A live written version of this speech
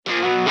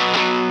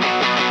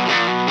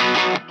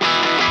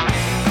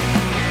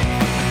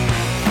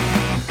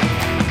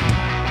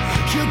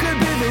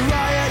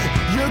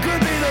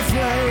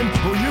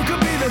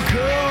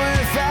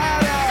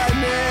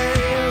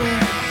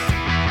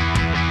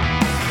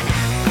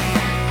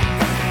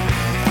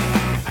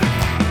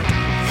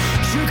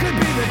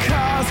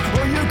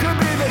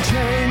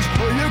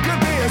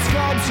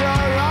future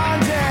on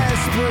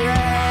display.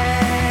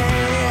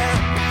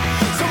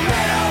 So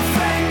middle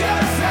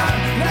fingers up,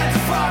 let's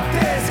fuck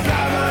this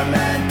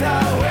government the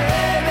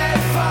way they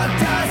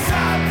fucked us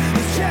up.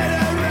 This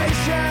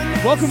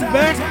generation. Welcome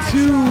back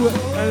to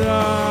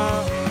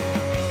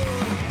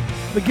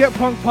the Get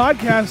Punk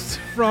podcast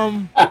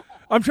from,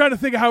 I'm trying to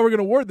think of how we're going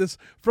to word this,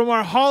 from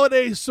our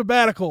holiday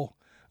sabbatical.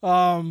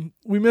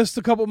 We missed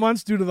a couple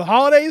months due to the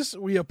holidays.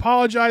 We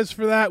apologize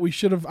for that.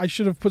 I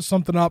should have put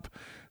something up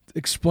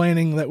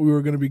explaining that we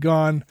were going to be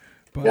gone.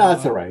 But, no,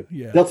 that's all right.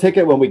 Yeah. They'll take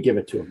it when we give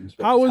it to them.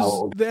 How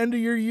was the end of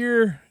your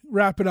year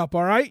wrapping up?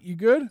 All right? You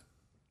good?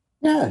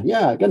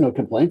 Yeah. I got no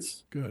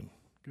complaints. Good.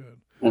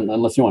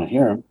 Unless you want to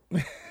hear them.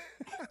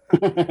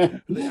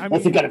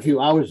 Unless you got a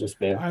few hours to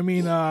spare. I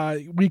mean,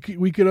 we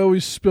could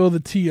always spill the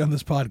tea on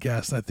this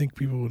podcast. I think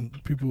people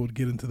would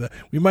get into that.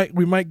 We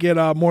might get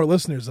more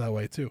listeners that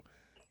way too.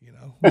 You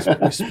know, we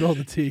spill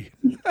the tea.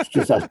 It's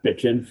just us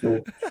bitching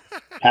for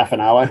half an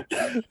hour.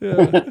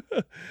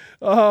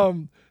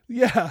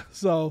 Yeah.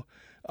 So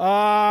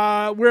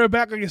we're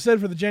back, like I said,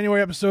 for the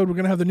January episode. We're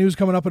gonna have the news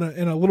coming up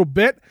in a little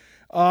bit.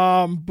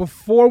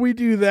 Before we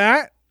do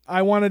that,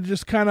 I want to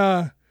just kind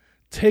of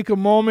take a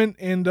moment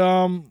and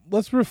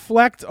let's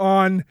reflect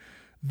on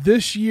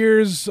this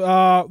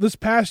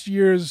past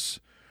year's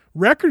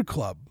record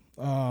club.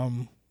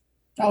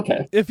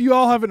 Okay. If you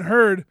all haven't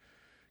heard,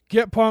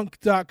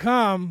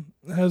 getpunk.com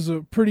has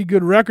a pretty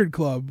good record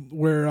club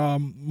where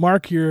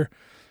Mark here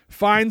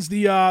finds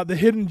the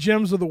hidden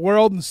gems of the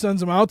world and sends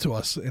them out to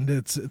us, and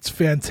it's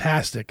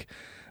fantastic.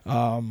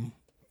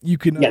 You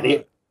can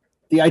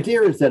the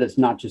idea is that it's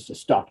not just a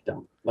stock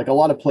dump. Like a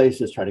lot of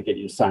places try to get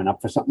you to sign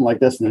up for something like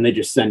this, and then they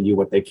just send you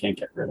what they can't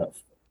get rid of.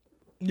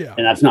 Yeah.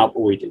 And that's not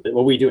what we do.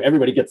 What we do,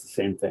 everybody gets the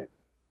same thing.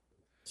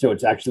 So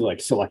it's actually like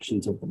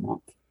selections of the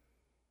month.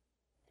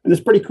 And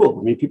it's pretty cool.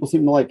 I mean, people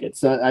seem to like it.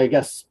 So I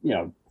guess,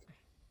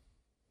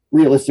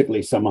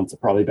 realistically, some months are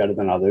probably better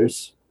than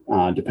others,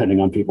 depending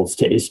on people's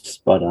tastes.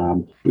 But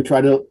we try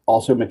to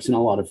also mix in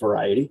a lot of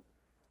variety.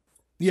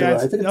 Yeah,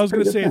 so I was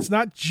going to say, it's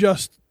not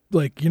just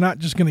like, you're not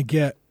just going to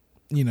get,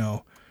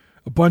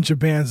 a bunch of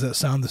bands that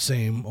sound the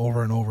same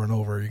over and over and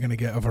over. You're going to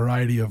get a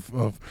variety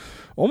of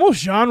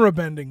almost genre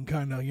bending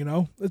kind of,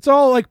 It's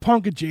all like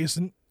punk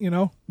adjacent,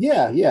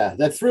 Yeah.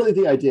 That's really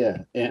the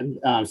idea. And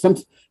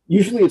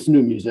usually it's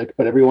new music,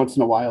 but every once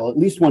in a while, at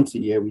least once a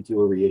year, we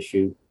do a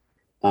reissue.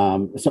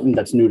 Something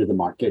that's new to the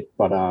market,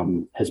 but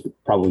has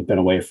probably been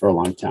away for a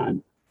long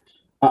time.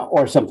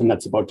 Or something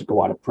that's about to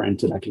go out of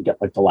print, and I can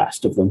get like the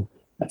last of them.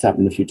 That's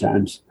happened a few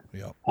times.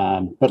 Yeah.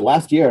 But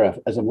last year,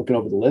 as I'm looking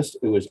over the list,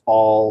 it was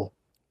all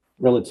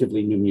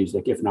relatively new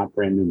music, if not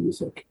brand new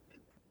music.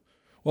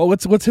 Well,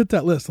 let's hit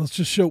that list. Let's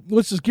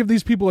just give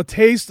these people a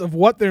taste of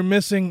what they're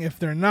missing if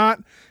they're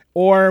not,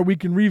 or we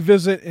can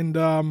revisit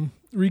and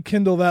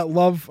rekindle that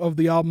love of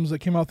the albums that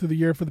came out through the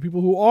year for the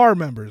people who are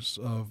members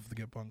of the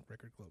Get Punk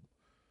Record Club.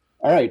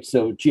 All right.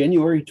 So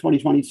January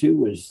 2022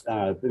 was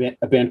a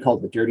band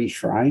called the Dirty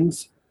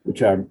Shrines,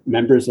 which are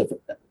members of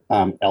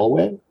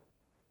Elway.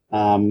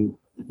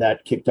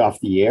 That kicked off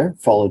the year,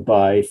 followed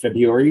by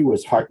February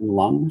was Heart and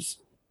Lungs,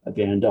 a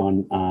band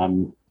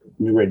on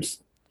New Ridge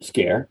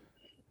Scare.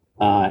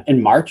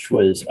 And March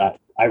was,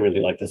 I really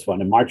like this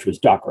one, and March was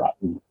Doc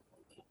Rotten.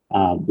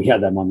 We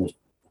had them on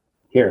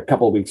here a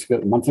couple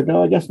of months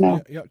ago, I guess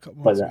now. Yeah, a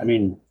couple months ago. I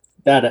mean,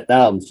 that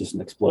album's just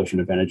an explosion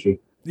of energy.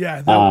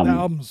 Yeah, that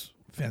album's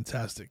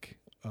fantastic.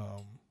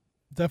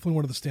 Definitely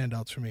one of the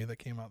standouts for me that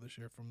came out this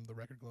year from the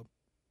Record Club.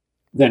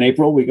 Then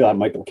April, we got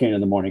Michael Caine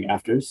and the Morning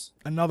Afters.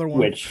 Another one.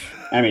 Which,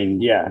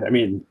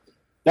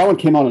 that one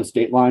came out on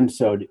State Line,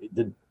 so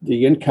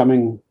the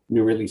incoming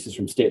new releases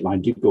from State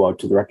Line do go out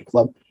to the Record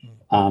Club.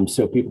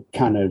 So people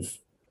kind of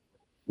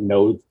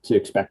know to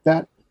expect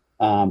that.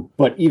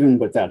 But even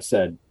with that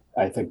said,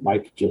 I think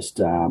Mike just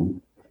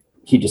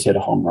hit a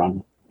home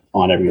run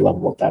on every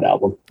level of that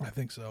album. I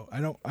think so.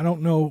 I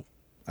don't know.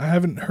 I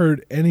haven't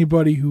heard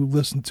anybody who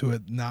listened to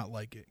it not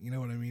like it. You know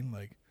what I mean?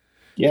 Like,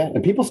 yeah,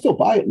 and people still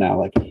buy it now.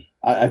 Like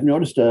I've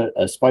noticed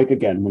a spike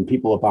again when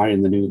people are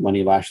buying the new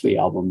Lenny Lashley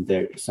album.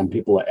 Some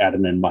people are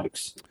adding in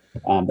mics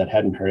that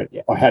hadn't heard it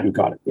yet or hadn't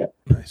got it yet.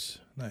 Nice.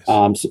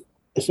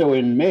 So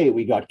in May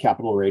we got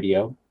Capital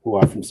Radio, who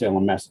are from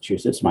Salem,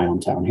 Massachusetts, my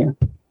hometown here.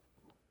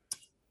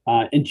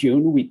 In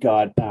June we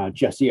got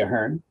Jesse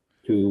Ahern,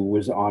 who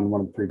was on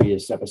one of the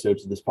previous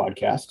episodes of this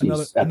podcast.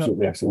 He's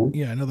absolutely excellent.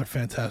 Yeah, another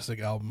fantastic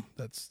album.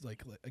 That's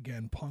like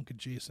again punk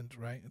adjacent,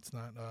 right? It's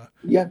not.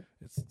 Yeah,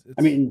 it's.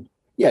 I mean,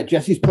 yeah,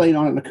 Jesse's playing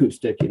on an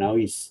acoustic.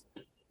 He's,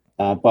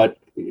 but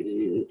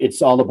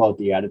it's all about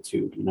the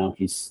attitude.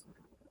 He's.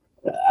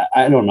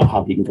 I don't know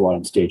how he can go out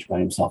on stage by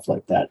himself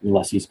like that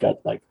unless he's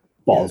got like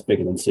balls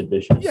bigger than Sid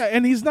Vicious. Yeah,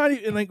 and he's not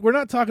even like, we're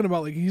not talking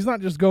about like, he's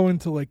not just going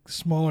to like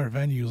smaller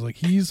venues. Like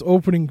he's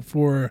opening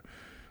for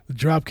the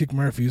Dropkick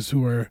Murphys,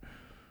 who are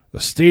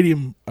a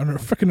stadium, a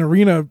freaking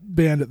arena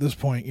band at this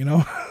point,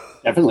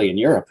 Definitely in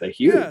Europe, they're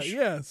huge.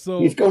 Yeah.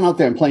 So he's going out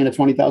there and playing to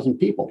 20,000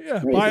 people.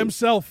 Yeah, Crazy. by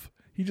himself.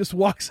 He just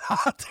walks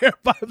out there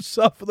by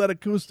himself with that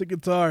acoustic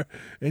guitar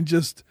and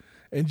just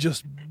and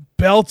just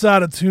belts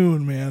out of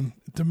tune, man.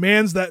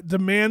 Demands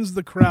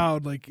the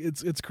crowd. Like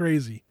it's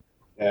crazy.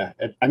 Yeah.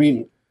 I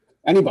mean,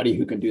 anybody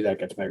who can do that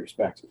gets my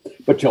respect.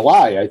 But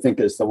July, I think,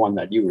 is the one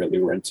that you really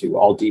were into,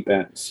 all deep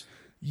ends.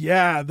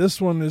 Yeah,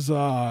 this one is,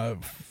 I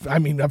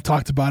mean, I've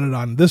talked about it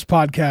on this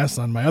podcast,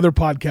 on my other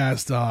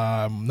podcast,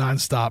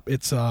 nonstop.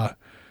 It's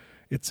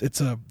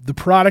the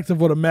product of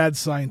what a mad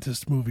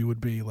scientist movie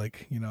would be.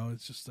 Like, you know,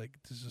 it's just like,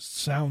 there's just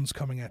sounds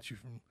coming at you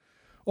from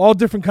all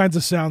different kinds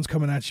of sounds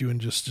coming at you,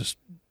 and just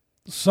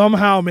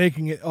somehow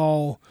making it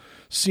all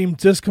seem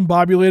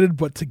discombobulated,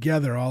 but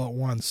together all at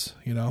once,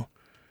 you know?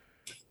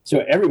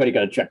 So everybody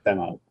got to check them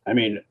out. I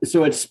mean,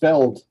 so it's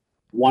spelled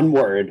one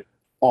word,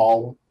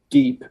 all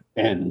deep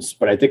ends,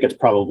 but I think it's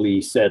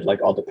probably said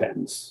like all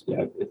depends. You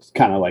know, it's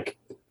kind of like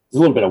there's a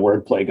little bit of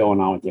wordplay going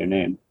on with their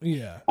name.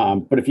 Yeah.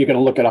 But if you're going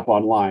to look it up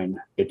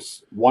online,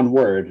 it's one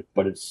word,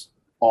 but it's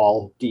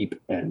all deep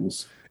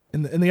ends.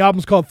 And the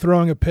album's called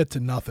Throwing a Pit to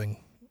Nothing,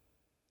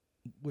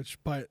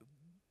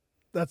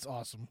 that's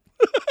awesome.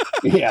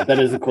 Yeah, that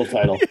is a cool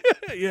title.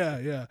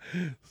 Yeah.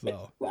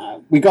 So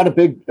we got a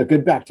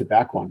good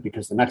back-to-back one,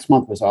 because the next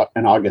month was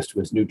in August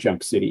was New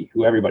Junk City,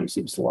 who everybody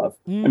seems to love.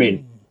 I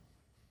mean,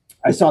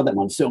 I saw them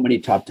on so many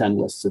top 10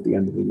 lists at the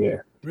end of the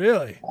year.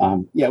 Really?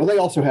 Yeah. Well, they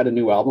also had a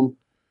new album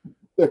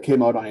that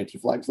came out on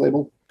Anti-Flag's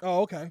label.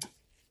 Oh, okay.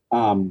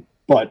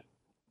 But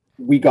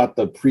we got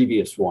the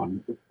previous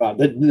one.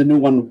 The new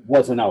one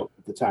wasn't out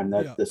at the time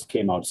that this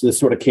came out. So this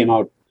sort of came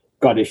out,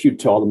 got issued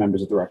to all the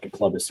members of the record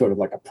club as sort of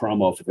like a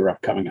promo for their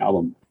upcoming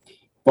album.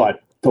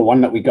 But the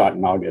one that we got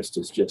in August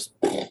is just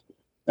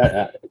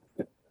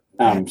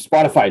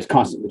Spotify is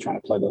constantly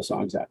trying to play those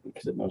songs at me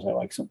because it knows I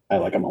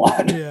like them a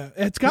lot. Yeah,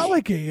 it's got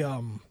like a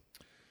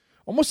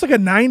almost like a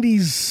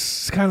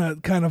 90s kind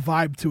of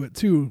vibe to it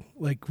too.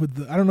 Like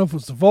with I don't know if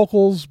it's the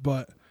vocals,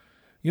 but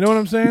you know what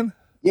I'm saying?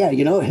 Yeah,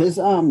 you know, his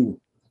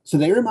so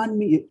they remind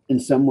me in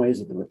some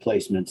ways of the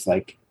Replacements,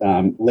 like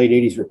late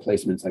 80s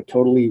Replacements, like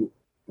totally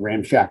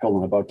ramshackle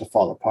and about to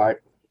fall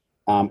apart.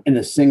 And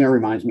the singer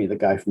reminds me of the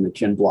guy from the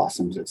Gin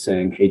Blossoms that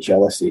sang "Hey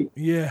Jealousy."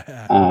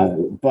 Yeah.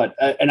 But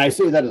and I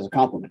say that as a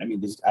compliment. I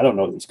mean, I don't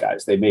know these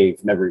guys. They may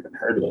have never even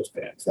heard of those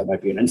bands. That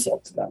might be an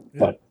insult to them,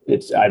 but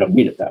I don't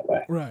mean it that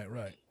way.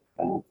 Right.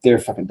 They're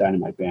a fucking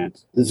dynamite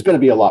band. There's going to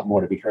be a lot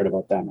more to be heard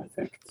about them, I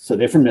think. So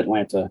they're from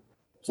Atlanta.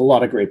 There's a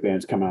lot of great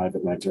bands coming out of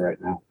Atlanta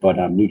right now. But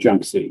New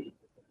Junk City.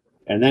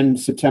 And then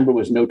September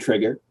was No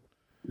Trigger.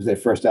 It was their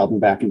first album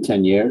back in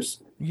 10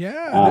 years.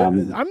 Yeah.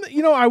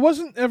 I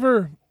wasn't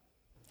ever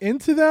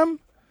into them.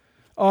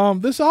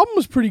 This album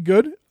was pretty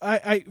good.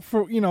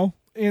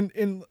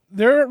 And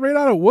they're right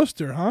out of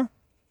Worcester, huh?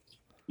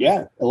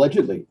 Yeah,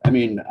 allegedly. I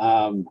mean,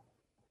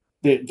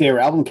 their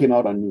album came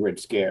out on New Red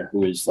Scare,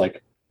 who is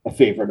like a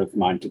favorite of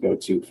mine to go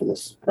to for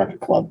this record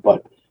club.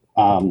 But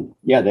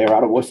they're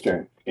out of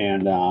Worcester,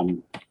 and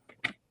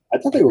I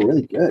thought they were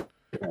really good.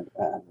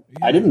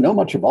 I didn't know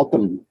much about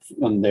them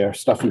on their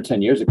stuff from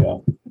 10 years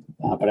ago,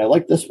 but I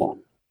like this one.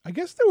 I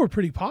guess they were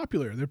pretty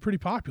popular. They're pretty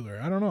popular.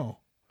 I don't know.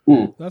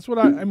 That's what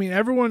I mean.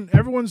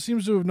 Everyone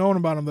seems to have known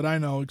about them that I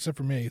know, except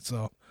for me.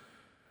 So,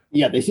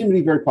 yeah, they seem to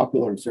be very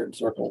popular in certain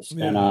circles.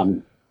 Yeah.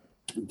 And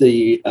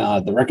the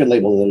record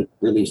label that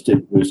released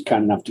it was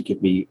kind enough to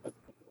give me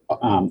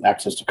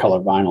access to color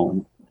vinyl,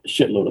 and a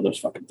shitload of those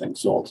fucking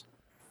things sold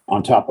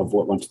on top of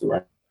what went to the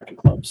record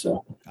club.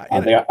 So I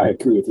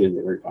agree with you.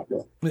 They're very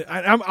popular.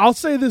 I'll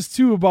say this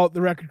too about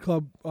the record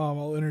club.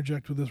 I'll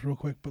interject with this real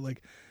quick, but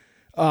like,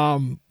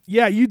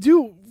 you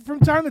do. From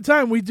time to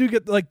time, we do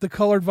get like the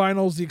colored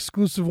vinyls, the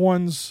exclusive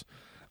ones.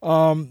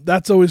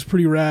 That's always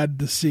pretty rad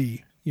to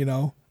see, you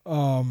know.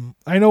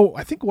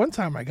 I think one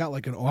time I got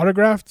like an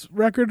autographed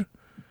record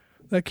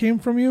that came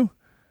from you.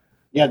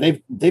 Yeah,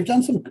 they've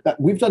done some.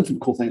 We've done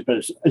some cool things,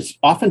 but it's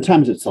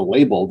oftentimes it's a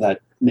label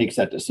that makes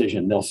that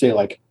decision. They'll say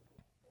like,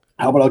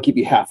 "How about I'll give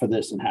you half of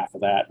this and half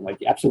of that?" And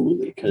like,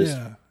 absolutely, because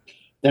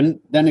then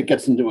it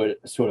gets into a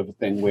sort of a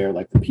thing where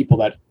like the people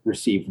that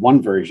receive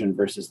one version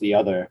versus the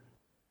other,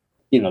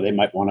 you know, they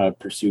might want to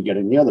pursue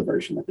getting the other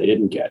version that they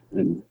didn't get.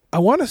 And I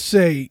want to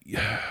say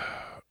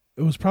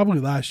it was probably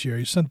last year.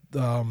 You sent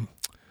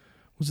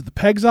was it the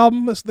Pegs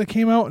album that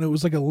came out, and it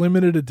was like a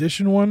limited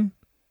edition one?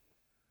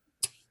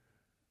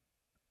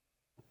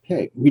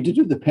 Hey, we did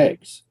do the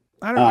Pegs.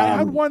 I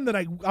had one that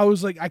I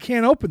was like, I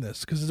can't open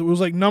this because it was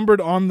like numbered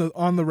on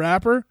the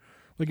wrapper,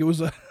 like it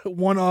was a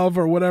one of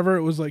or whatever.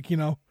 It was like, you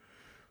know,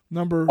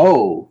 number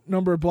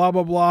blah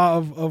blah blah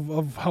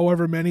of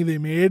however many they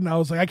made, and I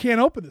was like, I can't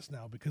open this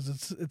now because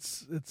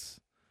it's.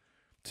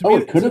 To me,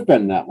 it could have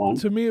been that one.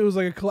 To me, it was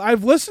like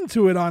I've listened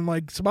to it on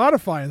like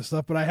Spotify and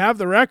stuff, but I have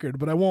the record,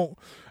 but I won't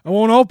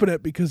open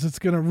it because it's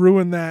gonna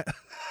ruin that.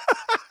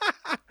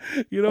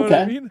 You know what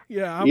I mean?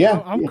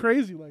 Yeah, I'm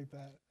crazy like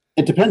that.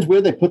 It depends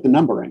where they put the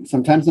numbering.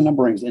 Sometimes the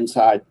numbering's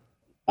inside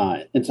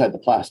the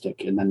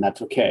plastic, and then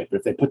that's okay. But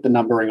if they put the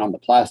numbering on the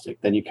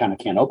plastic, then you kind of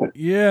can't open it.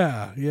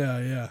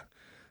 Yeah.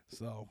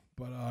 So,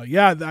 but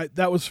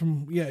that was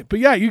from But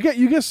yeah, you get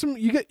you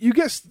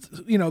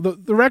know,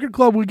 the record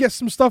club. We get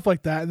some stuff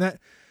like that, and that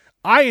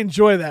I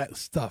enjoy that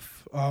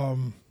stuff.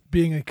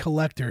 being a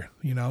collector,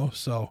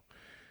 so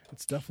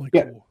it's definitely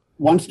cool.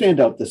 One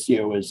standout this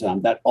year was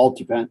that All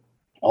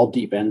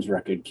Deep Ends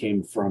record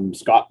came from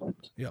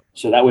Scotland. Yep.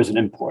 So that was an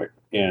import.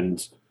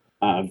 And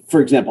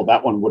for example,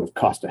 that one would have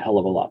cost a hell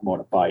of a lot more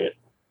to buy it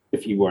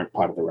if you weren't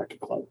part of the record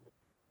club.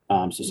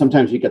 So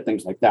sometimes you get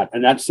things like that.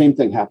 And that same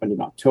thing happened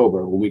in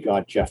October when we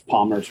got Jeff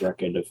Palmer's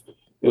record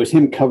it was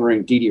him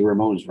covering Dee Dee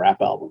Ramone's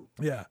rap album.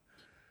 Yeah.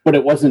 But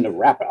it wasn't a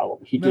rap album.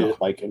 He did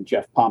it like in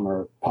Jeff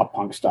Palmer pop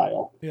punk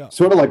style. Yeah.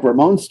 Sort of like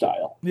Ramone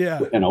style. Yeah.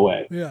 In a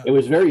way. Yeah. It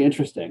was very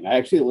interesting. I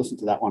actually listened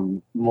to that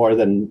one more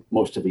than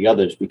most of the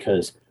others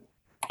because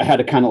I had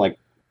to kind of like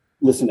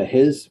listen to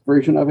his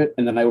version of it,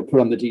 and then I would put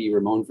on the Dee Dee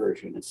Ramone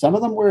version. And some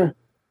of them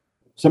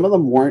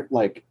weren't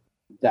like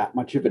that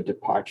much of a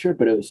departure,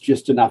 but it was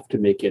just enough to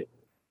make it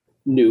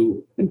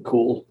new and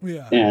cool.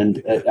 Yeah.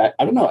 And I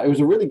don't know, it was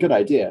a really good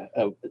idea.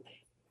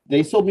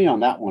 They sold me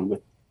on that one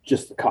with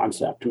just the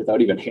concept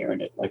without even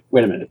hearing it. Like,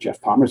 wait a minute, Jeff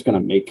Palmer's going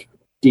to make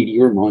Dee Dee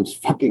Ramone's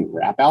fucking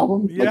rap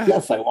album? Yeah. Like,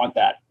 yes, I want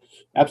that.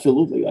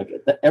 Absolutely. Like,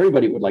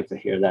 everybody would like to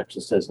hear that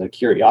just as a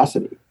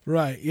curiosity.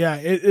 Right. Yeah.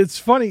 It's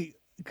funny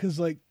because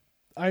like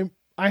I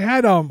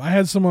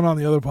had someone on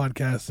the other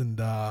podcast and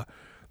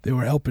they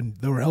were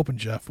helping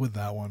Jeff with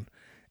that one,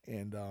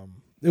 and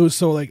it was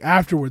so like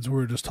afterwards we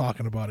were just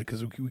talking about it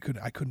because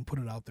I couldn't put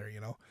it out there,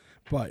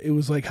 but it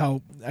was like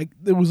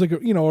it was like a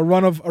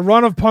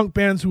run of punk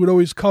bands who would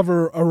always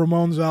cover a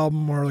Ramones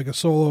album or like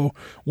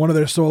one of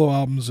their solo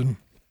albums,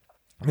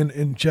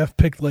 and Jeff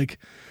picked like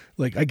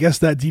I guess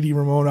that Dee Dee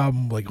Ramone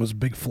album like was a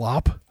big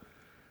flop.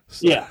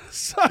 So,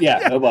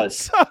 yeah. It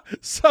was.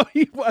 So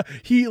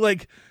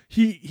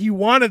he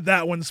wanted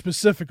that one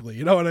specifically,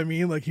 you know what I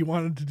mean? Like he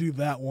wanted to do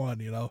that one,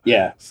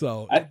 Yeah.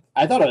 So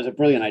I thought it was a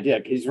brilliant idea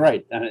because he's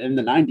right. In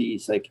the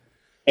 90s, like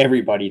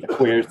everybody, the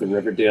Queers, the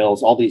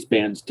Riverdales, all these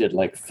bands did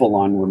like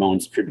full-on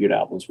Ramones tribute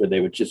albums where they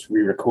would just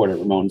re-record a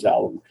Ramones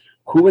album.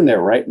 Who in their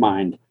right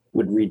mind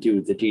would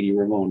redo the Dee Dee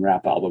Ramone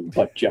rap album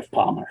but Jeff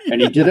Palmer? And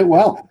he did it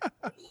well.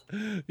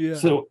 Yeah.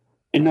 So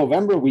in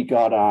November, we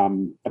got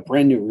a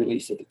brand new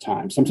release at the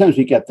time. Sometimes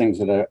we get things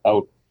that are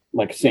out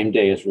like same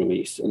day as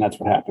release. And that's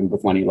what happened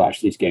with Lenny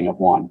Lashley's Gang of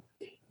One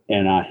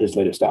and his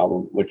latest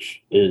album,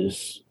 which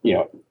is,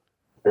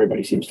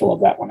 everybody seems to love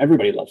that one.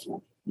 Everybody loves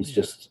him. He's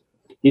just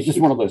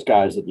one of those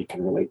guys that you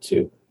can relate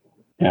to.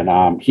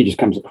 And he just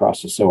comes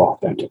across as so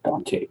authentic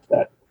on tape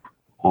that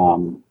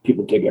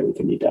people dig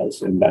everything he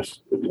does. And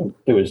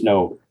there was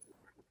no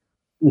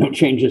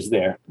changes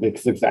there.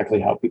 It's exactly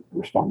how people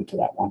responded to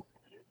that one.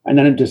 And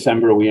then in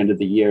December, we ended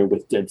the year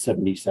with Dead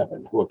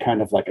 77, who are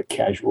kind of like a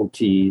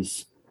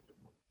Casualties,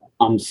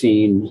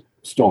 unseen,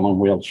 stolen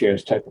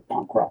wheelchairs type of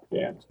punk rock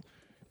band.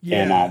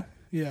 Yeah.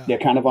 And they're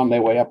kind of on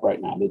their way up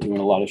right now. They're doing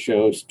a lot of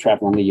shows,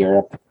 traveling to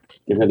Europe.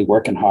 They're really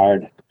working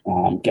hard,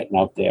 getting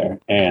out there.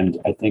 And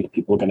I think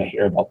people are going to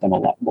hear about them a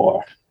lot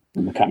more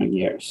in the coming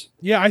years.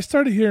 Yeah, I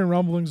started hearing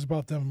rumblings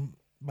about them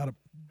about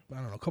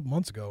a couple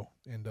months ago.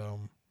 And,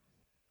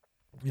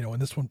 when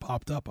this one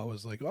popped up, I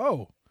was like,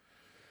 oh,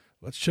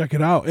 let's check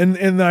it out.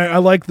 And I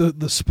like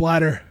the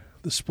splatter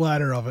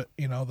of it,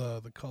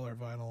 the color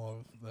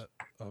vinyl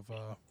of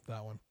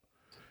that one.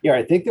 Yeah,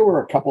 I think there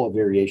were a couple of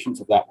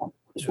variations of that one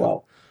as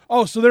well.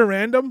 Oh, so they're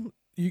random?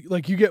 You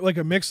get like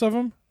a mix of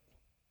them?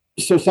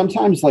 So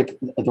sometimes like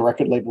the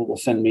record label will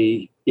send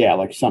me,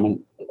 like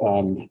some,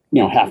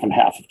 half and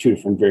half of two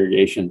different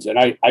variations. And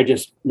I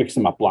just mix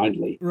them up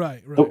blindly.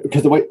 Right.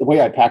 Because the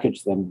way I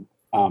package them,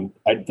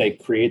 they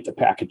create the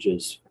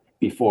packages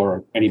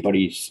before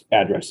anybody's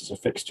address is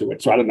affixed to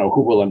it. So I don't know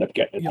who will end up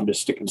getting it. Yep. I'm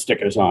just sticking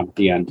stickers on at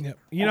the end. Yep.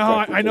 You know how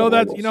I know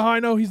that? You know how I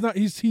know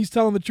he's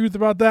telling the truth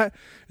about that?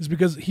 Is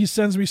because he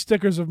sends me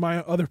stickers of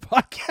my other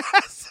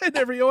podcasts in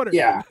every order.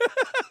 Yeah.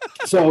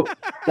 So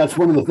that's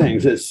one of the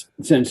things is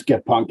since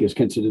Get Punk is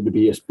considered to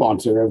be a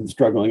sponsor of the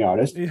struggling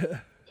artist,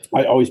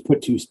 I always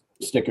put two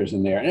stickers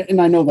in there.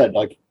 And I know that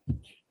like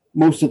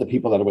most of the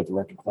people that are with the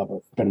record club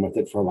have been with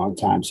it for a long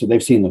time. So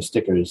they've seen those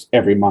stickers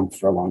every month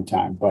for a long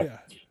time.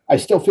 But I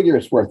still figure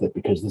it's worth it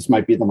because this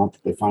might be the month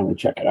that they finally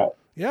check it out.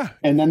 Yeah.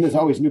 And then there's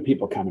always new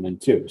people coming in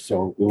too.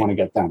 So we want to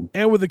get them.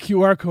 And with the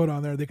QR code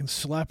on there, they can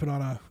slap it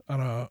on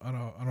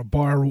a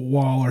bar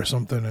wall or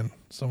something and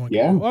someone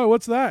can go, oh,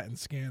 what's that? And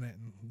scan it.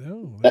 And there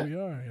we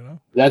are,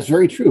 That's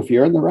very true. If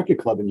you're in the record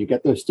club and you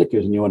get those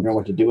stickers and you're wondering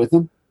what to do with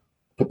them,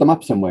 put them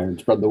up somewhere and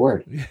spread the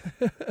word.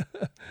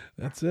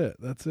 That's it.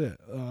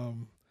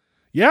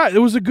 Yeah, it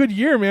was a good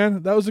year,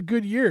 man. That was a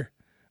good year.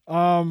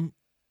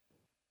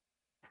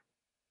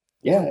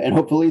 Yeah, and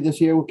hopefully this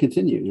year will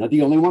continue.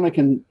 The only one I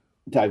can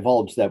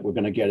divulge that we're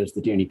going to get is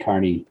the Danny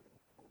Carney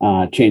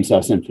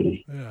Chainsaw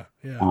Symphony.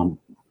 Yeah.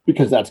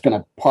 Because that's going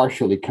to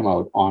partially come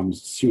out on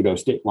pseudo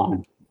State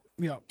Line.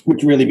 Yeah.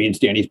 Which really means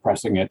Danny's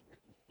pressing it.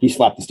 He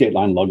slapped the State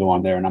Line logo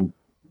on there, and I'm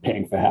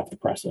paying for half the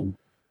pressing.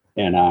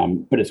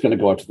 And but it's going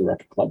to go out to the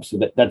record club, so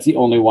that's the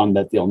only one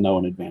that they'll know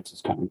in advance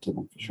is coming to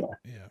them for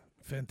sure. Yeah,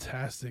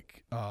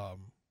 fantastic.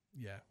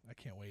 Yeah, I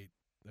can't wait.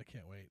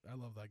 I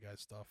love that guy's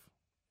stuff.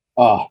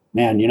 Oh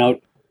man,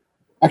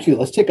 actually,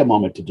 let's take a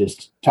moment to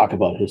just talk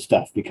about his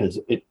stuff because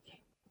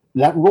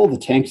that Roll the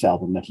Tanks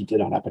album that he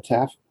did on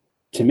Epitaph,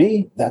 to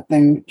me, that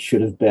thing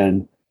should have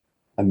been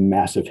a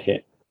massive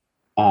hit.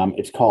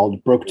 It's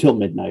called Broke Till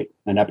Midnight,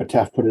 and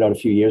Epitaph put it out a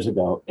few years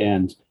ago.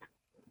 And,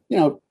 you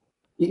know,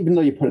 even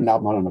though you put an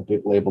album out on a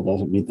big label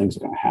doesn't mean things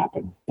are going to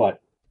happen.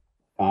 But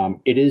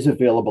it is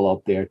available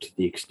out there to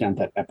the extent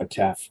that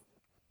Epitaph,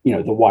 you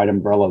know, the wide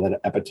umbrella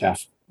that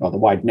Epitaph, or the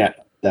wide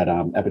net that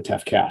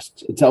Epitaph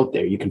casts. It's out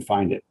there. You can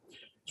find it.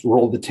 It's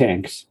Roll the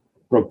Tanks,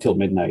 Broke Till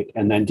Midnight.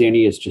 And then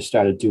Danny has just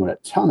started doing a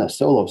ton of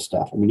solo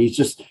stuff. I mean,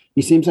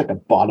 he seems like a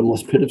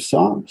bottomless pit of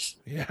songs.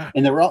 Yeah.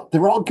 And they're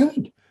all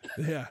good.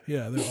 Yeah,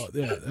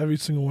 every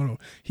single one of them.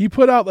 He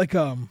put out like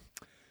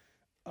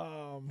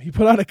he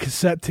put out a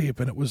cassette tape,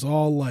 and it was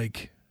all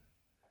like,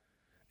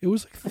 it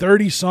was like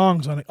 30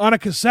 songs on a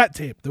cassette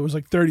tape. There was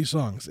like 30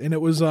 songs, and it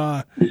was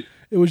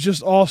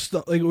just all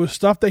stuff, like it was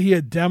stuff that he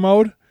had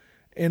demoed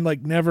and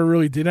like never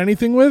really did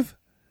anything with,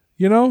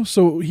 you know.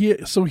 So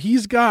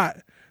he's got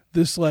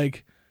this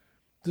like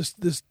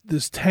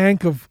this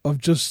tank of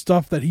just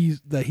stuff that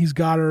he's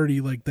got already,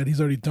 like that he's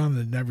already done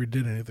that never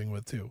did anything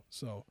with too.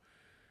 So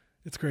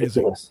it's crazy.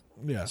 Ridiculous.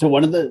 Yeah. So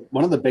one of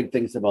the big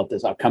things about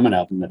this upcoming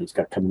album that he's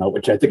got coming out,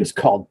 which I think is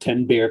called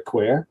 10 Bear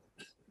Queer.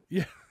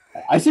 Yeah.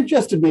 I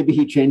suggested maybe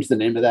he changed the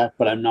name of that,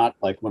 but I'm not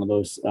like one of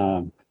those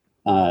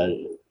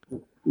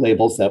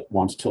labels that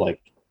wants to like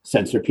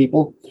censor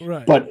people.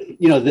 Right. But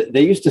you know,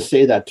 they used to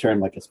say that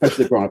term, like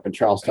especially growing up in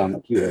Charlestown,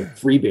 like you're a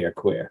 3 bear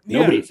queer.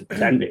 Nobody's a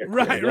 10 bear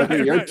queer. Right.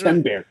 You're a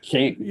 10 bear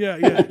king. Yeah.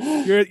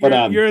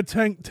 You're a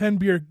 10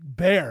 beer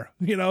bear.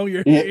 You know,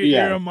 you're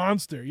a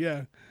monster.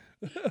 Yeah.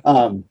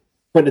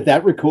 But at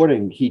that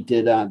recording, he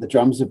did the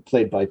drums are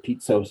played by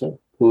Pete Sosa,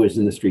 who is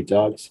in the Street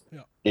Dogs.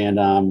 Yeah.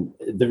 And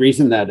the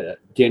reason that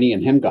Danny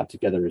and him got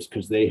together is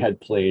because they had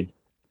played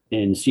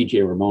in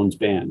CJ Ramon's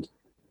band,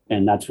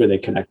 and that's where they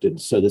connected.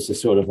 So this is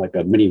sort of like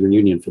a mini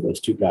reunion for those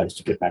two guys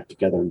to get back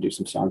together and do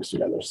some songs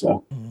together.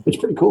 So it's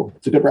pretty cool.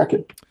 It's a good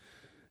record.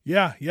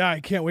 Yeah, I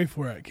can't wait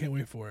for it.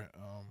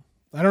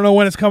 I don't know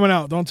when it's coming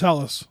out. Don't tell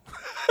us.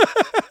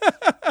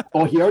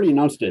 Oh, he already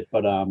announced it,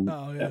 but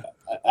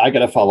I got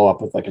to follow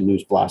up with like a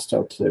news blast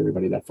out to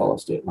everybody that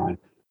follows Dateline.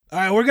 All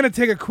right, we're going to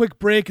take a quick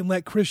break and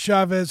let Chris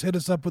Chavez hit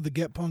us up with the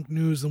Get Punk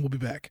news, and we'll be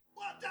back.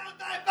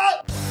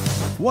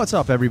 What's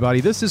up,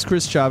 everybody? This is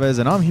Chris Chavez,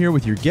 and I'm here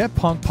with your Get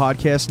Punk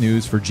podcast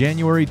news for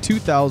January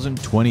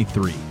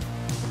 2023.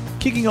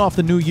 Kicking off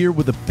the new year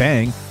with a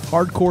bang,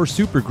 hardcore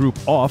supergroup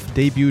Off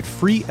debuted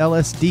Free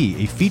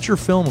LSD, a feature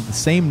film of the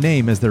same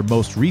name as their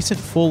most recent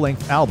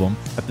full-length album,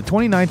 at the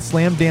 29th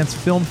Slam Dance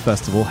Film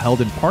Festival held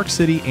in Park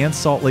City and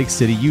Salt Lake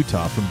City,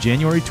 Utah from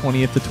January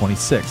 20th to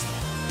 26th.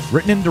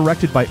 Written and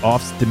directed by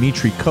Off's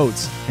Dimitri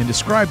Coates and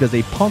described as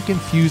a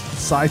punk-infused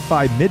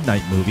sci-fi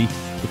midnight movie,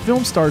 the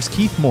film stars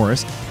Keith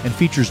Morris and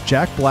features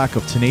Jack Black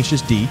of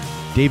Tenacious D,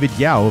 David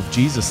Yao of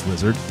Jesus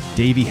Lizard,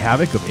 Davey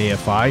Havoc of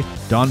AFI,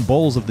 Don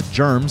Bowles of The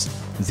Germs,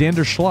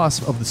 Xander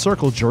Schloss of The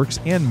Circle Jerks,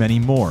 and many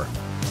more.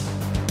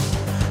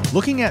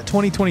 Looking at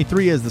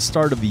 2023 as the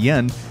start of the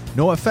end,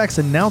 NoFX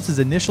announces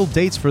initial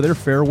dates for their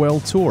farewell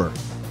tour.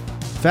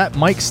 Fat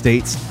Mike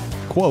states,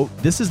 quote,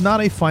 "This is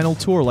not a final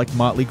tour like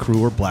Motley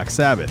Crue or Black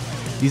Sabbath.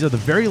 These are the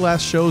very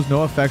last shows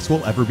NoFX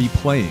will ever be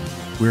playing.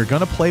 We are going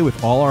to play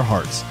with all our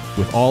hearts,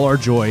 with all our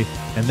joy,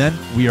 and then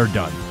we are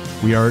done.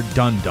 We are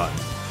done,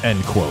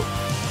 end quote.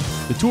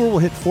 The tour will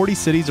hit 40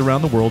 cities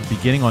around the world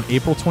beginning on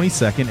April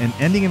 22nd and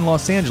ending in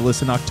Los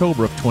Angeles in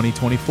October of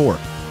 2024.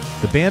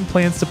 The band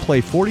plans to play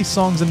 40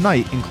 songs a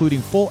night,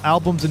 including full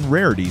albums and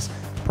rarities,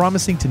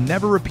 promising to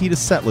never repeat a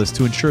setlist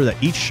to ensure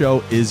that each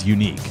show is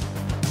unique.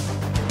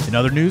 In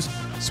other news,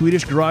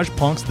 Swedish garage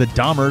punks The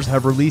Dahmers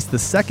have released the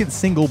second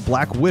single,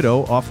 Black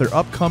Widow, off their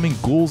upcoming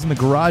Ghouls in the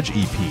Garage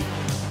EP.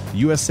 The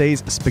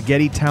USA's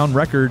Spaghetti Town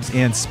Records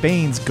and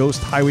Spain's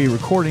Ghost Highway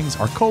Recordings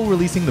are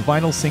co-releasing the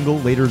vinyl single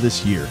later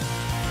this year.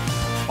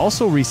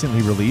 Also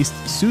recently released,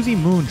 Susie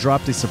Moon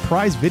dropped a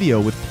surprise video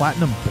with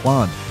Platinum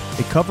Blonde,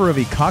 a cover of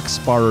a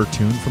Cocksparrer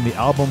tune from the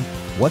album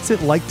What's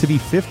It Like to Be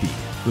 50,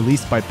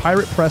 released by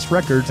Pirate Press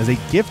Records as a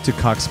gift to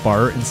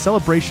Cocksparrer in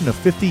celebration of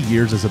 50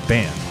 years as a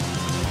band.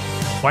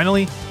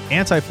 Finally,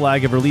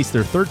 Anti-Flag have released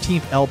their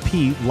 13th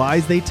LP,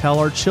 Lies They Tell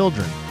Our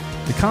Children.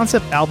 The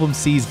concept album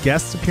sees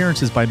guest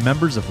appearances by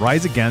members of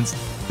Rise Against,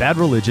 Bad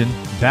Religion,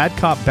 Bad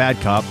Cop,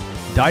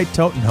 Die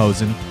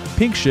Totenhosen,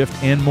 Pink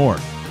Shift, and more.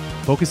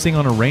 Focusing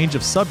on a range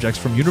of subjects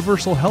from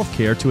universal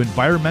healthcare to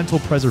environmental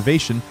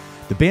preservation,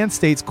 the band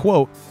states,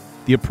 quote,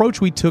 "The approach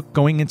we took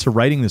going into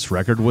writing this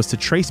record was to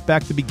trace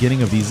back the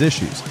beginning of these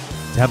issues,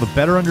 to have a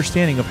better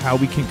understanding of how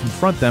we can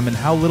confront them and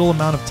how little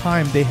amount of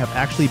time they have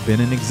actually been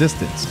in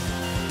existence.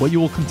 What you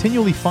will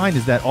continually find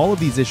is that all of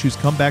these issues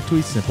come back to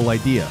a simple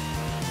idea: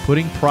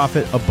 putting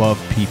profit above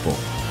people."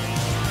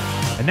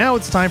 And now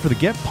it's time for the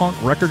Get Punk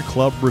Record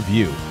Club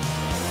Review.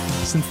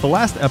 Since the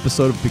last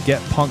episode of the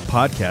Get Punk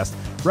podcast,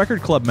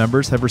 Record Club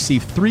members have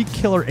received 3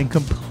 killer and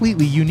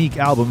completely unique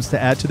albums to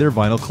add to their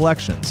vinyl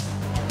collections.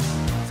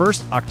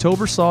 First,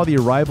 October saw the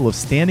arrival of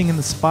Standing in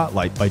the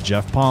Spotlight by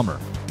Jeff Palmer.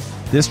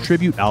 This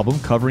tribute album,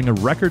 covering a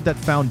record that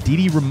found Dee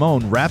Dee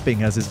Ramone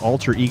rapping as his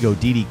alter ego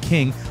Dee Dee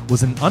King,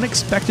 was an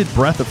unexpected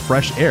breath of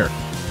fresh air.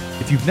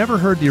 If you've never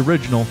heard the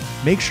original,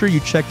 make sure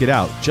you check it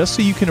out, just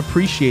so you can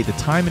appreciate the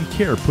time and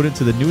care put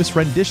into the newest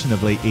rendition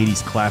of late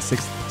 80s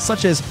classics,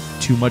 such as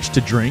Too Much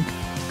to Drink,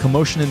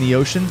 Commotion in the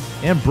Ocean,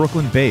 and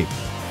Brooklyn Babe.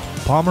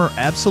 Palmer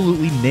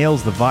absolutely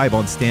nails the vibe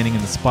on Standing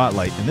in the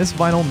Spotlight, and this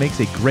vinyl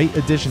makes a great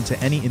addition to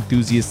any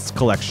enthusiast's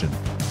collection.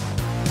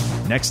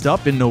 Next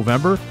up, in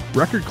November,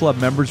 Record Club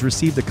members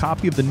received a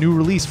copy of the new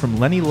release from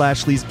Lenny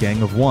Lashley's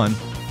Gang of One,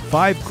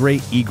 5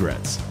 Great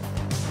Egrets.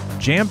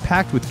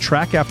 Jam-packed with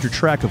track after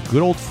track of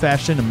good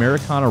old-fashioned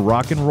Americana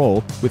rock and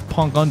roll with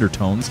punk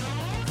undertones,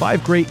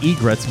 5 Great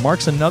Egrets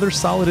marks another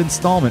solid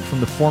installment from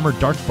the former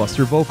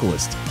Darkbuster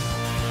vocalist.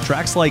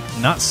 Tracks like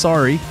Not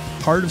Sorry,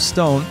 Heart of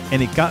Stone,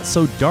 and It Got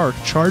So Dark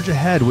charge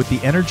ahead with the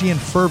energy and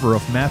fervor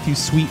of Matthew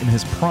Sweet in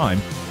his prime,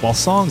 while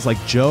songs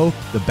like Joe,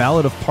 The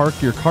Ballad of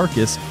Park Your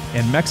Carcass,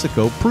 and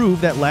Mexico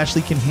prove that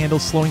Lashley can handle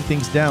slowing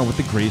things down with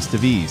the greatest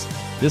of ease.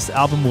 This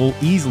album will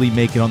easily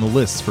make it on the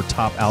lists for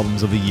top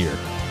albums of the year.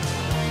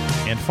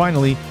 And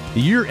finally,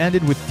 the year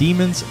ended with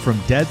Demons from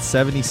Dead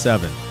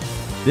 77.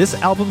 This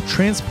album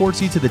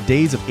transports you to the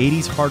days of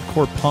 80s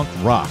hardcore punk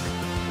rock.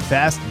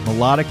 Fast,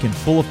 melodic, and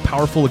full of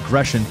powerful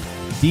aggression,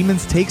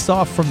 Demons takes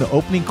off from the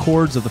opening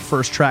chords of the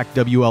first track,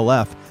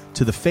 WLF,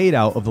 to the fade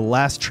out of the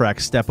last track,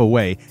 Step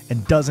Away,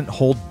 and doesn't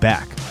hold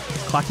back.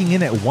 Clocking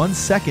in at 1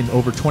 second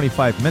over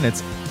 25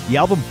 minutes, the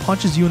album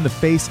punches you in the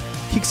face,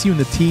 kicks you in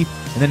the teeth,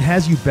 and then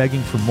has you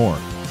begging for more.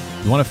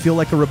 You want to feel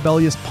like a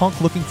rebellious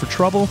punk looking for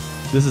trouble?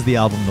 This is the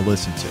album to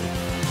listen to.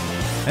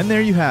 And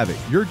there you have it,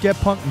 your Get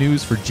Punk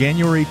news for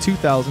January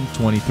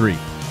 2023.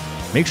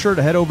 Make sure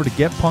to head over to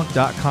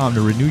getpunk.com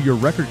to renew your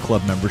Record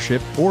Club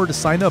membership or to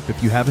sign up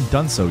if you haven't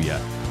done so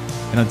yet.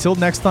 And until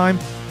next time,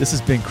 this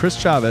has been Chris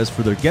Chavez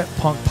for their Get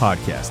Punk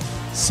podcast.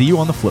 See you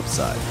on the flip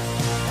side.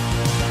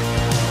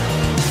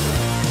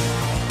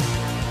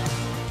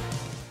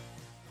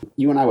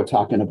 You and I were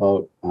talking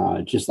about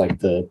just like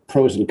the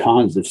pros and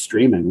cons of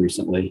streaming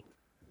recently.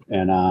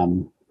 And I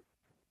don't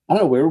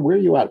know, where are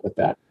you at with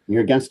that?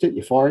 You're against it?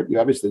 You for it? You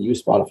obviously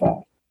use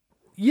Spotify.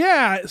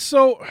 Yeah,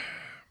 so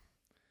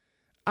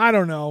I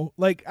don't know.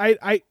 Like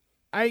I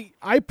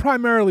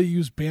primarily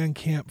use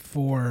Bandcamp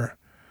for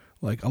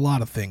like a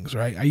lot of things,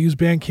 right? I use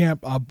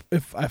Bandcamp.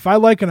 If I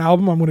like an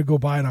album, I'm going to go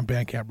buy it on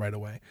Bandcamp right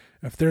away.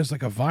 If there's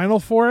like a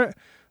vinyl for it,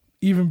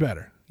 even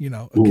better. You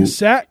know, a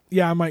cassette,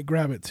 yeah, I might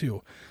grab it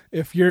too.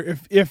 If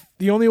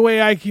the only way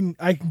I can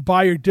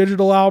buy your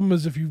digital album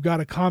is if you've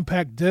got a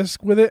compact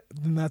disc with it,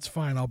 then that's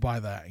fine. I'll buy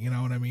that. You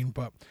know what I mean?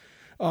 But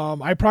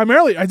I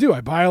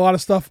buy a lot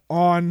of stuff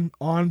on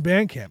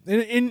Bandcamp.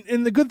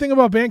 And the good thing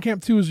about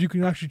Bandcamp too is you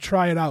can actually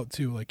try it out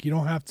too. Like you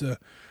don't have to,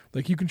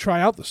 like you can try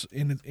out this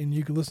and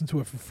you can listen to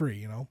it for free.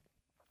 You know?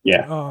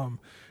 Yeah.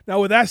 Now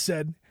with that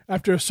said,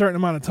 after a certain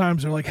amount of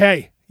times, they're like,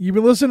 hey, you've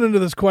been listening to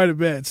this quite a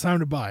bit. It's time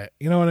to buy it.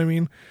 You know what I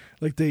mean?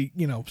 Like they,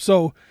 you know,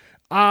 so,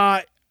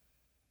 Spotify.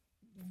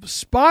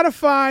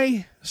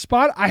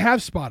 I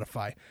have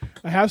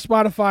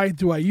Spotify.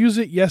 Do I use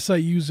it? Yes, I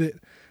use it.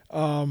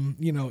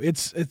 You know,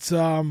 it's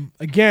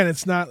again,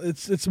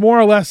 it's more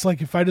or less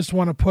like if I just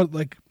want to put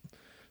like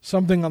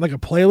something on like a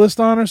playlist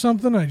on or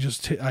something, I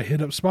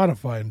hit up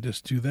Spotify and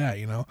just do that.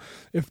 You know,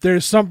 if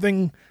there's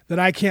something that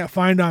I can't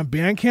find on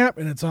Bandcamp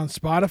and it's on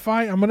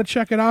Spotify, I'm going to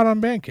check it out on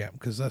Bandcamp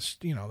because that's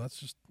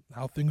just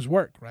how things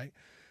work. Right.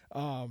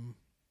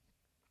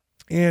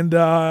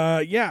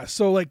 Yeah,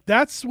 so like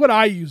that's what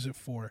I use it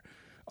for.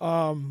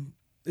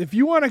 If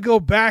you want to go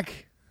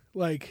back,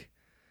 like,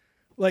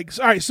 all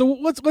right, so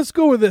let's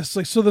go with this.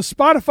 Like, so the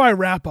Spotify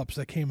wrap-ups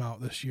that came out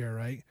this year,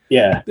 right?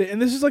 Yeah.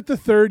 And this is like the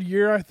third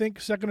year, I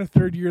think, second or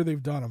third year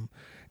they've done them.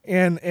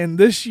 And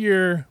this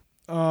year,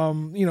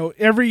 you know,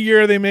 every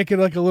year they make it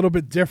like a little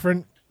bit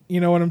different. You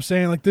know what I'm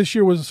saying? Like this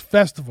year was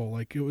festival.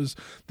 Like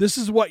this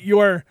is what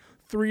your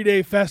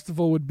 3-day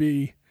festival would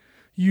be.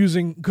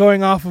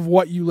 Going off of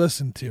what you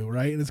listen to,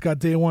 right? And it's got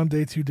day 1,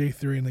 day 2, day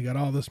 3, and they got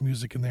all this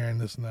music in there and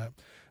this and that.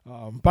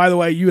 By the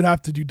way, you would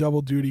have to do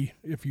double duty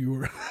if you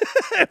were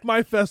if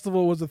my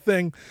festival was a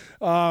thing.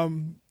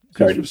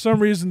 Because for some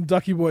reason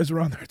Ducky Boys were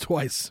on there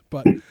twice,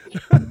 but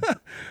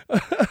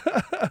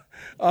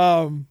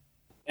and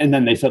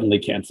then they suddenly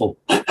cancel.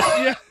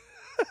 Yeah.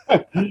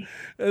 And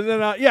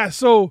then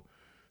so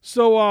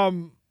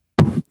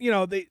you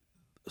know,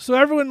 so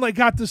everyone like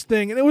got this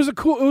thing, and it was a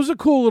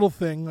cool little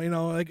thing, you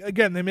know. Like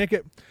again, they make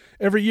it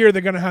every year.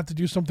 They're gonna have to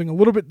do something a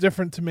little bit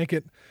different to make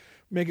it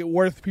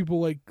worth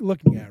people like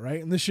looking at, right?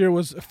 And this year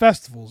was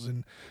festivals,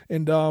 and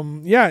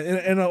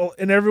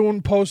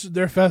everyone posted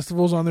their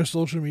festivals on their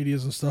social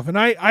medias and stuff. And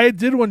I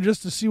did one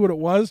just to see what it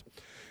was,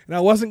 and I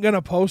wasn't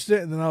gonna post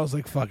it, and then I was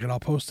like, fuck it, I'll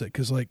post it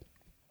because like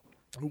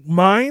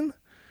mine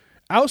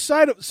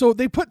so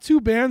they put 2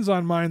 bands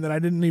on mine that I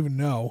didn't even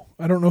know.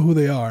 I don't know who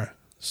they are.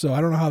 So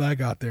I don't know how that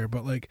got there,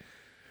 but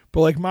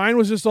mine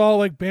was just all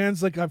like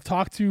bands like I've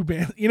talked to,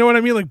 you know what I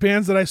mean? Like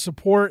bands that I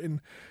support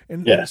and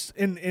yes.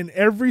 In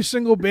every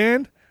single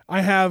band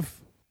I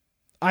have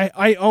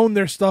I own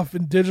their stuff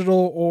in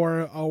digital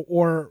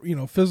or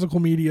physical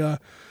media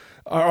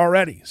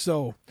already.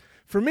 So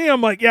for me,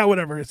 I'm like, yeah,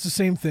 whatever. It's the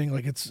same thing.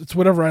 Like it's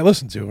whatever I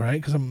listen to,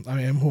 right? Because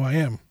I am who I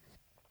am.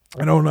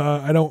 I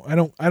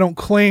don't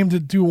claim to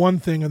do one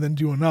thing and then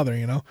do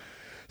another,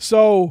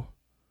 So,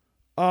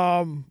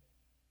 but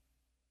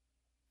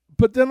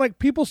then like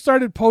people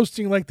started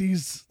posting like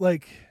these,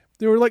 like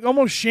they were like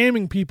almost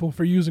shaming people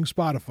for using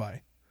Spotify.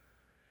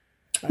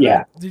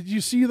 Yeah. Did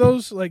you see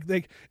those? Like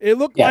it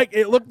looked like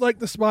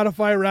the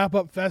Spotify Wrap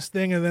Up Fest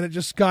thing, and then it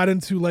just got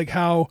into like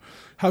how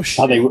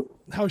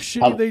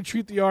shitty they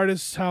treat the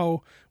artists.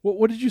 How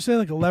what did you say?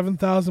 Like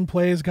 11,000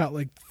 plays got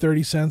like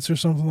 30 cents or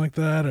something like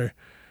that, or.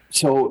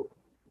 So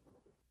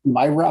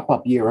my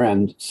wrap-up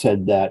year-end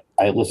said that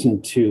I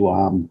listened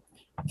to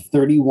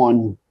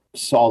 31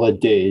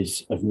 solid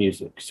days of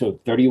music. So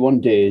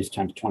 31 days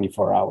times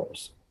 24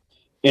 hours.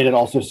 And it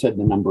also said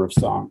the number of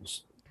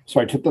songs.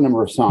 So I took the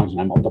number of songs and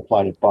I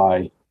multiplied it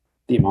by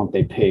the amount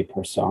they pay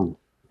per song.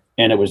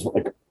 And it was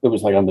like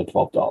under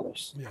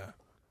 $12. Yeah.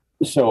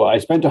 So I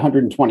spent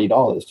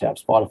 $120 to have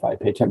Spotify,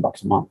 pay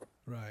 $10 a month.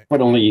 Right.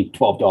 But only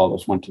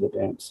 $12 went to the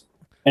bands.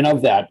 And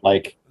of that,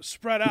 like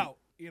spread out,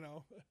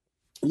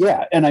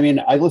 Yeah, and I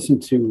mean, I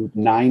listened to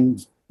 9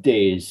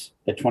 days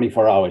at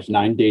 24 hours,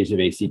 9 days of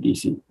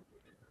AC/DC.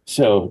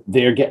 So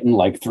they're getting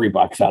like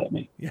 $3 out of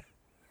me. Yeah,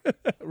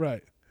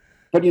 right.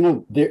 But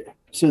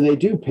they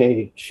do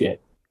pay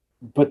shit.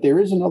 But there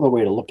is another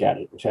way to look at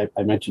it, which I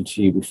mentioned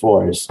to you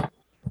before, is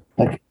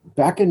like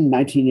back in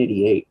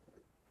 1988,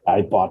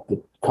 I bought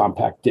the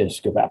compact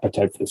disc of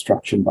Appetite for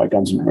Destruction by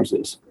Guns N'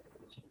 Roses.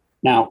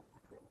 Now,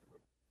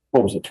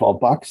 what was it,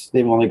 $12?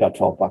 They've only got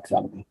 $12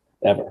 out of me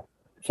ever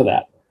for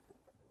that.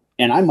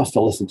 And I must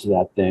have listened to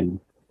that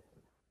thing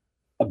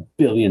a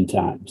billion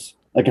times.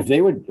 Like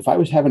if I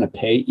was having to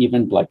pay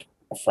even like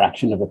a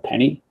fraction of a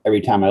penny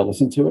every time I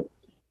listened to it,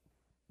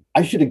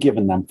 I should have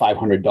given them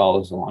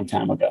 $500 a long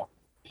time ago.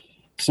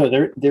 So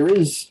there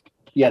is,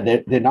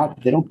 they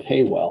don't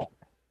pay well,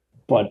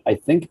 but I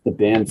think the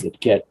bands that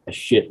get a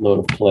shitload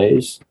of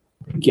plays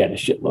get a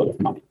shitload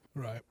of money.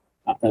 Right.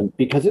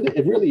 Because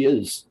it really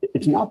is,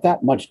 it's not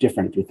that much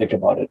different if you think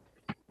about it,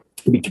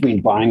 between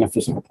buying a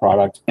physical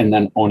product and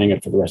then owning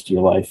it for the rest of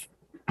your life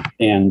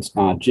and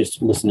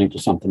just listening to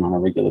something on a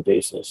regular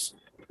basis.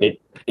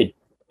 It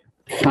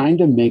kind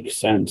of makes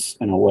sense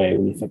in a way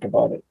when you think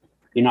about it.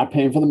 You're not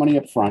paying for the money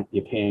up front,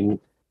 you're paying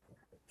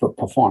for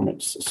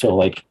performance. So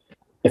like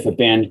if a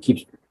band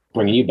keeps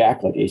bringing you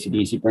back, like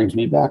AC/DC brings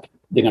me back,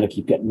 they're going to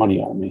keep getting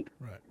money out of me.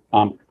 Right.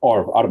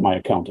 Or out of my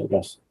account, I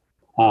guess.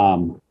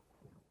 And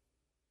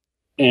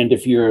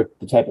if you're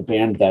the type of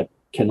band that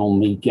can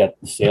only get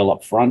the sale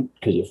up front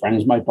because your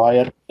friends might buy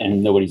it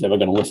and nobody's ever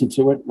going to listen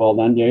to it, well,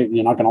 then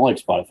you're not going to like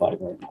Spotify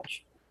very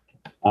much.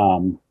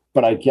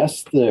 But I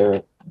guess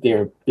their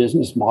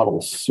business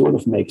model sort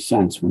of makes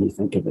sense when you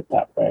think of it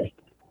that way.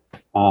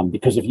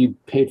 Because if you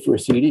paid for a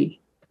CD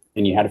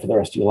and you had it for the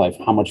rest of your life,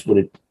 how much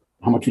would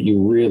you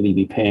really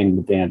be paying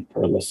the band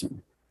per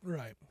listen?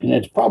 Right. And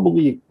it's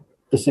probably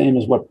the same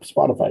as what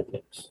Spotify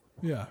pays.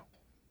 Yeah.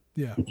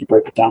 Yeah. If you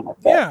break it down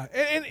like that.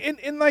 Yeah.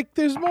 And like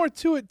there's more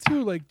to it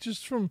too. Like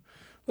just from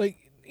like,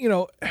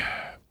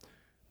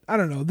 I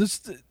don't know,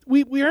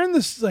 we're in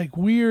this like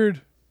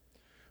weird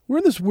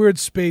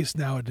space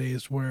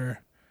nowadays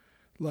where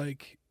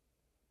like,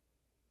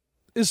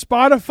 is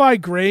Spotify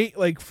great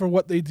like for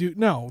what they do?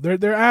 No,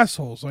 they're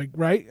assholes, like,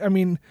 right? I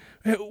mean,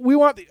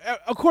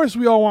 of course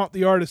we all want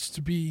the artists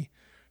to be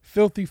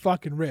filthy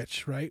fucking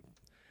rich, right?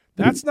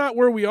 That's not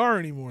where we are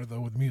anymore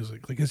though with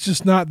music. Like it's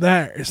just not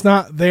there. It's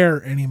not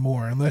there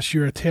anymore unless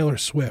you're a Taylor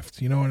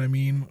Swift, you know what I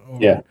mean? Or,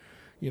 yeah.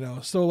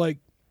 So like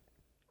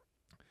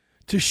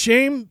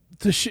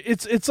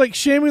it's like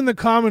shaming the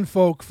common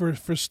folk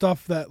for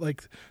stuff that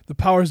like the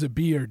powers that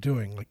be are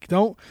doing. Like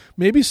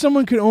maybe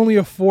someone can only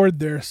afford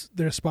their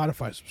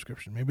Spotify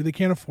subscription. Maybe they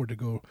can't afford to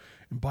go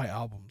and buy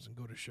albums and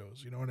go to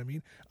shows. You know what I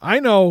mean? I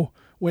know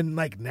when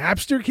like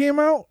Napster came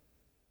out,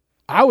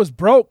 I was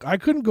broke. I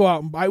couldn't go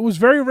out. It was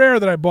very rare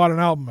that I bought an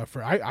album at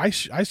first.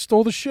 I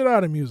stole the shit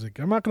out of music.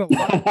 I'm not gonna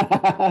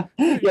lie.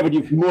 Yeah, but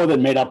you've more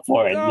than made up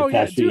for it in the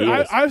past few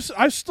years.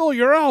 I stole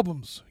your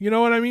albums. You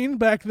know what I mean?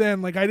 Back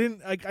then, like I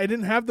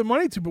didn't have the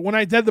money to, but when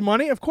I had the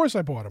money, of course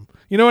I bought them.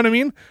 You know what I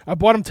mean? I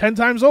bought them 10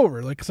 times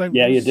over. Like, cause you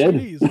did.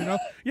 CDs, you know?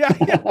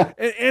 Yeah.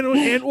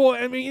 and well,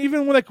 I mean,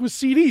 even with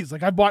CDs,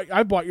 like I bought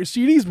your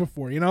CDs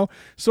before. You know,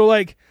 so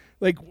like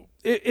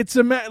it's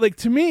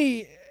to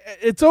me,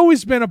 it's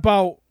always been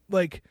about.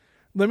 Like,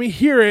 let me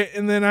hear it,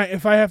 and then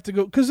if I have to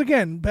go, because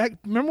again,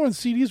 remember when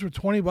CDs were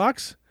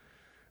 $20?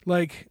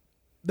 Like,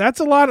 that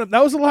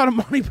was a lot of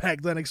money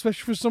back then,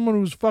 especially for someone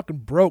who was fucking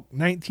broke,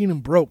 19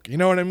 and broke. You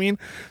know what I mean?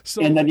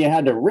 So, and then you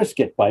had to risk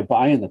it by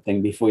buying the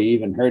thing before you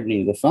even heard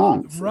any of the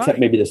songs, right. Except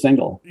maybe the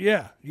single.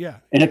 Yeah.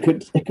 And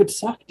it could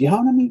suck. Do you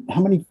know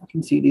how many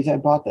fucking CDs I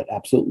bought that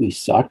absolutely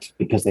sucked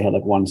because they had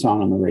like one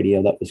song on the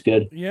radio that was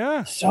good?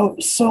 Yeah. So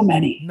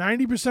many.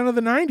 90% of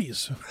the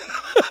 90s.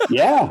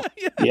 Yeah.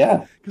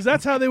 Because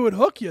that's how they would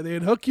hook you.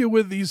 They'd hook you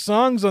with these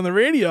songs on the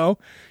radio.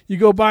 You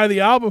go buy the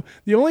album.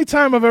 The only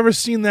time I've ever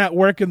seen that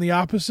work in the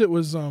opposite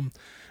was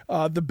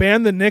the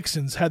band The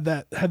Nixons had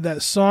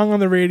that song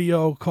on the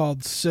radio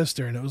called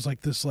Sister, and it was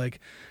like this like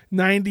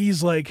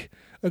 90s like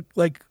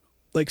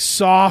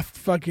soft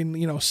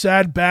fucking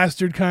sad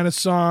bastard kind of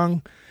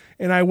song.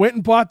 And I went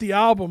and bought the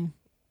album,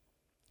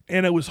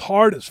 and it was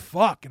hard as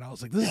fuck. And I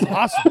was like, this is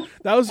awesome.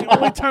 That was the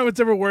only time it's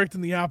ever worked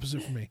in the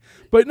opposite for me.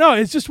 But no,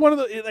 it's just one of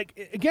the,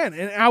 like, again,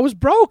 and I was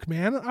broke,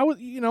 man. I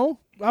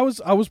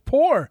was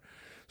poor.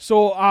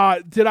 So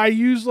did I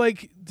use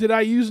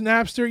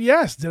Napster?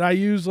 Yes. Did I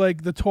use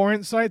like the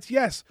torrent sites?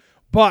 Yes.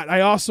 But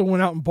I also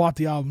went out and bought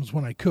the albums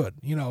when I could,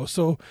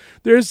 so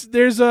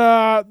there's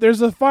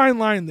a fine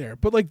line there.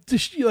 But like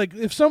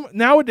if some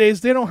nowadays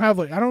they don't have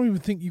I don't even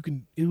think you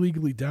can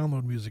illegally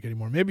download music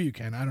anymore. Maybe you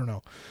can, I don't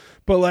know.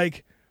 But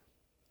like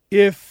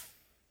if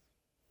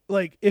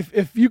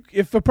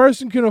a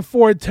person can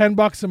afford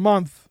 $10 a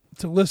month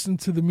to listen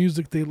to the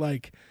music they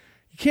like,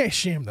 you can't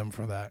shame them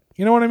for that.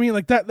 You know what I mean?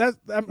 Like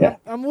I'm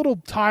a little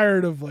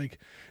tired of like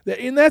that,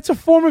 and that's a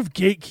form of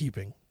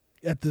gatekeeping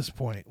at this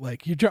point.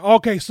 Like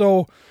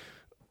so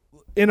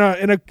in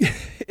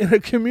a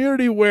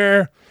community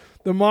where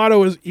the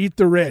motto is eat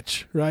the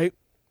rich, right?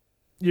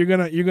 You're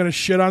gonna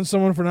shit on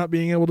someone for not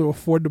being able to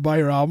afford to buy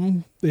your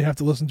album. They have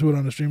to listen to it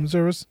on a streaming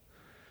service.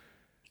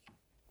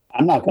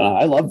 I'm not gonna.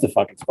 I love the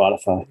fucking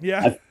Spotify.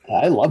 Yeah,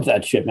 I love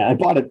that shit, man. I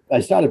bought it. I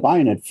started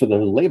buying it for the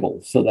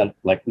label so that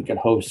like we could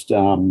host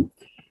playlists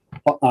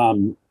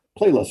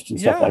and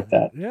stuff like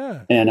that.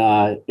 Yeah,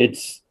 and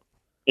it's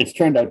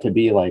turned out to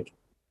be like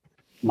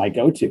my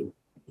go-to.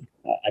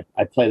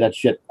 I play that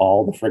shit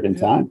all the friggin'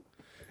 time.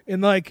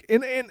 And like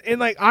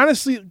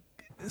honestly,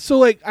 so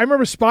like I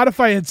remember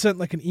Spotify had sent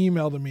like an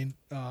email to me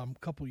a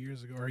couple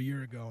years ago or a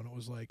year ago, and it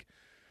was like,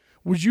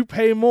 would you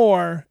pay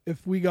more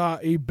if we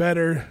got a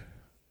better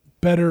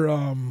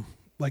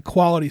like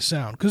quality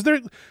sound? Because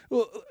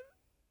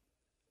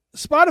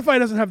Spotify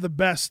doesn't have the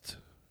best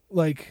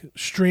like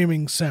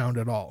streaming sound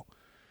at all.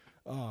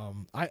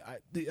 I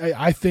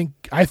think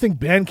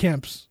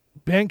Bandcamp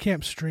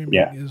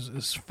streaming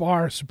is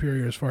far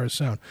superior as far as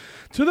sound,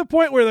 to the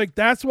point where like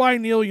that's why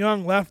Neil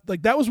Young left.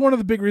 Like that was one of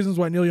the big reasons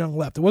why Neil Young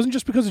left. It wasn't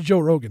just because of Joe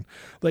Rogan.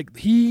 Like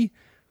he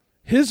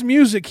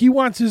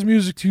wants his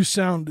music to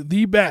sound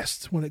the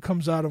best when it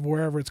comes out of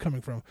wherever it's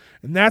coming from,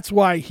 and that's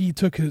why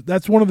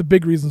that's one of the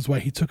big reasons why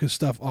he took his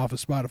stuff off of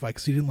Spotify,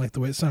 because he didn't like the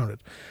way it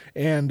sounded.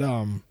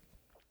 And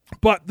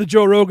but the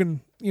Joe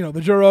Rogan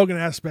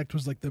aspect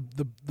was like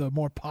the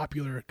more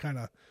popular kind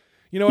of,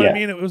 you know what I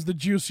mean? It was the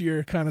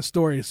juicier kind of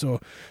story.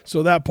 So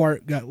that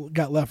part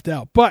got left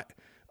out. But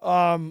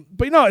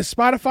it's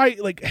Spotify,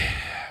 like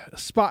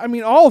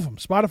all of them,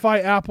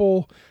 Spotify,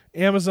 Apple,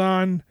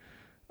 Amazon.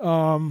 I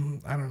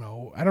don't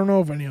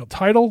know if any,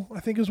 Tidal, I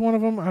think, is one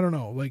of them. I don't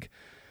know. Like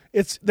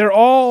they're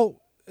all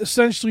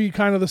essentially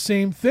kind of the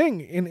same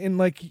thing.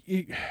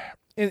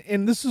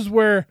 And this is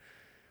where,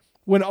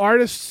 when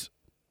artists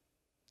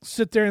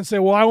sit there and say,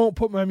 well, I won't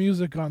put my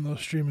music on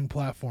those streaming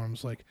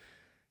platforms, like,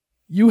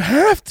 you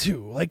have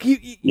to. Like,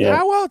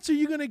 how else are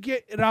you going to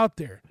get it out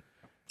there?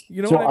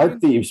 You know so what I mean?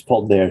 Art Thieves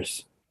pulled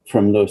theirs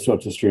from those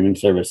sorts of streaming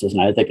services,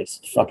 and I think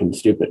it's fucking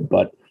stupid.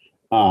 But,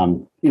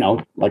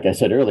 like I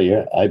said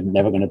earlier, I'm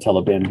never going to tell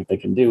a band what they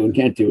can do and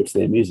can't do. It's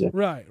their music.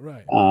 Right.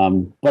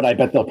 But I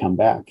bet they'll come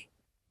back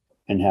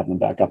and have them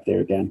back up there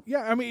again.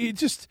 Yeah, I mean,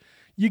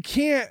 you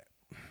can't,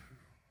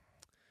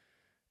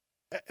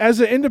 as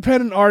an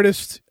independent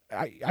artist,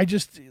 I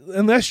just,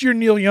 unless you're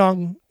Neil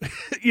Young,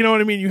 you know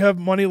what I mean? You have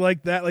money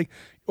like that, like,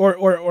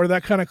 or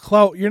that kind of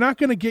clout, you're not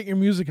going to get your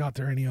music out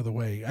there any other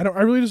way. I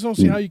really just don't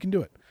see how you can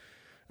do it.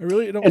 I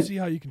really don't see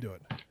how you can do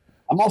it.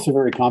 I'm also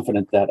very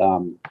confident that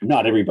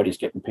not everybody's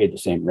getting paid the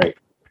same rate.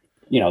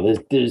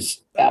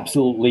 There's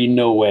absolutely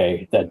no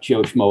way that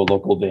Joe Schmo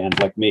local band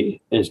like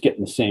me is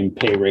getting the same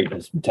pay rate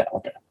as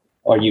Metallica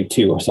or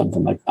U2 or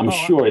something like. I'm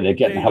sure they're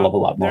getting a hell of a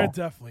lot more. They're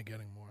definitely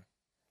getting more.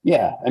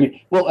 Yeah,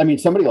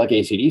 somebody like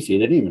AC/DC, they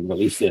didn't even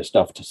release their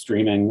stuff to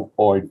streaming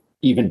or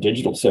even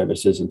digital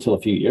services until a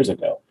few years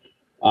ago.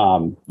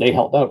 They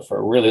held out for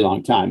a really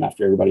long time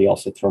after everybody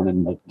else had thrown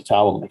in the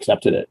towel and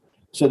accepted it.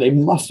 So they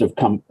must have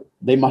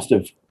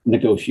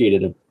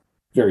negotiated a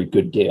very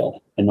good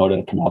deal in order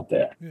to come out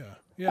there.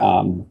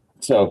 Yeah.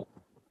 So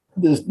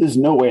there's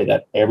no way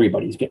that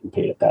everybody's getting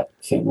paid at that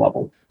same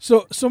level.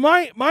 So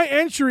my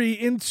entry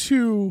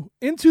into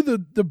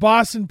the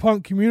Boston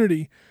punk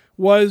community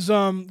was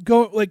going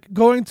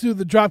to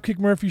the Dropkick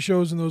Murphy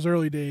shows in those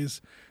early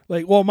days.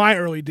 My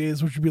early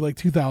days, which would be like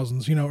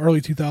 2000s,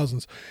 early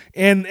 2000s.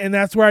 And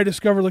that's where I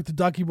discovered like the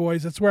Ducky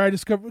Boys. That's where I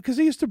discovered, because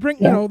they used to bring,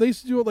 they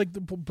used to do it like the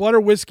Blood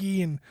or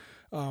Whiskey and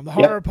the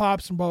horror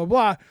pops and blah, blah,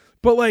 blah.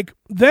 But like,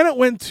 then it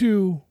went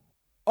to,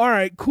 all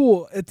right,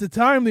 cool. At the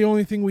time, the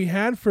only thing we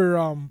had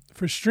for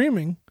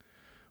streaming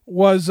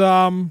was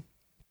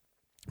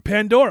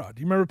Pandora.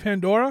 Do you remember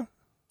Pandora?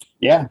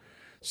 Yeah.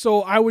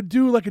 So I would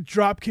do like a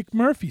Dropkick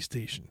Murphy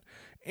station,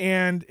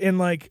 and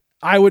like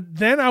I would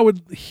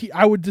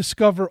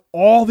discover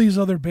all these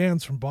other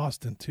bands from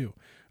Boston too.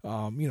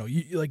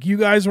 You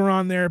guys were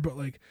on there, but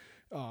like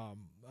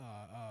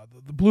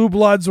the Blue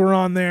Bloods were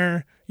on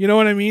there. You know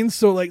what I mean?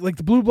 So like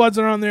the Blue Bloods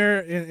are on there,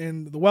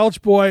 and the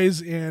Welch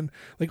Boys, and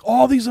like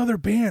all these other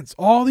bands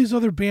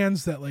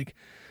that like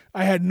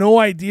I had no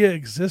idea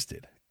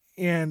existed.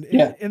 And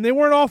they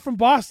weren't all from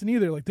Boston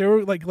either. Like they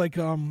were like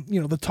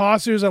the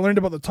Tossers. I learned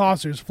about the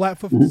Tossers,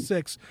 Flatfoot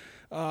 56.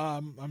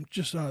 I'm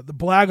just the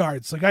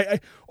Blackguards. Like I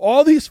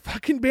all these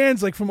fucking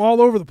bands like from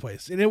all over the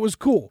place, and it was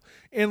cool.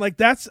 And like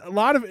that's a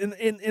lot of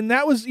and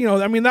that was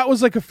that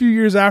was like a few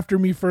years after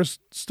me first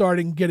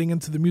starting getting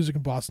into the music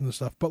in Boston and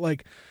stuff. But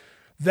like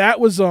that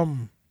was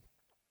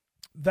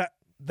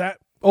that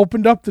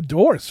opened up the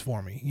doors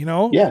for me.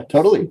 Yeah,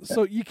 totally.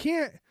 So you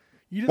can't.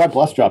 God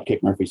bless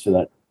Dropkick Murphys for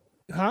that.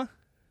 Huh?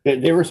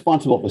 They're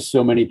responsible for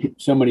so many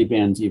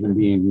bands even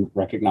being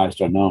recognized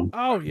or known.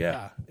 Oh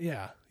yeah.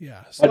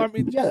 So but,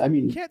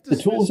 the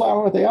tools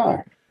are what they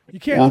are.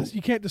 You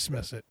can't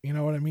dismiss it. You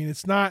know what I mean?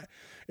 It's not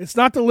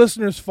the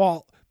listener's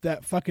fault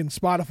that fucking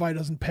Spotify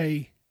doesn't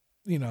pay,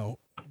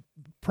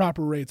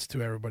 proper rates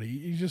to everybody.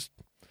 You just,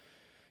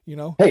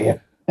 Hey,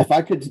 if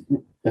I could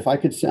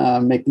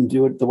make them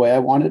do it the way I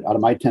want it, out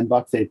of my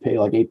 $10, they'd pay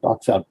like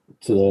 $8 out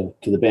to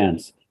the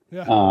bands.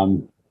 Yeah.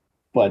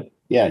 But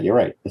yeah, you're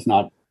right. It's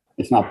not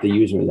the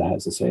user that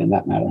has to say in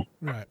that matter.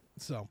 Right.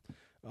 So,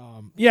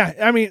 I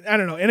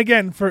don't know. And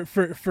again,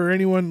 for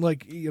anyone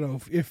like,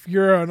 if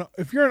you're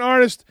an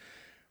artist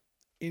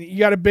and you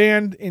got a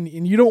band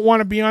and you don't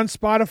want to be on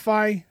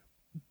Spotify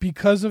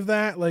because of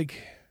that,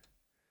 like,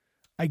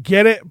 I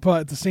get it,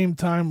 but at the same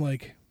time,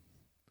 like,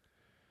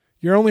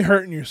 you're only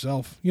hurting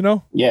yourself,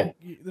 Yeah.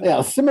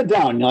 Simmer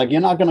down.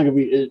 You're not going to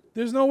be.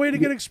 There's no way to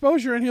get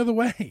exposure any other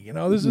way.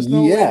 There's just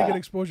no way to get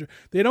exposure.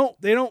 They don't.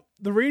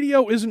 The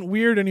radio isn't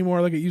weird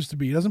anymore like it used to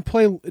be. It doesn't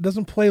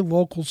play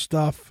local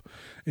stuff.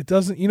 It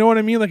doesn't. You know what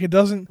I mean? Like it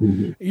doesn't.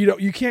 Mm-hmm.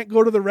 You can't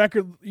go to the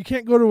record. You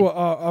can't go to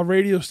a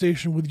radio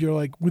station with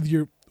your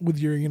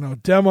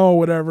demo or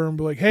whatever and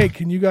be like, hey,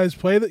 can you guys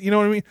play that? You know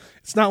what I mean?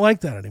 It's not like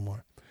that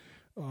anymore.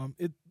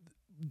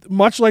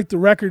 Much like the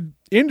record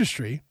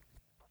industry.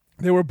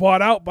 They were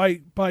bought out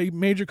by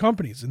major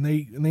companies, and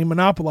they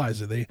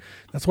monopolize it.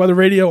 That's why the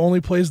radio only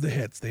plays the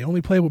hits. They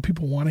only play what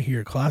people want to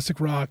hear: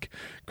 classic rock,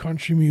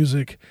 country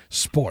music,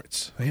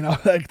 sports.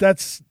 Like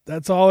that's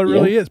all it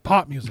really is.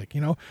 Pop music.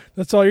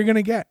 That's all you're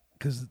gonna get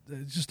because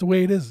it's just the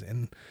way it is.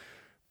 And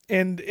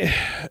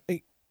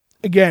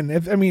again,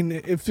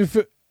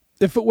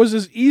 if it was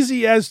as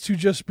easy as to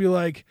just be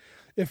like,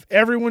 if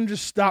everyone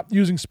just stopped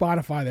using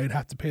Spotify, they'd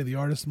have to pay the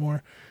artist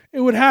more. It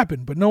would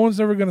happen, but no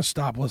one's ever going to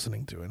stop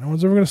listening to it. No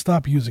one's ever going to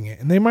stop using it.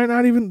 And they might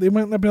not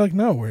be like,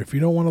 no, or if you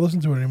don't want to listen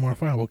to it anymore,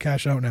 fine, we'll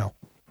cash out now,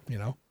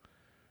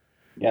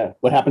 Yeah.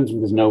 What happens when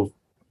there's no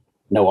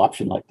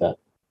option like that?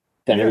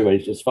 Then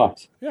everybody's just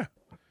fucked. Yeah.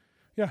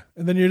 Yeah.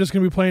 And then you're just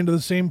going to be playing to the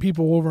same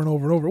people over and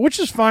over and over, which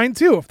is fine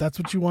too, if that's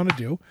what you want to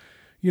do.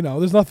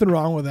 There's nothing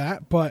wrong with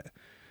that. But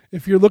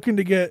if you're looking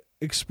to get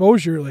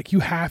exposure, like you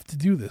have to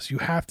do this. You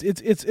have to,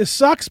 it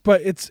sucks,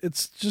 but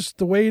it's just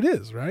the way it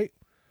is. Right.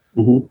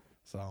 Mm-hmm.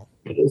 So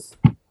it is.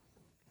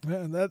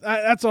 Yeah,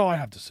 that's all I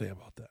have to say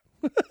about that.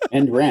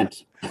 And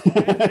rant.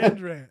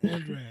 and rant.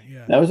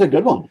 Yeah, that was a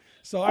good one.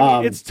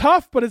 So it's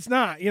tough, but it's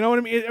not. You know what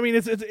I mean?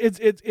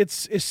 It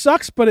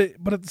sucks, but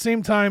at the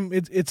same time,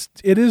 it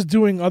is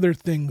doing other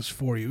things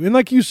for you. And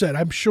like you said,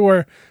 I'm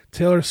sure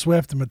Taylor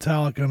Swift and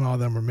Metallica and all of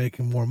them are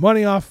making more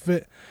money off of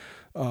it.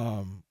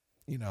 I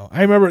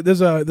remember there's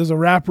a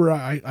rapper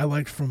I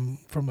liked from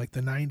like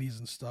the 90s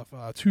and stuff.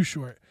 Too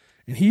Short.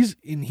 And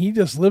he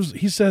just lives.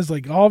 He says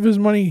like all of his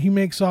money he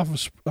makes off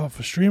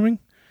of streaming,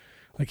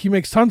 like he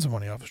makes tons of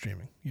money off of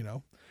streaming.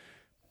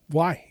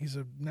 Why? He's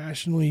a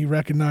nationally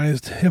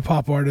recognized hip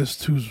hop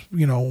artist who's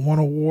won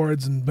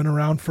awards and been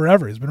around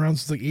forever. He's been around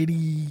since like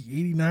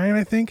 89,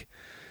 I think.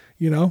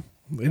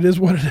 It is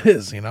what it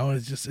is.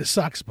 It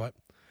sucks, but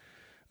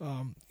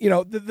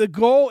the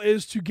goal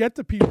is to get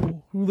the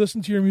people who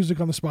listen to your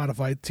music on the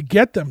Spotify to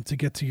get them to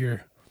get to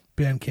your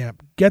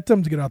Bandcamp, get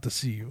them to get out to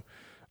see you.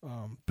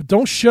 But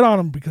don't shit on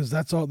them because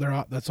that's all their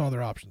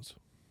options.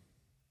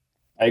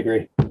 I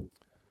agree.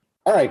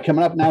 All right,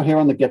 coming up now here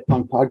on the Get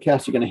Punk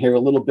podcast, you're going to hear a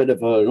little bit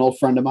of an old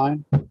friend of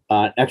mine,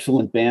 an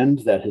excellent band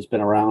that has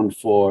been around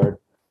for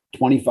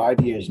 25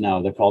 years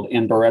now. They're called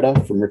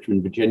Amberetta from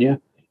Richmond, Virginia.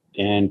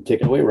 And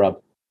take it away,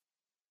 Rob.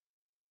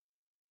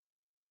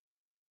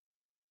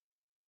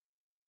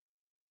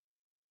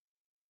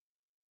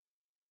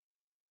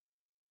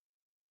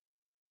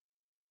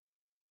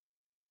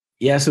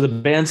 Yeah, so the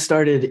band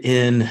started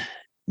in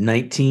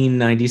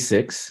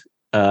 1996.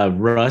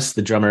 Russ,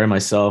 the drummer, and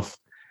myself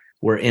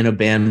were in a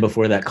band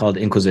before that called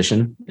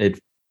Inquisition. It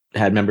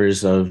had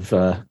members of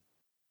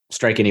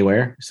Strike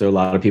Anywhere. So a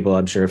lot of people,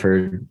 I'm sure, have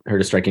heard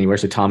of Strike Anywhere.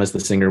 So Thomas, the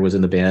singer, was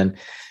in the band.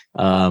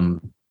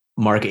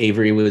 Mark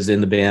Avery was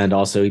in the band.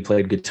 Also, he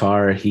played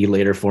guitar. He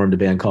later formed a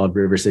band called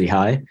River City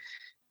High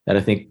that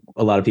I think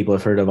a lot of people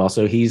have heard of.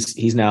 Also,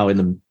 he's now in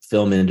the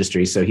film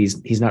industry, so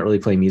he's not really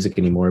playing music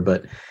anymore.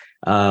 But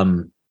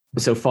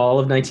so fall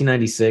of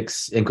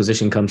 1996,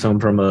 Inquisition comes home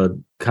from a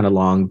kind of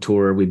long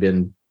tour. We've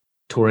been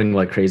touring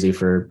like crazy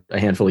for a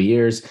handful of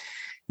years,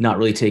 not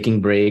really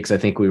taking breaks. I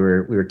think we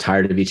were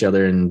tired of each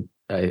other, and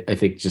I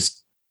think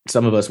just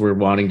some of us were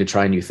wanting to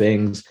try new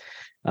things.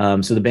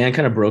 So the band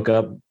kind of broke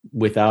up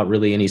without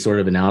really any sort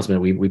of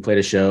announcement. We played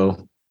a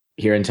show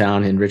here in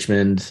town in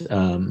Richmond.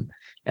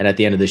 And at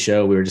the end of the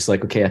show, we were just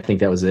like, okay, I think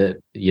that was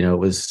it. You know, it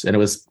was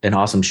an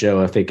awesome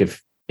show. I think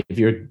if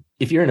you're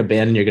in a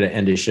band and you're going to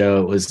end a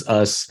show, it was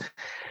us.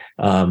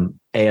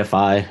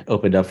 AFI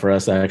opened up for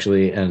us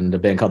actually, and a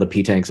band called the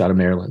P-Tanks out of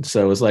Maryland.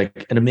 So it was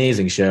like an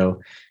amazing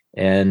show.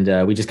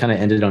 And we just kind of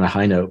ended on a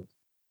high note.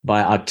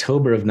 By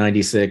October of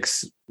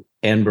 96,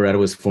 Ann Beretta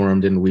was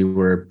formed and we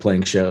were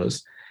playing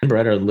shows. Ann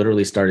Beretta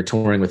literally started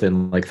touring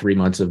within like 3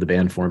 months of the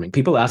band forming.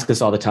 People ask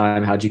us all the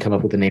time, how'd you come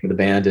up with the name of the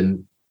band?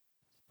 And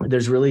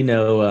there's really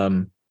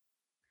no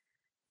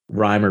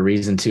rhyme or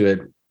reason to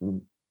it.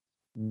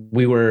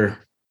 We were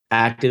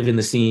active in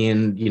the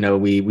scene. You know,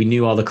 we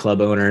knew all the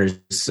club owners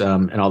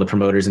and all the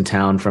promoters in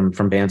town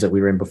from bands that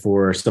we were in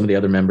before. Some of the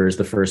other members,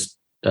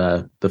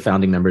 the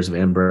founding members of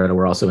Ann Beretta,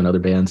 were also in other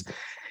bands.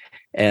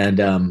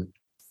 And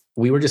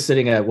we were just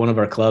sitting at one of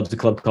our clubs, a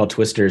club called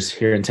Twisters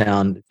here in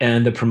town.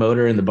 And the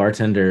promoter and the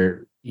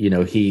bartender, you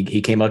know,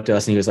 he came up to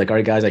us and he was like, all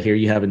right, guys, I hear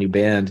you have a new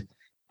band.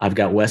 I've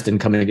got Weston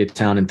coming to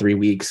town in 3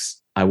 weeks.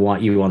 I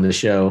want you on the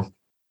show.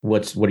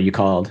 What are you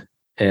called?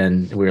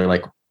 And we were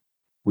like,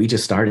 we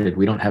just started.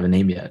 We don't have a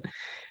name yet.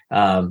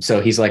 So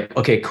he's like,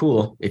 okay,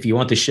 cool. If you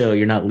want the show,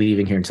 you're not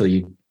leaving here until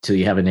you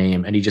have a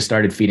name. And he just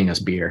started feeding us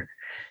beer.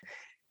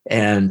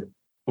 And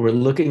we're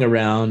looking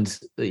around,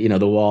 you know,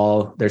 the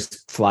wall.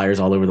 There's flyers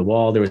all over the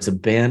wall. There was a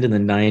band in the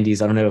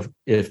 90s. I don't know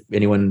if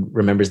anyone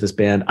remembers this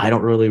band. I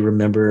don't really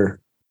remember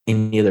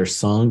any of their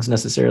songs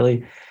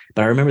necessarily,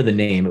 but I remember the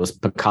name. It was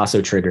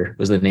Picasso Trigger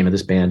was the name of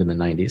this band in the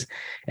 90s.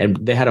 And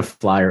they had a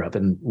flyer up,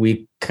 and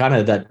we kind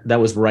of, that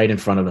was right in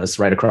front of us,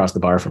 right across the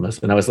bar from us.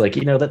 And I was like,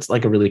 you know, that's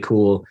like a really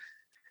cool,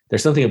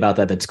 there's something about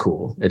that that's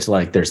cool. It's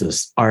like, there's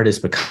this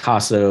artist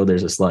Picasso,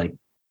 there's this like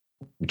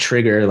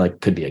trigger,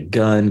 like could be a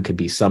gun, could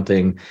be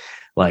something.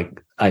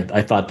 Like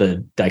I thought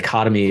the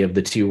dichotomy of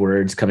the two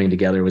words coming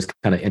together was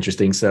kind of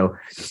interesting. So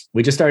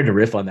we just started to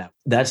riff on that.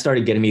 That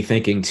started getting me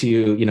thinking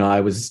too. You know,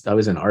 I was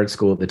in art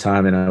school at the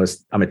time, and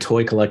I'm a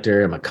toy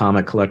collector, I'm a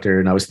comic collector.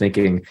 And I was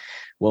thinking,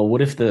 well,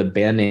 what if the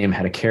band name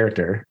had a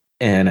character?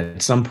 And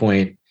at some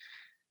point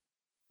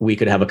we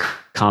could have a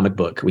comic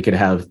book, we could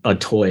have a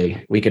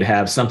toy, we could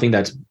have something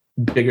that's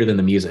bigger than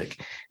the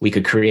music. We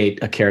could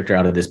create a character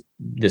out of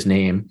this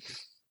name.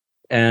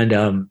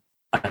 And,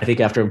 I think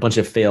after a bunch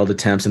of failed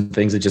attempts and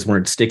things that just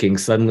weren't sticking,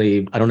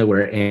 suddenly, I don't know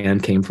where Ann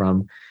came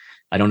from.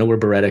 I don't know where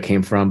Beretta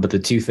came from, but the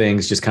two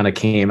things just kind of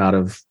came out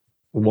of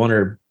one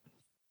or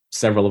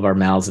several of our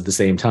mouths at the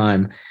same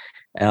time.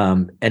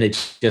 And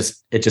it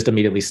just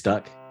immediately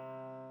stuck.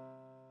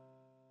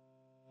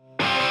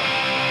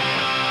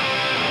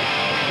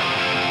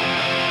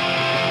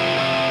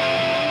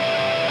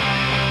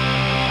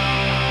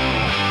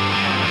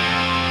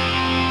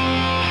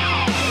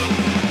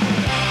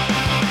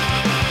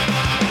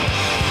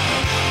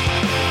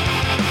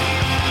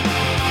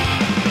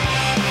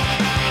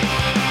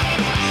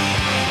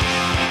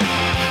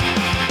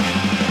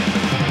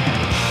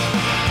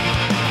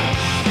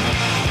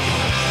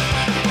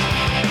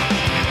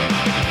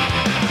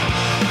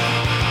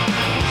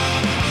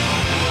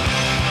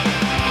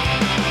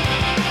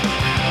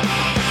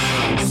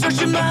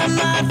 Searching my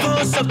mind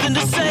for something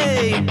to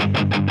say.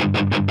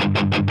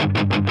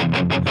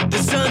 The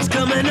sun's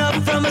coming up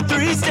from a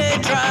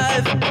 3-state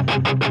drive.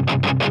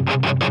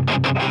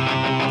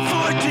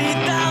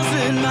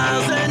 14,000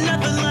 miles and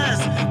nothing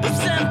less but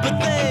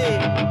sympathy.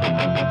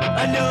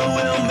 I know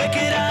we'll make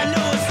it, I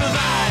know we'll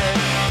survive.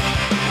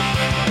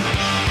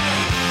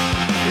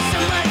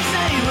 Some might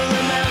say we'll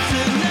amount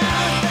to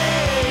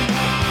nothing.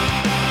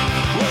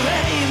 Well,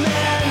 hey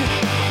man,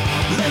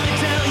 let me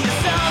tell you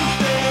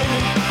something.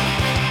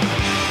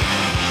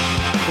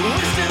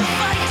 We're still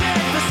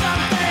fighting for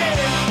something.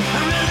 I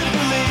really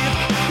believe,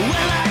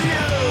 well I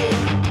know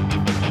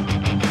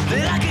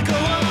that I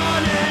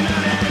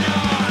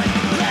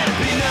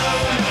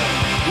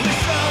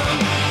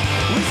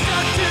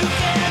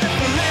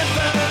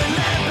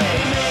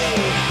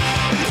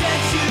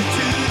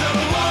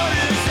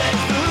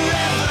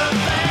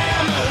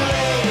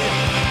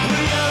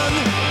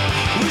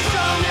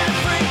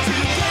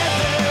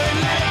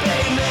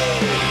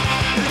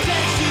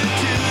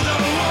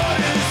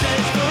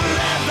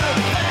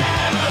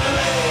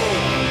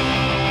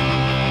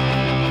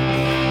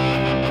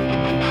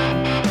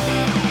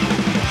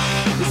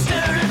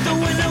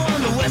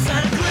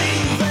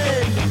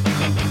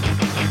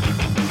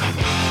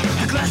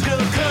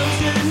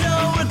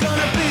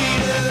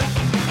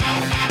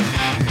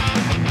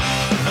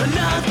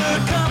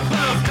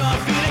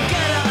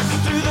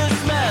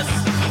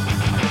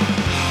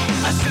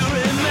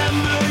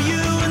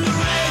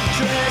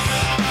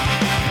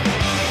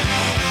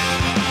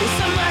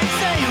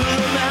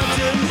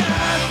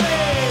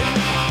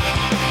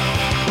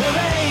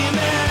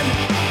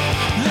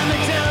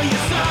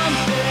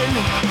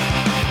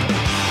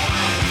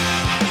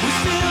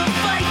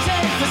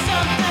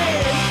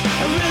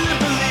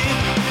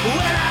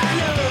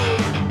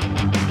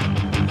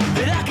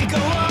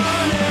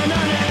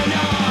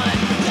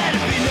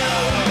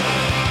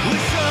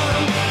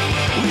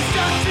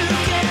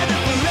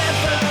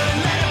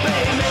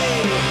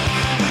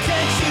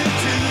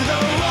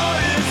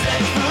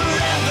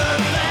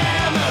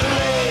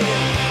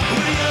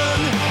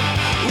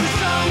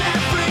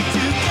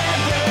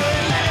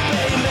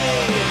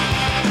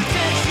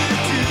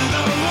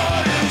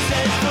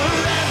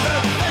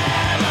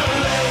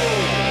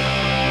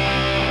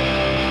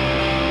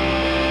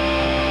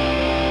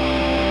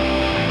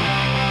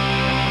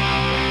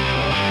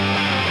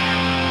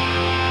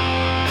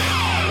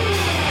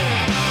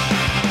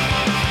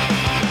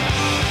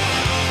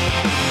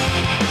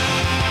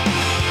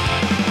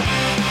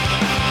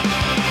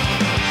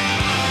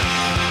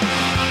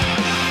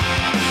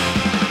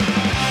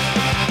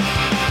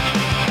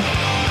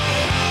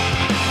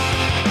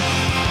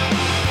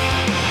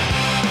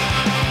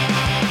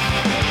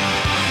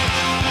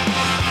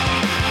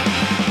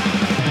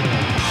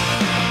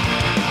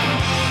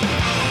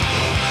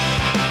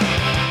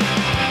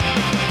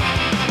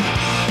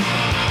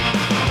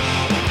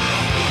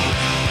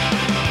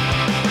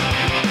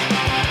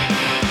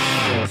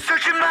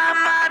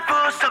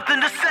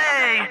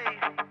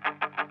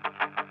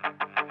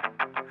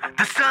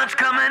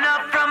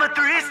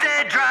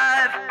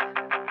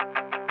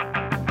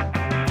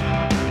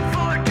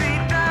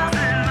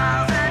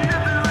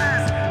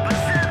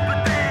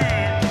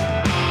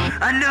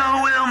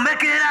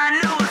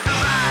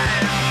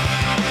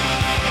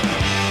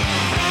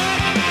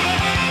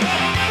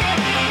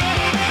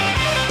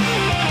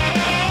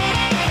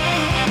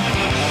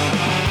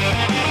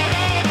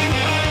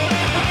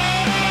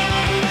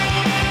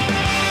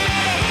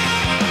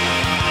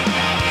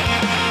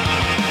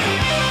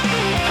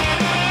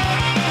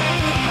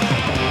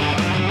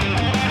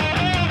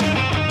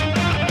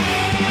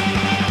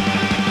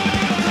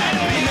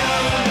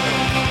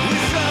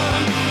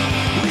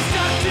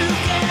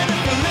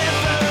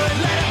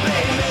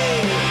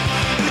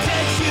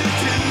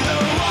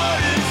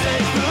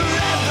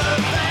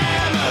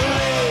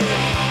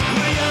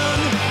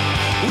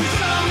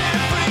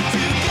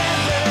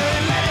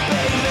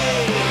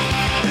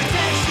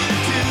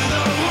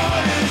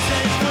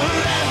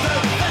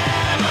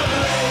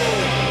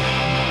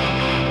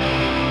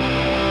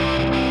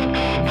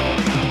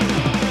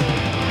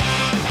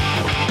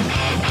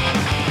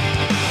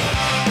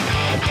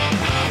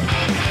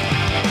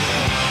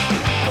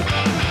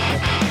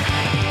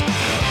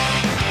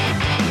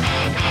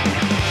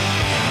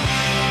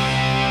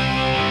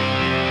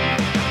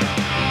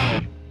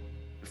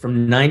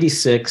from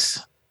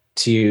 96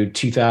 to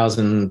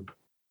 2000,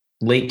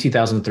 late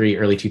 2003,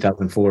 early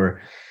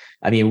 2004.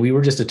 I mean, we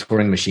were just a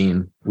touring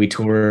machine. We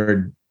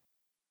toured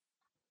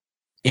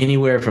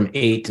anywhere from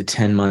 8 to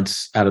 10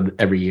 months out of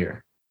every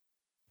year.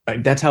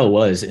 Like, that's how it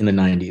was in the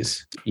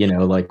 90s. You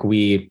know, like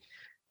we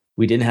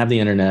didn't have the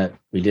internet,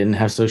 we didn't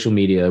have social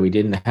media, we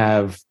didn't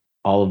have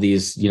all of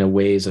these, you know,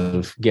 ways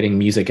of getting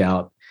music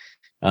out.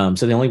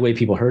 So the only way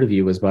people heard of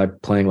you was by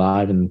playing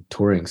live and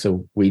touring.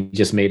 So we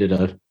just made it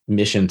a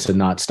mission to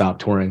not stop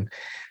touring.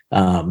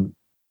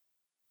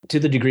 To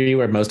the degree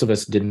where most of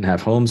us didn't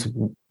have homes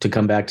to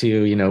come back to,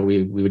 you know,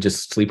 we would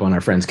just sleep on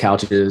our friends'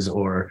 couches,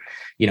 or,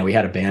 you know, we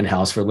had a band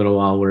house for a little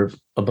while where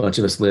a bunch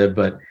of us lived,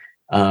 but,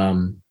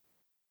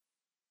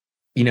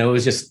 you know,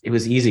 it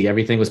was easy.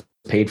 Everything was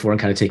paid for and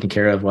kind of taken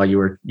care of while you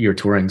were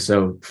touring.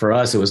 So for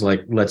us, it was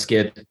like, let's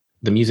get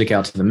the music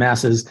out to the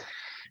masses,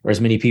 or as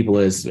many people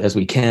as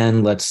we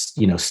can. Let's,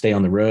 you know, stay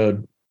on the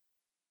road.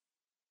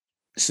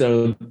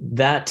 So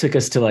that took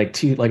us to like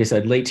I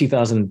said, late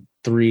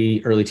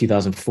 2003, early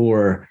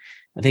 2004.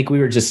 I think we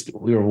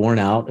were worn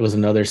out. It was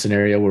another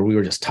scenario where we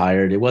were just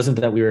tired. It wasn't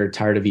that we were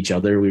tired of each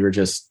other. We were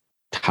just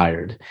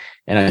tired.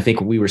 And I think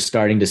we were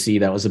starting to see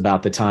that was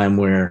about the time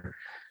where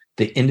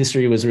the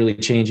industry was really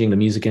changing. The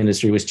music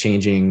industry was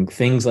changing.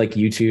 Things like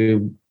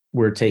YouTube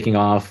were taking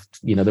off.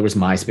 You know, there was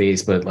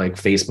MySpace, but like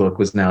Facebook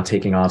was now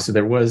taking off. So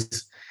there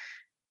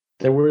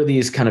were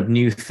these kind of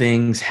new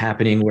things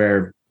happening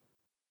where,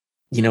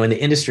 you know, in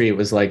the industry, it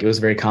was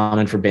very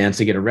common for bands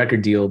to get a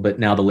record deal, but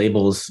now the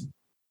labels,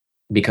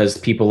 because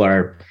people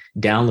are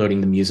downloading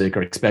the music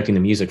or expecting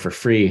the music for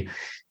free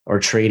or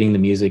trading the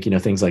music, you know,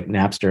 things like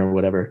Napster or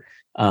whatever,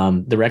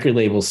 the record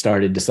labels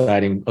started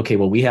deciding, okay,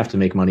 well, we have to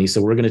make money. So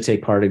we're going to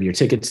take part of your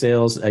ticket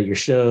sales at your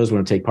shows. We're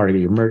going to take part of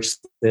your merch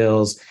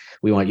sales.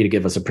 We want you to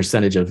give us a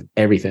percentage of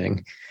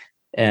everything.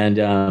 And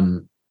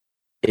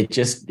it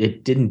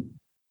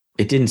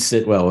didn't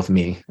sit well with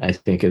me. I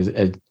think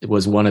it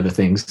was one of the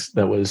things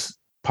that was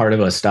part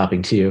of us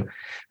stopping too.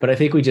 But I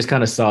think we just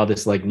kind of saw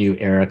this like new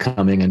era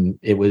coming, and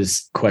it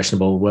was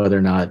questionable whether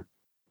or not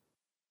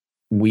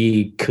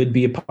we could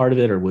be a part of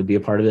it or would be a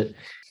part of it.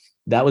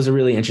 That was a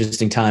really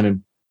interesting time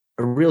and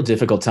a real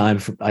difficult time.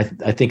 I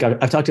think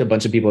I've talked to a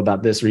bunch of people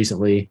about this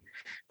recently,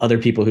 other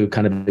people who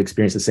kind of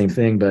experienced the same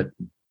thing. But,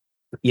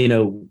 you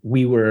know,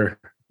 we were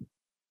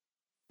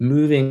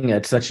moving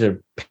at such a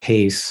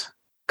pace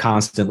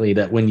constantly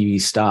that when you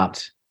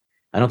stopped,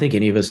 I don't think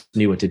any of us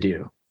knew what to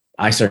do.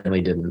 I certainly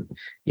didn't.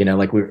 You know,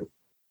 like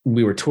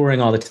we were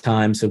touring all the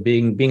time. So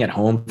being at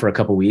home for a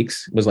couple of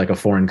weeks was like a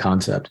foreign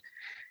concept.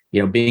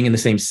 You know, being in the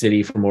same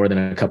city for more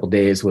than a couple of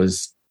days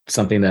was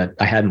something that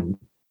I hadn't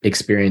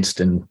experienced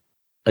in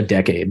a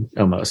decade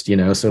almost, you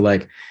know? So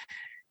like,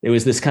 it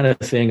was this kind of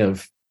thing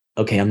of,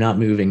 okay, I'm not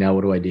moving now.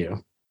 What do I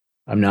do?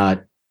 I'm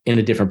not in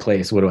a different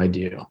place. What do I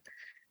do?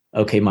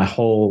 Okay. My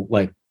whole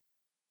like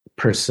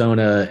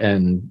persona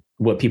and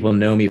what people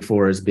know me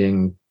for as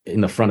being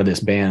in the front of this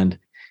band,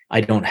 I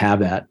don't have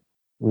that.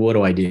 What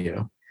do I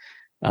do?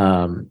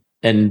 And,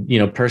 you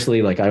know,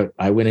 personally, like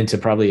I went into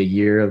probably a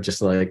year of just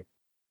like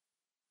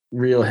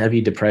real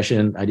heavy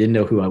depression. I didn't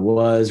know who I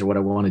was or what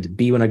I wanted to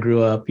be when I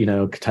grew up, you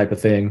know, type of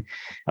thing.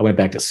 I went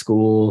back to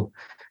school.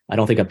 I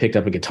don't think I picked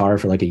up a guitar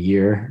for like a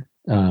year.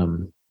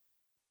 And,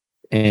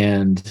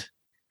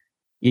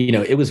 you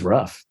know, it was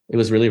rough. It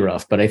was really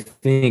rough. But I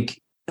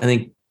think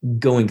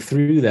going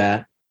through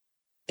that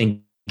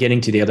and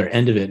getting to the other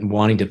end of it and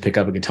wanting to pick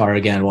up a guitar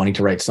again, wanting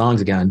to write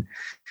songs again,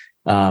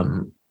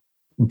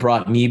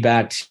 brought me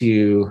back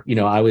to, you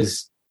know, I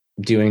was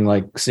doing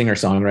like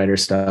singer-songwriter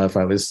stuff.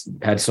 I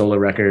had solo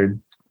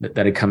record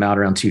that had come out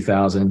around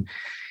 2000.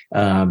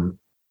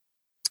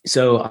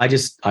 So I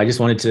just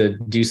wanted to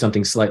do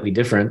something slightly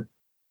different.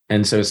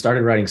 And so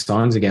started writing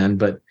songs again,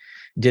 but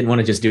didn't want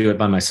to just do it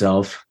by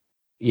myself,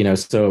 you know,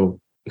 so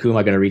who am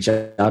I going to reach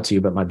out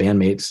to but my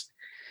bandmates,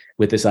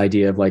 with this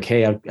idea of like,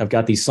 hey, I've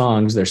got these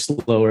songs, they're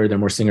slower, they're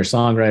more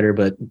singer-songwriter,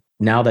 but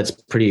now that's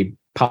pretty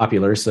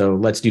popular. So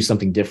let's do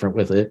something different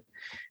with it.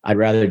 I'd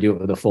rather do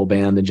it with a full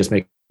band than just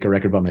make a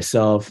record by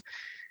myself.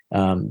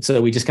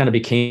 So we just kind of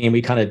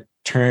we kind of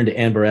turned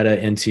Amberetta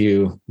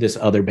into this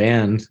other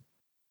band,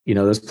 you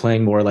know, that's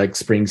playing more like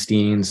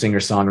Springsteen,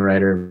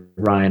 singer-songwriter,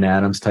 Ryan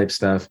Adams type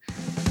stuff.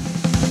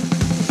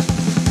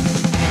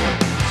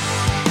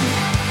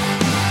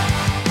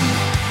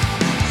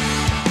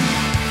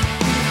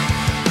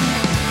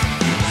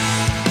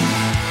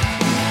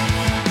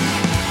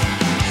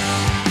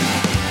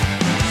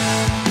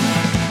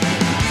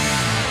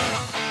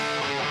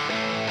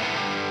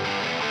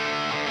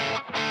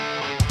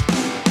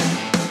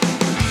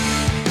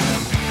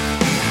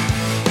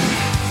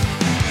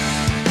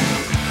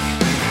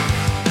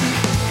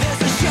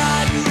 There's a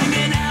shot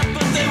ringing out,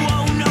 but they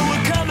won't know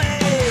we're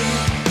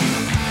coming.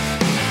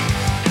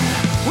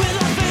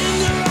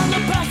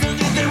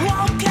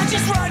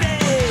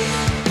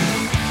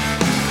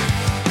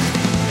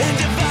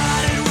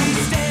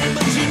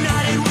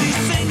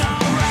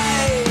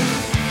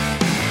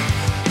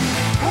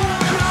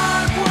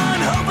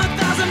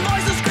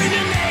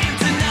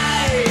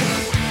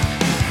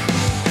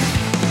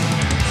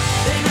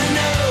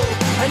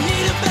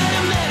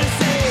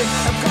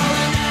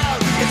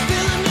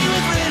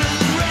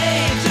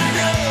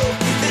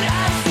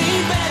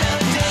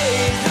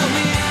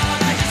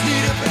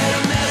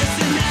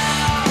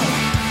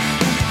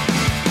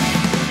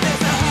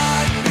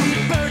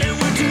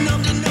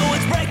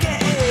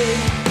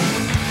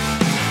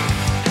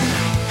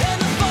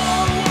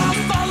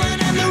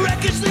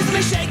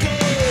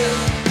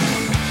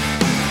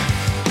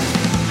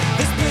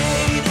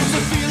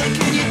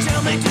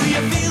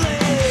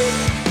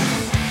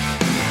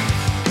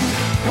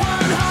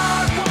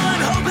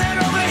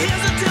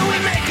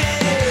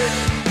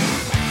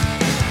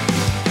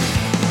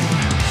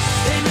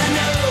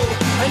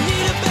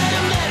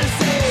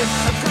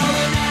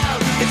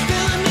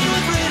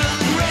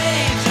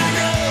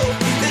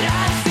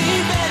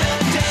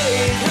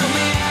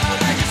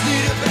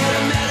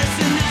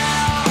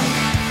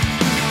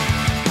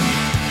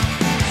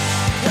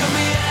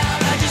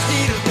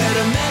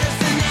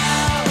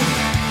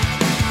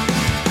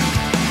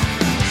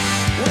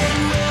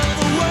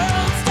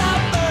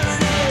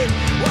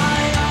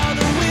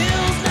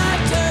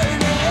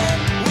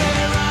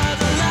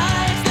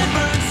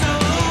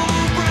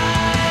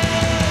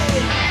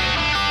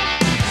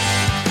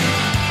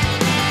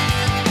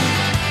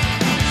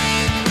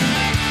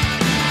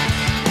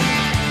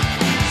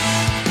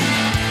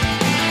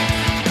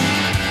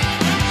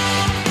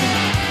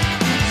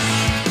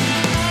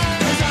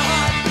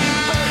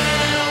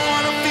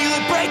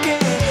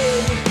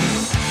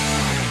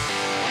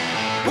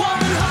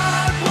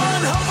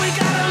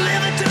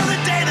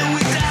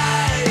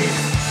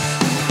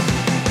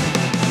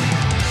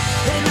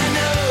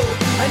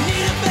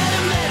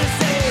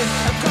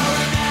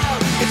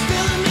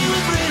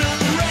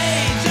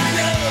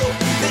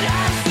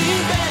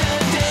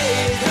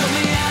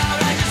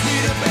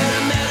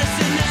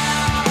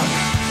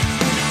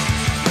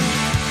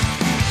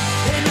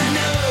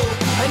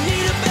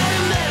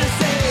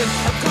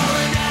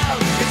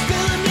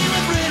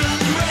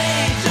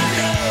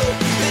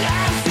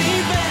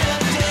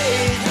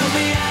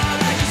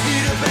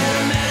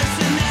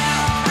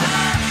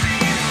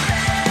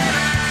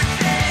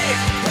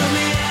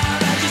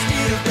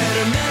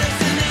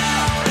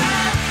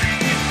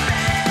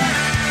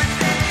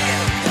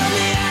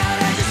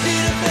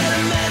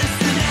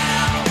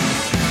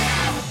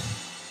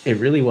 it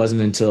really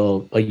wasn't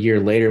until a year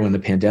later when the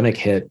pandemic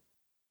hit.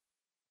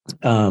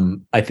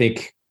 I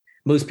think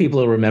most people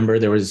will remember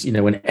there was,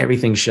 when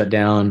everything shut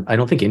down, I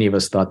don't think any of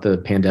us thought the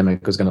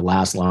pandemic was going to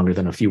last longer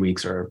than a few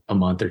weeks or a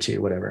month or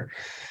two, whatever.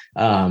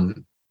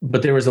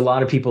 But there was a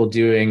lot of people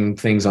doing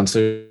things on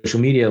social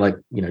media, like,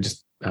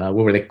 what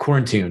were they?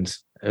 Quarantunes.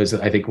 It was,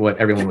 I think, what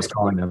everyone was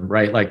calling them,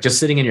 right? Like just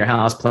sitting in your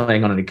house,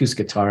 playing on an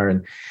acoustic guitar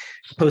and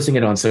posting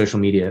it on social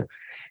media.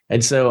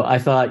 And so I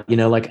thought,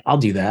 I'll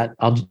do that.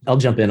 I'll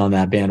jump in on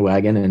that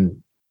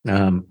bandwagon.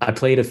 And I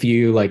played a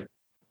few like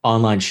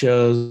online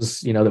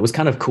shows, that was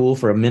kind of cool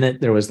for a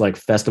minute. There was like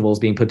festivals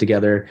being put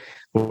together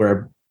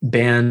where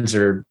bands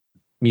or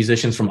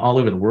musicians from all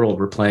over the world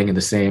were playing in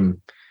the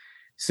same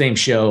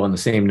show on the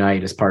same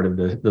night as part of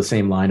the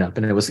same lineup.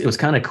 And it was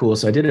kind of cool.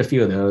 So I did a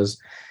few of those.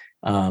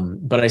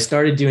 But I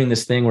started doing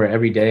this thing where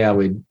every day I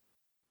would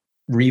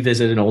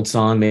revisit an old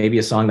song, maybe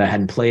a song that I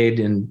hadn't played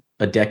in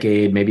a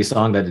decade, maybe a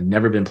song that had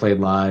never been played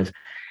live.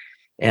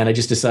 And I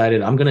just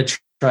decided I'm going to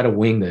try to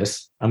wing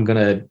this.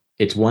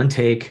 It's one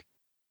take.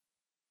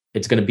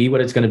 It's going to be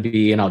what it's going to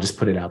be. And I'll just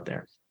put it out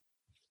there.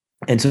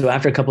 And so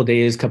after a couple of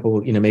days,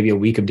 maybe a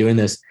week of doing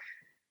this,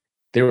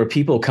 there were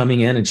people coming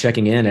in and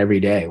checking in every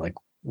day. Like,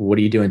 what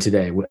are you doing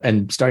today?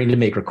 And starting to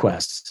make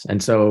requests.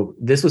 And so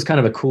this was kind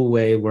of a cool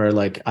way where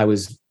like I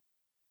was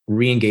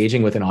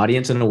re-engaging with an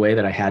audience in a way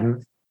that I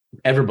hadn't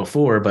ever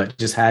before, but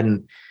just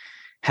hadn't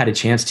had a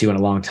chance to in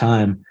a long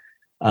time.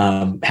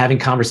 Having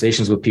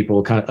conversations with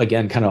people kind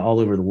of all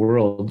over the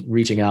world,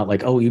 reaching out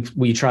like, oh,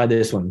 will you try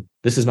this one?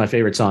 This is my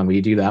favorite song. Will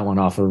you do that one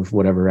off of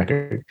whatever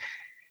record?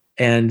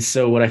 And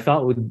so what I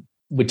thought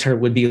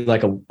would be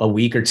like a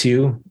week or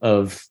two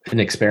of an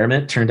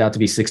experiment turned out to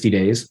be 60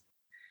 days.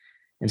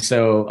 And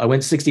so I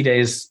went 60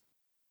 days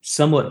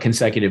somewhat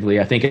consecutively.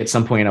 I think at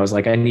some point I was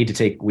like, I need to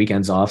take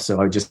weekends off. So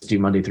I would just do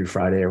Monday through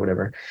Friday or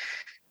whatever.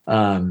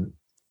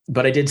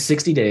 But I did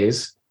 60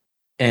 days.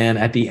 And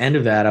at the end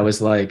of that, I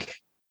was like,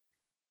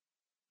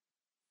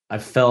 I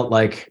felt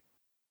like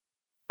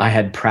I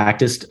had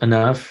practiced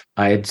enough.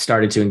 I had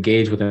started to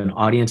engage with an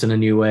audience in a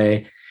new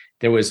way.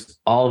 There was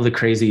all of the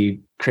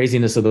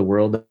craziness of the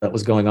world that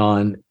was going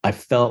on. I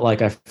felt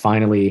like I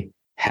finally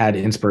had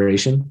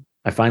inspiration.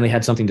 I finally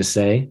had something to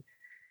say.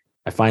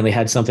 I finally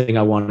had something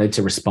I wanted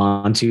to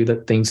respond to, the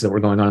things that were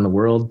going on in the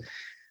world.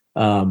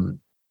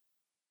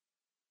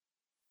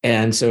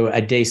 And so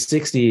at day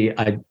 60,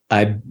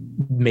 I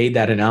made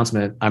that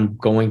announcement. I'm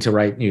going to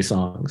write new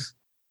songs.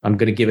 I'm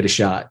going to give it a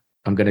shot.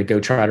 I'm going to go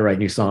try to write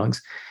new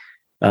songs.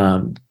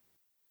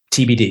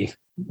 TBD.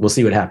 We'll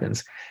see what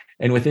happens.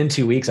 And within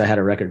 2 weeks, I had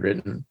a record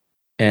written.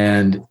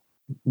 And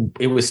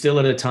it was still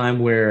at a time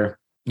where,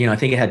 I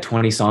think I had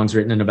 20 songs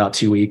written in about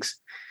 2 weeks.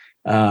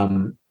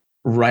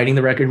 Writing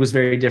the record was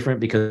very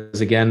different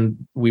because,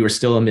 again, we were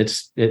still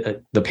amidst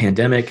the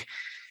pandemic.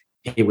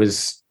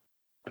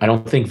 I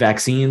don't think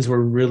vaccines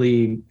were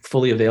really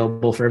fully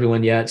available for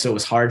everyone yet. So it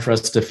was hard for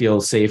us to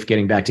feel safe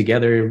getting back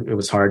together. It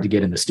was hard to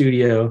get in the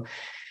studio.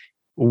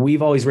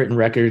 We've always written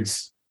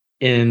records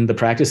in the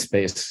practice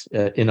space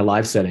in a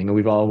live setting, and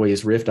we've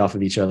always riffed off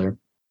of each other.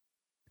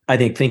 I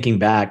think thinking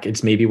back,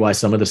 it's maybe why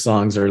some of the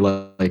songs are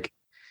like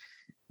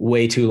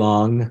way too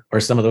long, or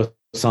some of those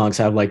songs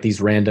have like these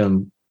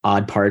random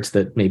odd parts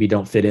that maybe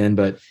don't fit in,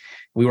 but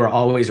we were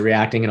always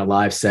reacting in a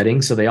live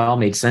setting. So they all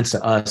made sense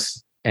to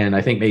us. And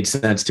I think made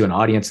sense to an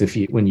audience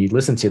when you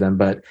listen to them.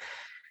 But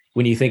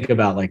when you think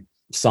about like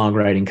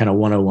songwriting kind of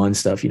 101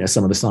 stuff,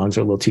 some of the songs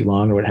are a little too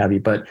long or what have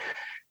you, but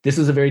this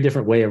is a very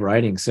different way of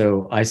writing.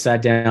 So I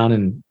sat down,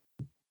 and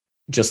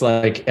just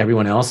like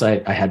everyone else,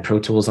 I had Pro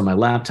Tools on my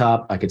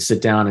laptop. I could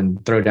sit down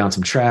and throw down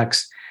some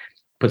tracks,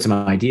 put some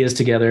ideas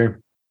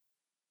together.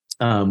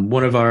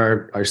 One of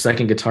our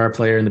second guitar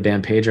player in the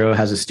band, Pedro,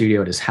 has a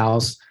studio at his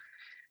house.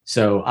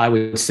 So I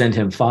would send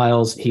him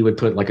files. He would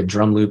put like a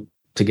drum loop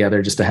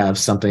together just to have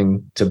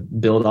something to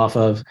build off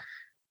of.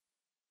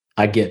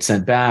 I'd get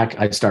sent back.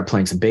 I'd start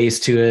playing some bass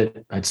to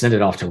it. I'd send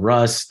it off to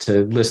Russ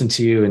to listen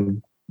to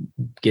and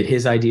get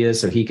his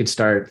ideas so he could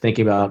start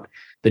thinking about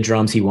the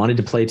drums he wanted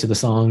to play to the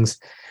songs.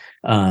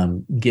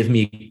 Give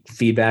me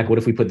feedback. What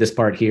if we put this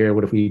part here?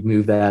 What if we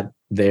move that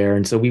there?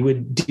 And so we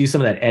would do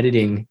some of that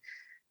editing.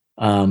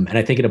 And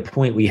I think at a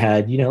point we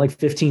had, like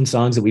 15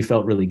 songs that we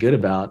felt really good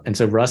about. And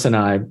so Russ and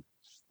I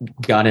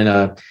got in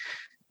a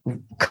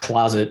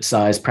closet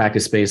size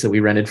practice space that we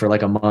rented for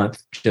like a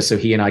month, just so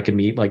he and I could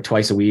meet like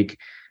twice a week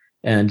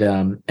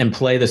and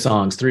play the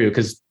songs through,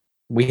 because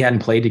we hadn't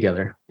played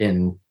together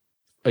in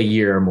a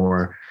year or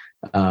more.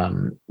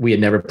 We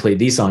had never played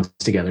these songs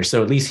together.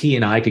 So at least he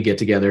and I could get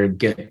together and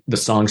get the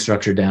song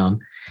structure down.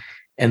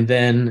 And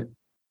then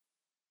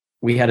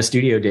we had a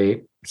studio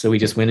date. So we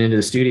just went into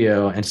the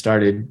studio and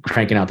started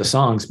cranking out the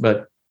songs.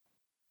 But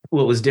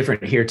what was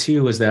different here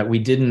too was that we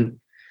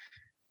didn't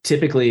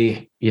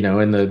typically,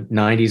 in the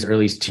 90s,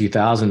 early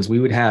 2000s, we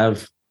would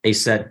have a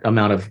set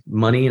amount of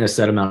money and a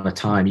set amount of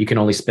time. You can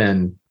only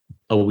spend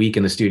a week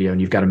in the studio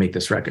and you've got to make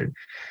this record.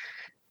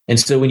 And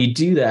so when you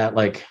do that,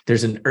 like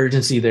there's an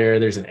urgency there,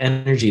 there's an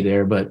energy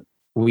there, but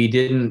we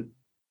didn't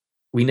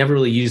we never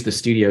really used the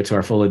studio to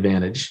our full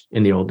advantage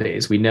in the old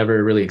days. We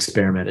never really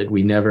experimented.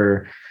 We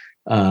never,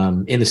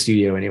 in the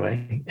studio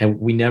anyway, and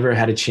we never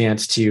had a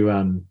chance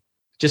to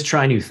just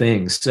try new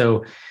things.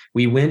 So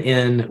we went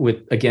in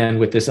with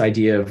this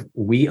idea of,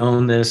 we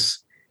own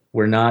this.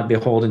 We're not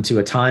beholden to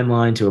a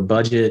timeline, to a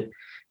budget.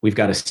 We've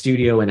got a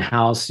studio in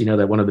house,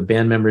 that one of the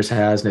band members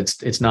has, and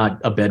it's not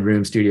a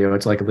bedroom studio.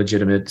 It's like a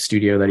legitimate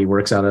studio that he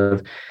works out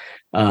of.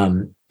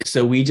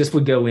 So we just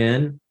would go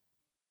in,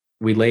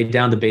 we laid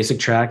down the basic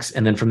tracks.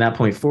 And then from that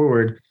point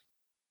forward,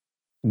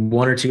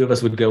 one or two of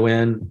us would go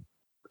in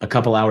a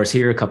couple hours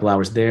here, a couple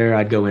hours there.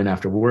 I'd go in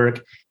after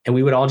work, and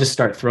we would all just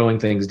start throwing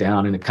things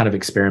down and kind of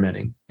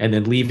experimenting, and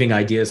then leaving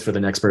ideas for the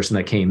next person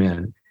that came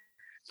in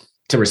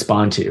to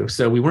respond to.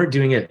 So we weren't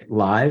doing it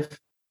live,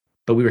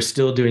 but we were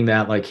still doing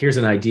that. Like, here's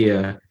an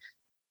idea.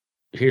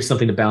 Here's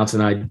something to bounce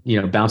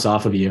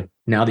off of you.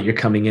 Now that you're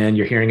coming in,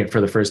 you're hearing it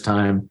for the first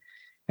time.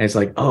 And it's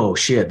like, oh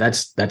shit,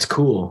 that's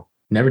cool.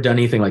 Never done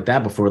anything like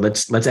that before.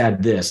 Let's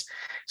add this.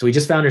 So we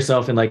just found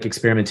ourselves in like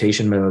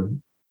experimentation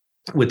mode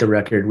with the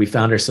record. We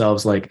found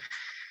ourselves like,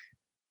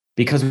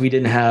 because we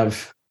didn't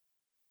have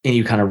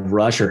any kind of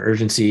rush or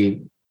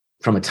urgency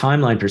from a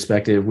timeline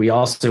perspective, we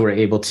also were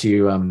able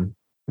to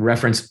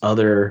reference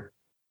other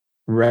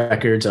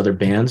records, other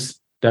bands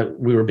that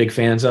we were big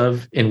fans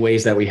of in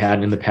ways that we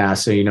hadn't in the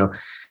past. So,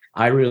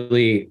 I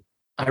really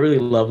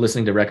love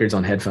listening to records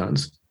on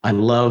headphones. I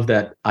love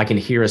that I can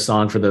hear a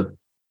song for the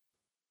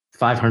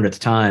 500th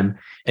time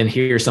and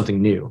hear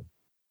something new,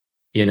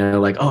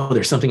 like, oh,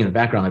 there's something in the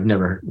background I've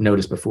never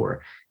noticed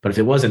before. But if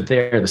it wasn't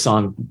there, the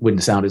song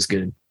wouldn't sound as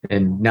good.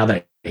 And now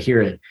that I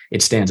hear it,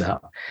 it stands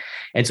out.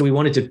 And so we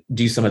wanted to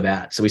do some of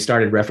that. So we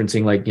started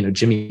referencing like,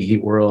 Jimmy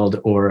Eat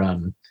World,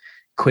 or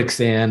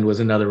Quicksand was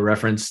another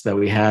reference that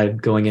we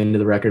had going into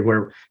the record,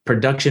 where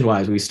production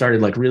wise, we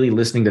started like really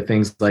listening to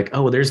things like,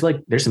 oh, there's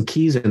some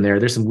keys in there.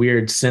 There's some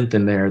weird synth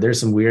in there. There's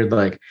some weird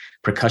like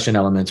percussion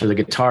elements, or the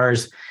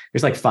guitars.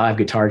 There's like 5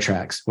 guitar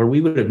tracks, where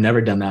we would have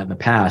never done that in the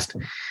past.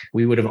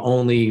 We would have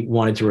only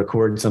wanted to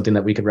record something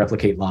that we could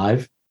replicate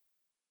live,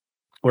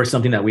 or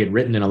something that we had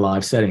written in a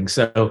live setting.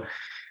 So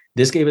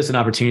this gave us an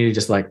opportunity to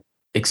just like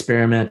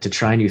experiment, to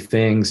try new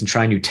things and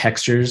try new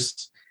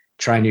textures,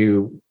 try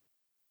new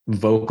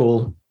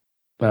vocal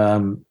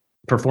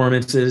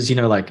performances.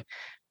 Like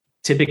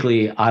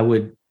typically I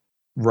would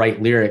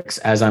write lyrics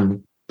as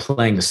I'm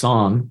playing the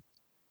song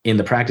in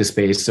the practice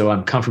space, so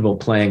I'm comfortable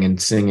playing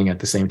and singing at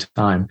the same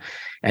time.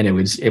 And it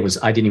was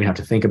I didn't even have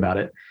to think about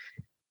it.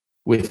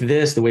 With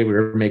this, the way we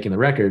were making the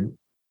record,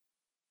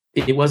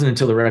 it wasn't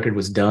until the record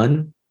was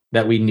done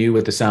that we knew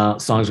what the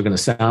songs were going to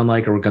sound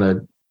like, or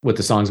what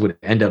the songs would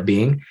end up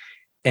being.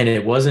 And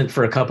it wasn't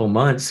for a couple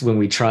months when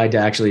we tried to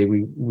actually,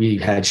 we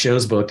had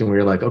shows booked, and we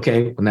were like,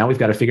 okay, well, now we've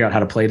got to figure out how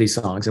to play these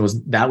songs.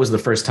 That was the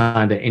first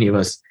time that any of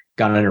us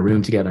got in a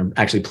room together and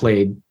actually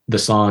played the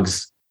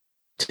songs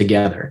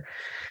together.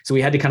 So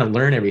we had to kind of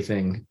learn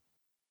everything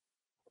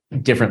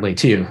differently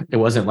too. It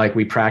wasn't like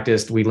we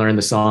practiced, we learned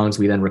the songs,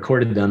 we then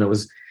recorded them. It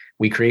was,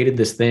 we created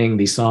this thing,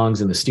 these songs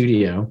in the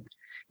studio.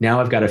 Now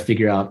I've got to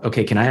figure out,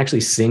 okay, can I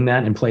actually sing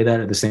that and play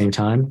that at the same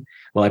time?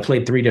 Well, I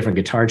played 3 different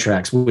guitar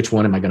tracks. Which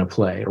one am I going to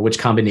play? Or which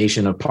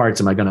combination of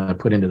parts am I going to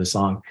put into the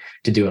song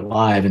to do it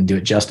live and do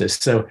it justice?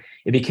 So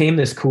it became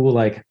this cool,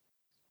 like,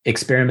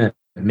 experiment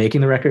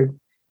making the record.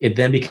 It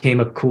then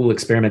became a cool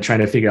experiment trying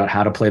to figure out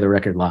how to play the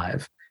record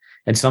live.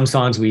 And some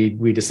songs we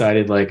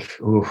decided like,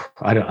 ooh,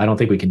 I don't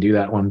think we can do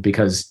that one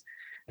because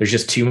there's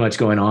just too much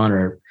going on,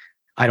 or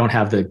I don't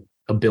have the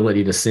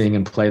ability to sing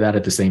and play that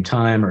at the same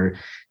time, or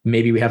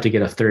maybe we have to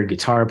get a 3rd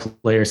guitar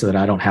player so that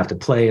I don't have to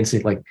play and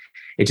sing. Like,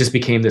 it just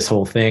became this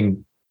whole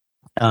thing.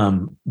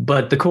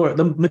 But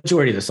the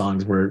majority of the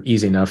songs were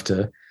easy enough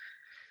to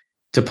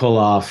pull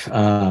off.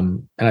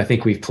 And I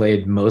think we've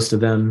played most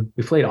of them.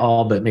 We've played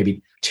all but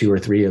maybe 2 or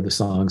 3 of the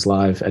songs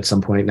live at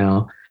some point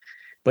now.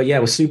 But yeah,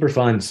 it was super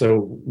fun.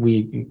 So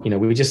we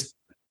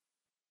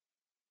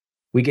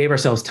gave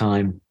ourselves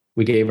time.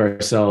 We gave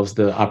ourselves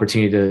the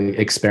opportunity to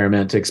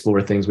experiment, to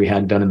explore things we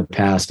hadn't done in the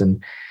past.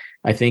 And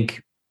I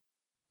think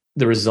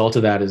the result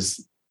of that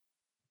is,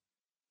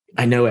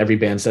 I know every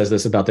band says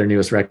this about their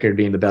newest record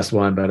being the best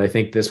one, but I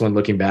think this one,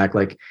 looking back,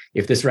 like,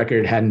 if this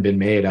record hadn't been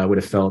made, I would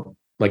have felt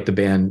like the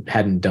band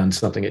hadn't done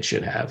something it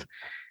should have,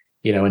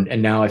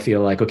 and now I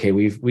feel like, okay,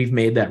 we've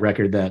made that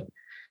record that,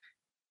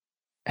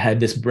 had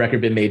this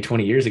record been made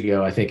 20 years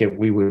ago, I think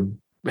we would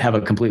have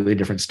a completely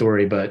different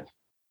story. But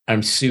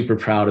I'm super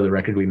proud of the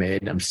record we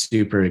made. I'm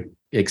super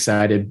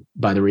excited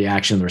by the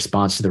reaction, the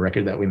response to the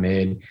record that we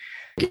made.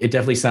 It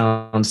definitely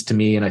sounds to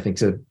me, and I think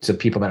to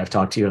people that I've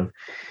talked to,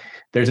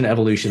 there's an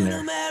evolution there.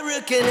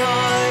 American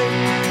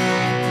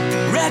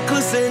heart,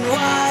 reckless and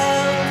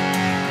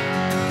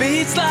wild,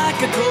 beats like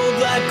a cold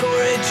black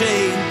cord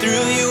chain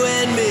through you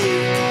and me.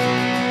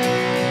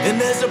 And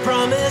there's a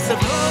promise of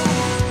hope.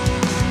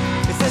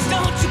 It says,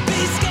 don't you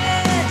be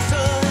scared,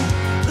 son.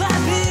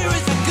 Life here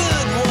is a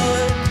good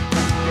one,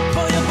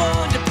 for you're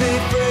born to be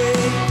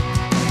free.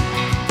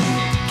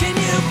 Can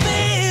you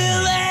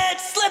feel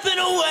it slipping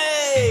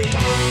away?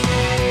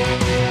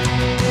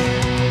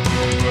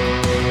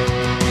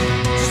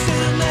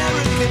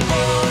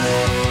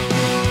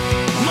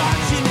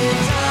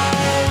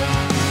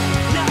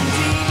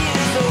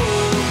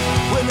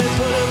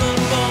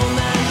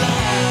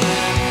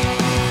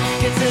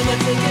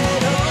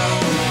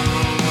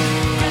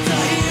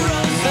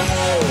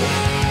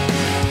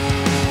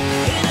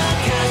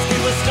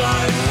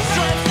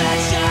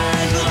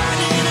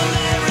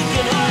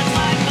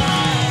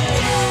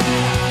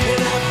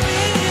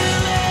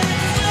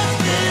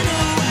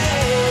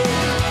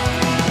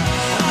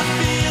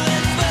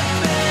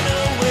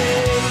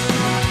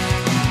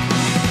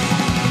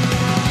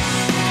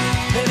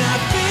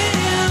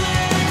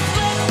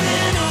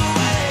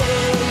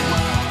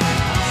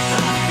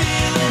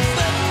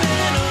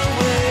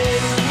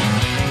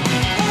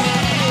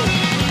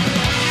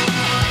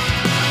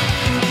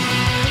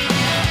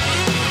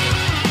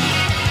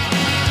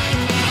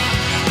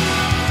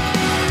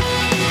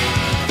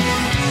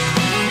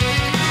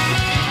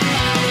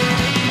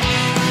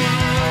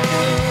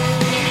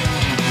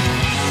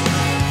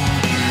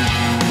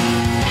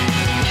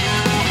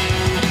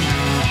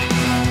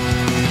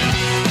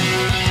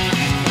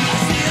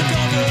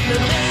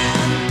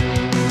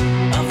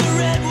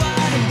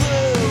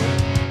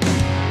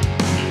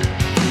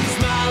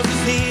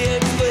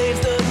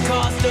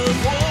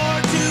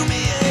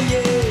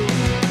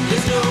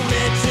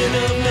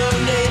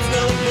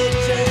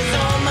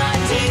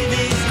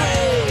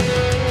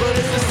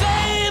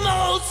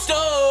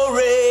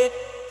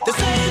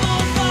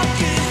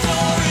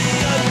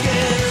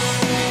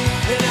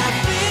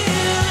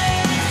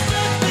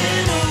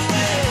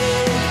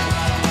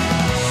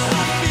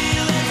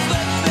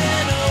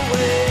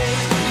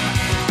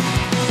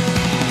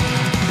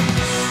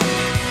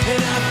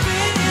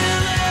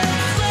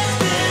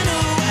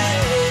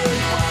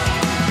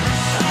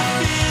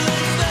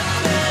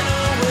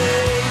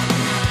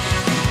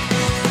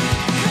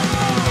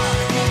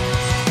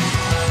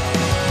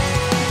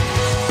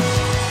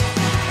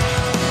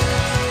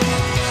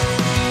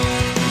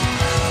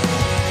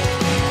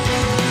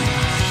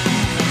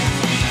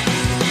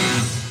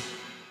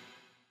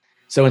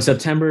 So in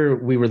September,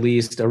 we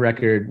released a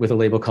record with a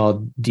label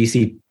called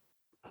DCPC.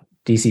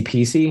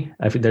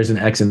 I think there's an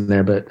X in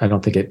there, but I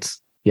don't think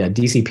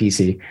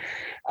DCPC.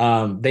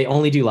 They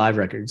only do live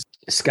records.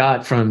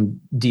 Scott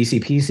from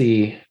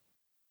DCPC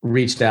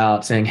reached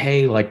out saying,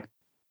 hey, like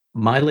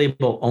my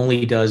label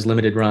only does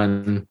limited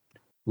run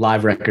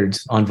live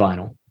records on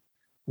vinyl.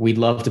 We'd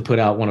love to put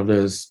out one of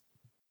those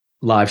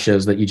live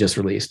shows that you just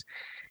released.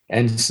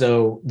 And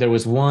so there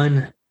was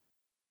one,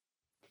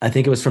 I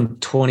think it was from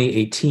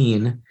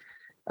 2018.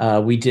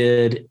 We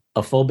did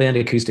a full band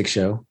acoustic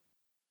show,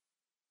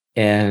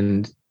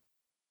 and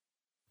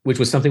which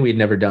was something we had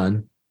never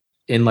done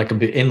in like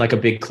a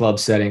big club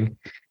setting.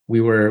 We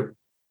were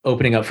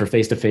opening up for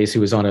Face to Face, who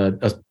was on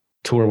a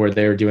tour where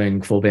they were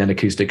doing full band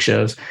acoustic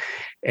shows.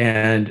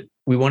 And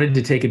we wanted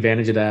to take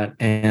advantage of that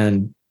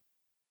and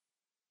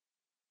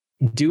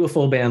do a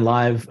full band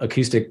live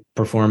acoustic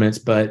performance,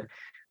 but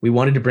we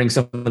wanted to bring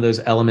some of those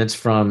elements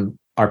from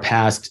our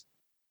past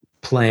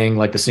playing,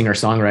 like the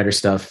singer-songwriter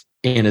stuff,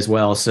 in as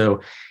well. So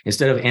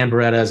instead of Ann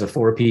Beretta as a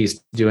 4-piece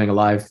doing a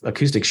live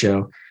acoustic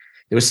show,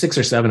 there was 6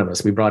 or 7 of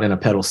us. We brought in a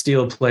pedal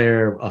steel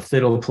player, a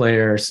fiddle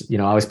player.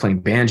 I was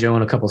playing banjo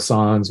on a couple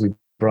songs. We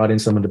brought in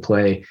someone to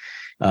play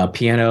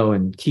piano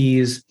and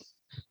keys.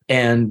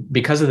 And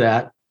because of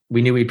that,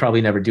 we knew we'd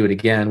probably never do it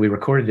again. We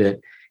recorded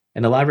it,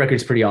 and the live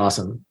record's pretty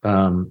awesome.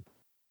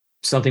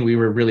 Something we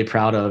were really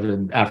proud of,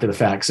 and after the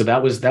fact. So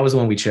that was the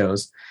one we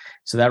chose.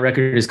 So that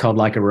record is called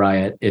Like a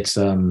Riot. It's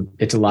a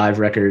live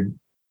record,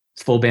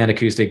 full band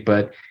acoustic,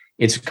 but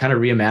it's kind of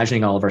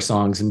reimagining all of our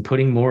songs and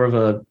putting more of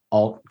a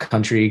alt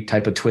country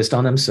type of twist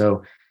on them.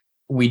 So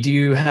we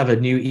do have a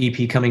new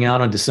EP coming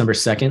out on December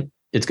 2nd.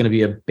 It's going to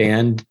be a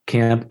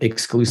Bandcamp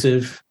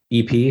exclusive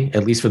EP,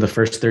 at least for the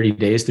first 30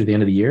 days through the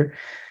end of the year.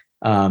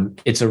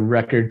 It's a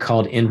record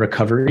called In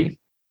Recovery,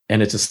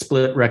 and it's a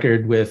split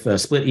record with a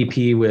split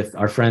EP with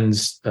our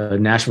friends, a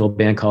Nashville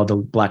band called the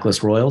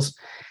Blacklist Royals.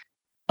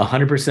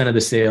 100% of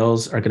the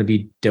sales are going to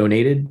be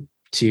donated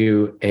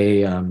to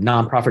a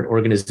nonprofit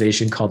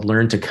organization called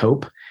Learn to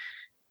Cope.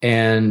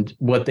 And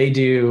what they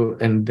do,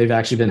 and they've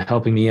actually been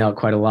helping me out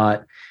quite a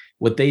lot,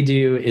 what they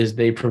do is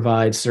they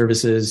provide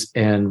services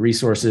and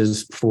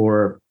resources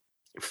for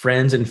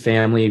friends and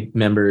family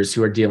members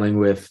who are dealing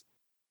with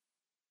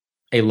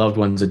a loved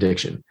one's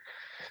addiction.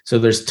 So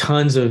there's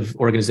tons of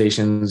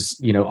organizations,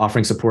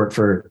 offering support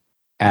for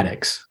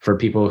addicts, for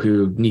people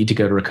who need to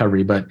go to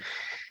recovery. But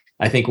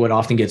I think what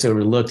often gets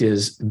overlooked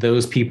is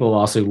those people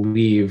also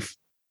leave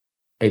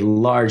a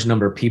large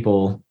number of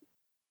people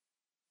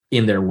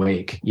in their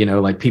wake,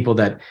 like people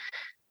that,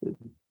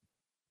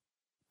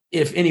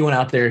 if anyone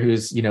out there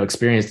who's,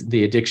 experienced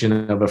the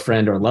addiction of a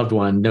friend or a loved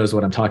one knows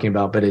what I'm talking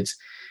about, but it's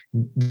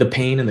the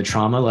pain and the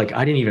trauma. Like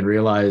I didn't even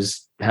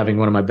realize, having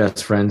one of my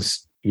best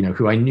friends,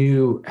 who I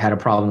knew had a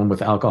problem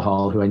with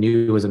alcohol, who I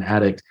knew was an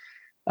addict,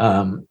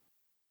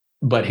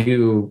 but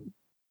who,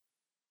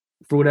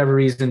 for whatever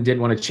reason,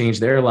 didn't want to change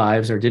their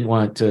lives or didn't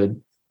want to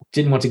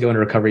go into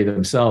recovery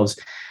themselves.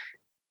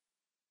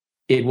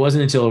 It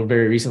wasn't until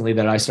very recently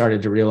that I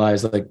started to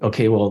realize, like,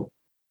 okay, well,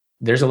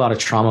 there's a lot of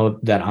trauma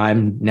that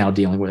I'm now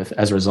dealing with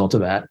as a result of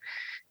that.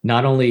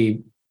 Not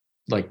only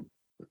like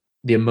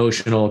the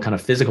emotional kind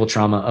of physical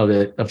trauma of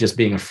it, of just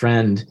being a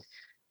friend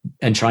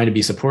and trying to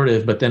be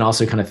supportive, but then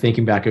also kind of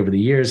thinking back over the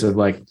years of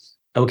like,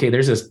 okay,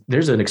 there's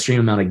an extreme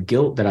amount of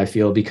guilt that I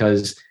feel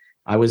because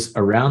I was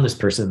around this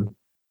person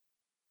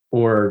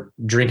or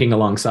drinking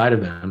alongside of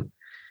them.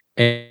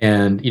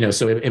 And,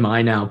 so am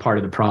I now part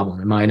of the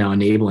problem? Am I now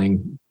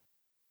enabling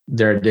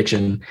their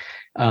addiction?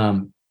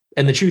 And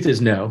the truth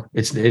is no,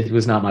 it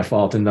was not my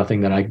fault and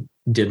nothing that I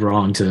did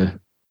wrong to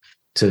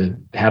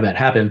have that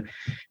happen.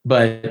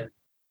 But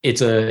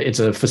it's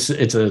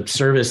a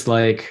service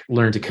like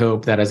Learn to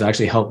Cope that has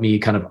actually helped me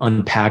kind of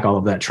unpack all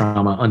of that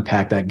trauma,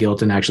 unpack that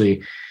guilt, and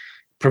actually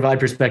provide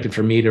perspective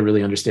for me to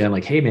really understand,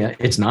 like, hey man,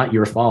 it's not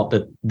your fault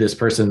that this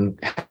person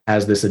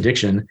has this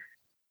addiction.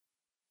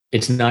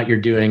 It's not your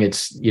doing.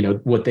 It's,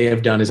 what they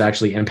have done has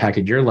actually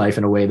impacted your life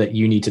in a way that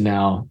you need to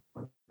now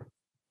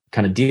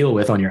kind of deal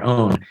with on your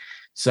own.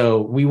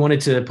 So we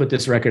wanted to put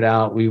this record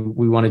out. We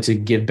wanted to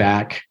give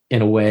back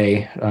in a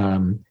way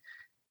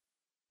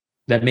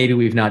that maybe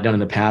we've not done in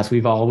the past.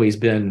 We've always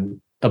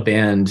been a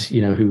band,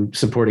 who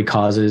supported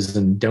causes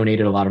and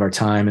donated a lot of our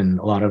time and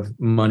a lot of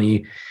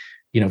money,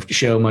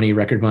 show money,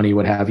 record money,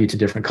 what have you, to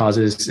different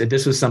causes.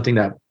 This was something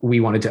that we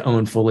wanted to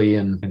own fully.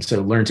 And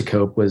so Learn to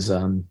Cope was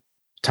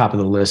top of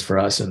the list for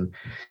us. And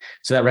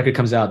so that record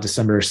comes out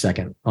December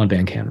 2nd on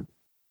Bandcamp.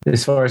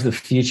 As far as the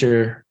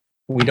future,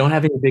 we don't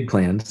have any big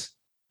plans.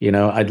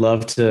 I'd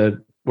love to,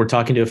 we're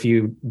talking to a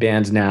few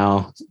bands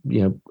now,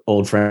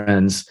 old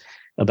friends,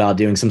 about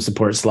doing some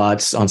support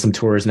slots on some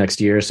tours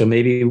next year. So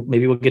maybe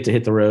we'll get to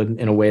hit the road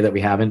in a way that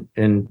we haven't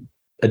in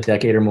a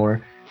decade or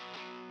more.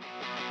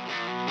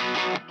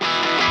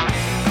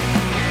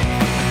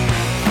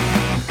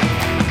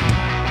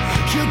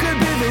 You could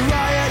be the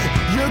riot,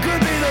 you could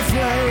be the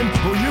flame,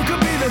 or you could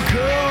be the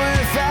girl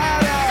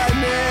without a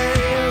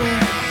name.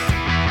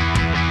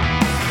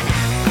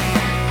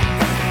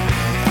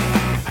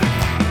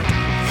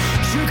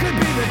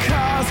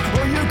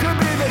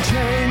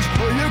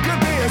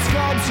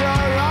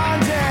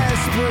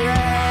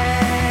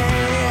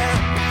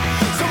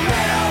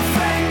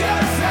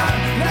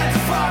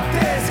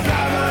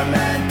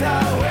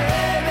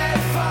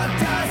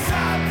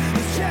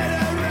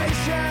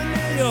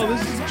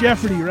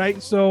 Jeopardy,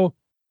 right? So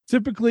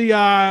typically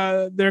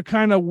they're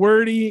kind of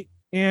wordy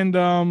and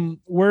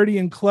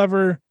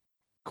clever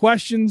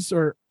questions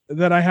or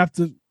that I have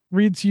to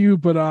read to you,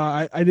 but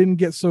I didn't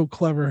get so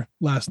clever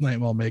last night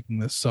while making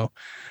this. So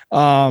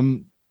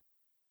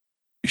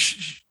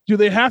do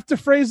they have to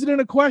phrase it in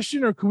a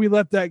question, or can we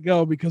let that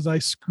go because I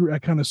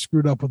kind of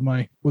screwed up with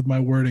my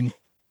wording?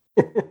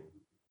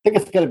 I think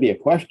it's going to be a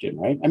question,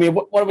 right? I mean,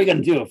 what are we going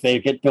to do if they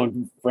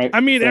don't? I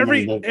mean,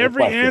 every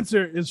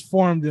answer is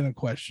formed in a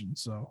question.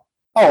 So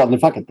then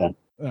fuck it then.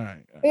 All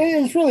right.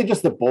 It's really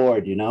just the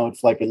board, you know.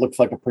 It's like it looks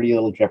like a pretty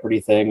little Jeopardy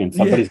thing, and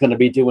somebody's going to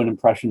be doing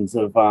impressions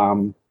of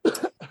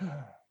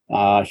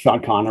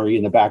Sean Connery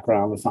in the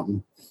background or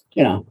something,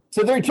 you know.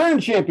 So the returning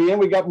champion,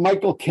 we got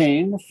Michael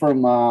Caine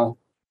from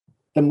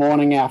the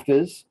Morning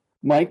Afters.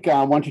 Mike,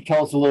 why don't you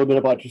tell us a little bit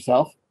about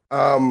yourself?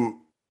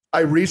 I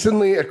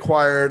recently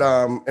acquired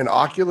an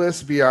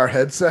Oculus VR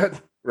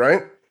headset,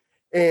 right?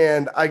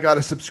 And I got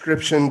a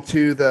subscription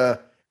to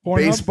the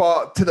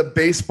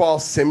baseball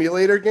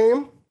simulator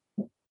game.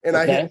 And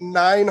I hit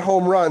 9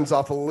 home runs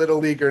off a little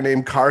leaguer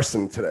named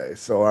Carson today.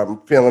 So I'm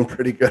feeling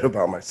pretty good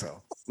about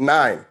myself.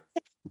 9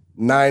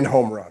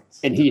 home runs.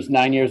 And he's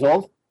 9 years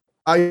old?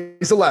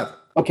 He's 11.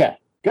 Okay,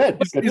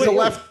 good.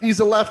 He's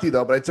a lefty,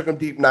 though, but I took him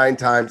deep 9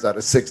 times out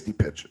of 60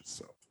 pitches.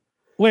 So.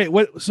 Wait,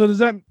 what? So does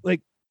that, like,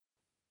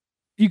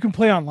 you can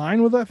play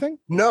online with that thing?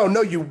 No,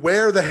 you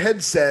wear the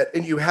headset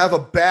and you have a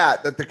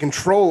bat that the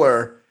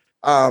controller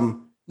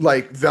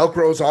like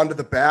Velcros onto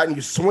the bat and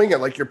you swing it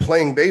like you're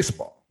playing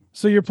baseball.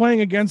 So you're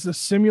playing against a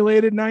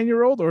simulated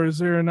 9-year-old, or is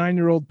there a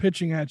 9-year-old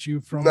pitching at you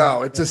from?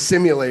 No, it's a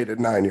simulated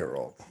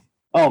 9-year-old.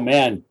 Oh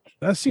man,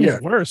 that seems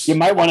worse. You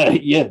might want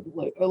to.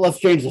 Let's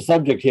change the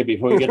subject here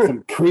before we get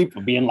some creep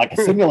of being like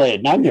a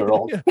simulated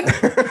 9-year-old.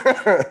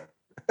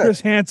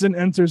 Chris Hansen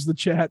enters the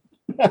chat.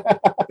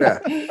 Yeah.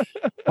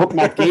 Hope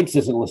Matt Gates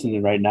isn't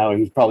listening right now.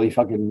 He's probably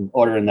fucking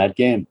ordering that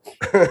game.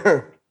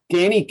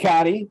 Danny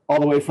Cotty, all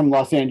the way from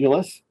Los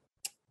Angeles.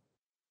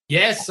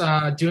 Yes,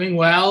 doing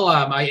well.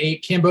 I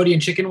ate Cambodian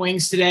chicken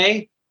wings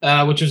today,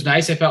 which was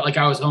nice. I felt like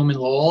I was home in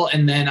Lowell.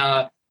 And then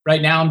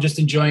right now I'm just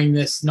enjoying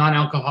this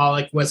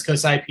non-alcoholic West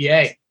Coast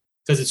IPA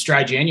because it's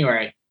dry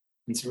January.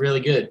 It's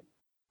really good.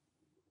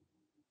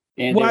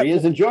 And there he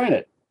is enjoying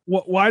it.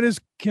 Why does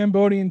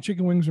Cambodian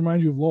chicken wings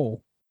remind you of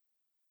Lowell?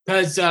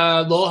 Because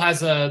Lowell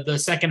has the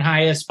second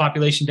highest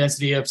population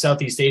density of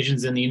Southeast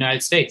Asians in the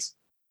United States.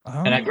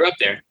 Oh. And I grew up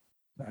there.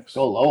 Nice.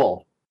 Go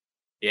Lowell.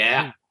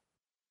 Yeah.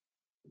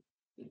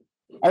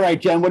 All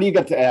right, Jen, what do you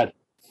got to add?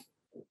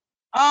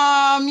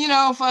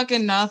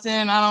 Fucking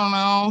nothing. I don't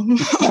know.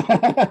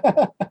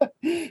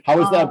 How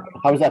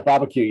was that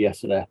barbecue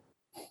yesterday?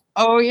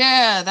 Oh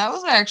yeah, that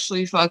was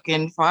actually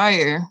fucking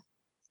fire.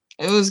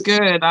 It was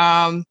good.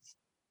 I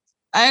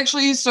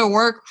actually used to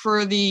work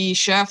for the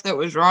chef that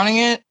was running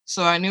it,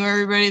 so I knew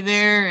everybody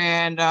there,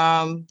 and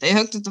they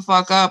hooked it the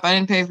fuck up. I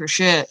didn't pay for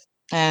shit,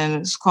 and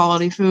it's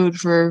quality food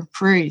for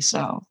free,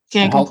 so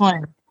can't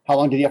complain. How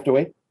long did you have to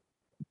wait?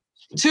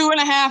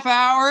 2.5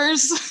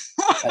 hours.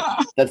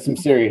 That's some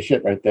serious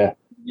shit right there.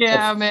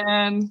 Yeah,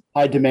 man.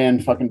 High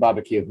demand fucking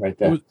barbecue right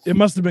there. It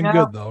must have been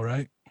good though,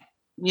 right?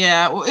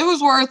 Yeah, well, it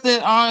was worth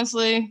it,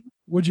 honestly.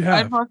 What'd you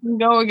have? I'd fucking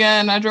go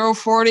again. I drove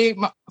 40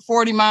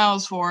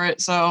 miles for it,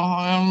 so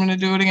I'm gonna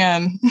do it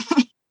again.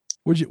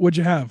 What'd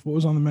you have? What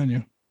was on the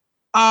menu?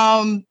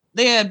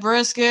 They had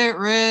brisket,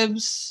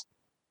 ribs.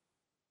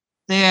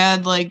 They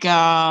had like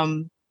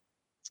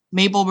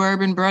maple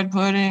bourbon bread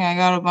pudding. I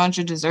got a bunch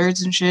of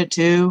desserts and shit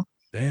too.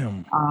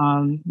 Damn.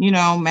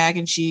 Mac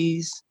and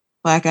cheese,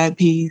 black eyed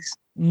peas.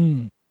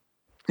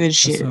 Good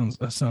shit.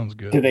 That sounds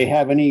good. Do they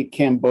have any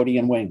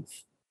Cambodian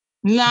wings?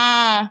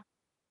 Nah.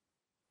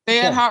 They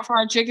had hot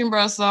fried chicken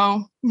breasts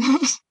though.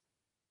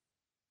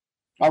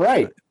 All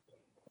right.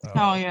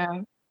 Hell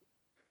yeah.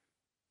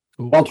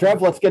 Cool. Well,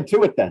 Trev, let's get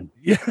to it then.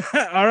 Yeah.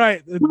 All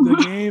right.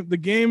 The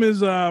game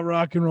is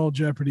Rock and Roll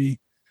Jeopardy.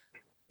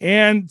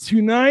 And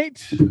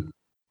tonight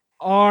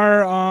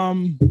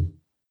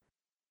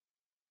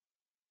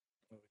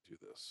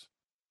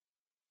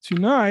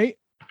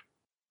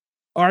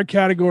our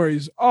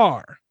categories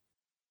are.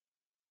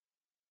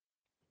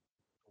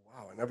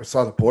 Wow, I never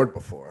saw the board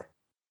before.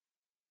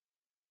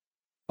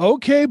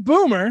 Okay,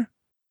 Boomer,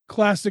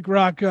 classic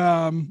rock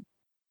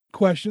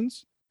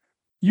questions.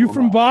 You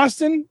from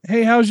Boston?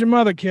 Hey, how's your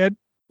mother, kid?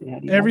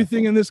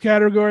 Everything in this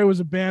category was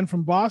a band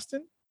from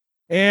Boston.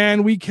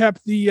 And we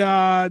kept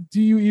the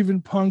do you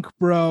even punk,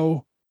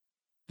 bro?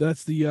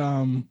 That's the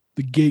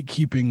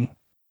gatekeeping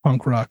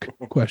punk rock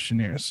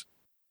questionnaires.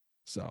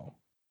 So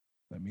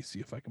let me see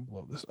if I can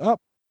blow this up.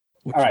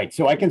 All right,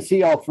 so I can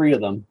see all three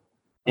of them.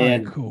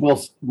 And right,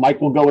 cool. Mike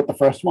will go with the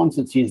first one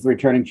since he's the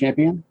returning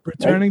champion.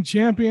 Returning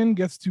champion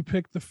gets to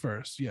pick the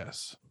first,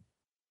 yes.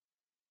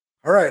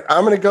 All right,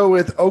 I'm going to go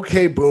with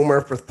OK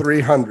Boomer for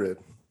 300.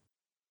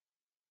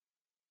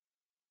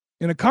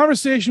 In a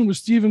conversation with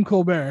Stephen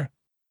Colbert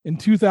in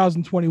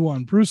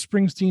 2021, Bruce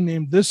Springsteen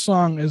named this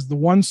song as the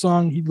one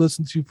song he'd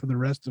listen to for the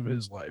rest of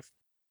his life.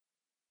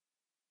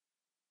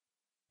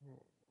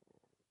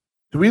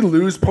 Do we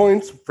lose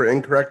points for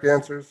incorrect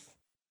answers?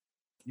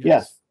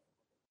 Yes.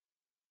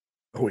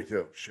 Oh, we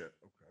do. Shit.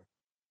 Okay.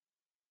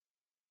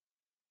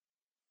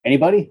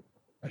 Anybody?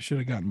 I should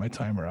have gotten my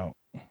timer out.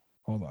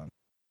 Hold on.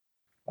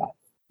 5,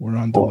 We're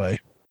on 4, delay.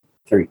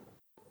 3,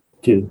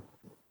 2,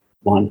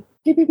 1.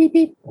 Beep, beep, beep,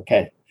 beep.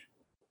 Okay.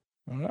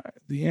 All right.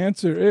 The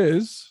answer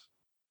is,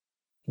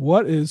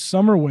 what is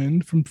Summer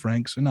Wind from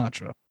Frank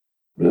Sinatra?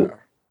 Yeah.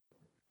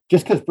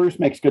 Just because Bruce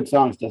makes good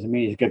songs doesn't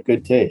mean he's got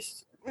good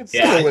taste. It's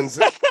Yeah. Summerwind's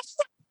it.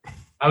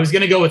 I was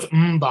gonna go with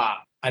Mba.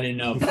 I didn't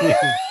know.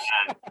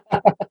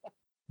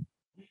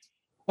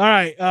 All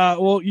right.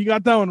 Well, you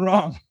got that one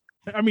wrong.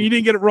 I mean, you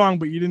didn't get it wrong,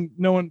 but you didn't.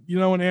 No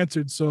one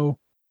answered. So,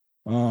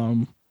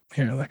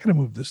 here, I gotta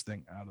move this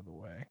thing out of the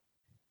way.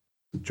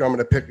 Do you want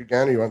me to pick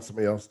again, or you want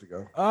somebody else to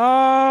go?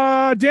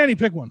 Danny,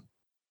 pick one.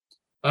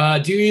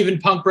 Do you even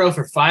Punk Bro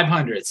for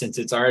 500 since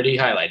it's already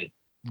highlighted?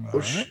 All Oh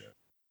right. shit!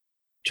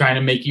 Trying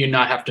to make you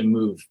not have to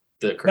move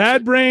the cursor.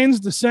 Bad Brains,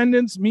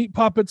 Descendants, Meat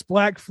Puppets,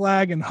 Black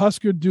Flag, and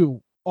Husker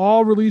Du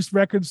all released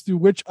records through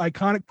which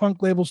iconic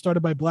punk label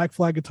started by Black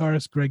Flag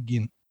guitarist Greg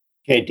Ginn.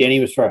 Okay, Danny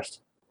was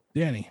first.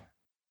 Danny.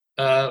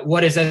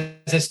 What is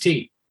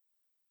SST?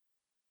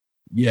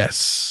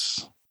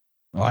 Yes.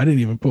 Oh, I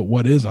didn't even put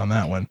what is on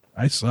that one.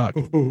 I suck.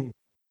 All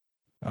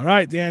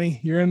right,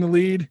 Danny, you're in the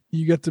lead.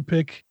 You get to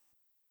pick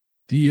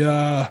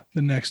the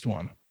next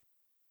one.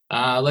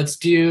 Let's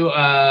do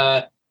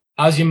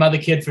How's Your Mother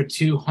Kid for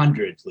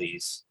 200,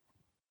 please.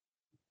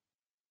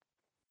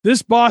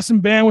 This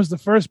Boston band was the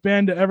first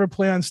band to ever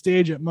play on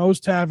stage at Moe's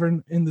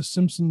Tavern in the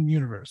Simpson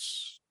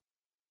universe.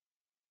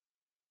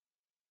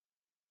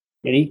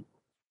 Danny?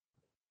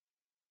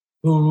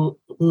 Who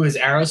is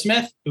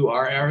Aerosmith? Who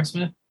are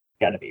Aerosmith?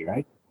 Gotta be,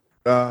 right?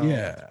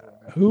 Yeah.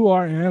 Who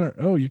are Anna?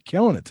 Oh, you're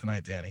killing it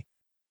tonight, Danny.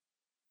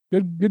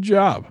 Good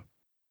job.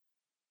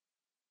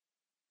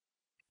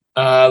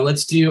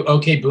 Let's do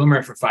OK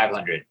Boomer for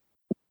 500.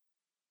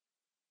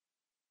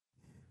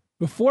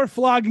 Before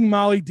flogging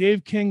Molly,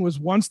 Dave King was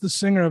once the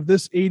singer of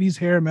this 80s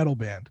hair metal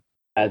band.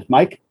 As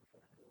Mike?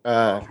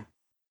 Fastway?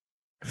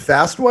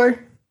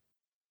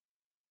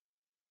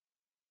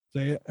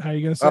 Say it. How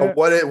you gonna say it?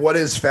 What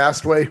is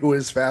Fastway? Who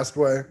is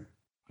Fastway?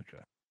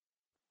 Okay.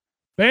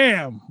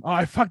 Bam! Oh,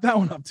 I fucked that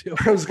one up too.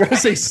 I was gonna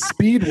say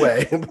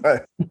Speedway,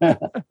 but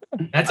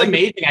That's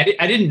amazing.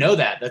 I didn't know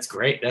that. That's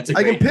great. That's a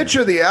I great can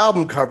picture the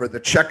album cover, the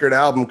checkered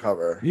album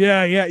cover.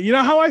 Yeah. You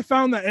know how I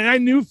found that, and I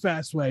knew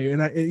Fastway,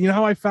 and you know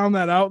how I found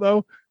that out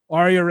though.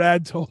 Arya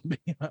Rad told me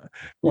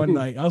one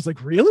night. I was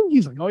like, "Really?"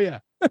 He's like, "Oh yeah."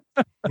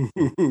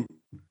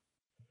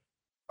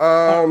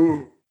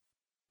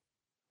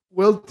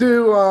 We'll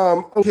do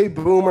OK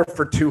Boomer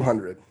for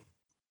 200.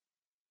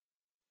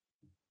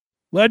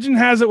 Legend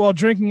has it, while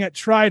drinking at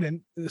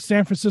Trident, the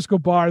San Francisco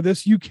bar,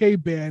 this UK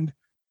band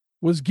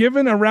was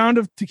given a round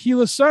of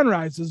tequila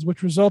sunrises,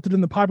 which resulted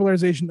in the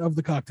popularization of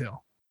the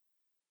cocktail.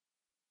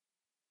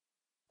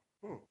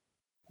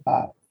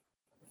 5,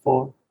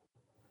 4,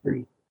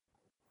 3,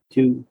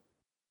 2,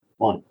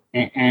 1.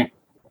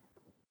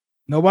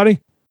 Nobody?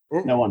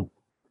 No one.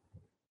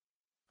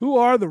 Who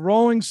are the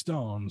Rolling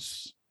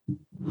Stones?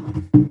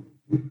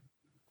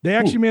 They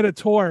actually made a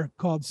tour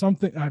called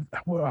something.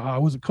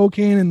 Was it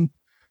cocaine? And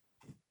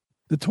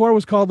the tour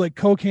was called like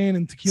Cocaine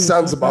and Tequila.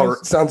 Sounds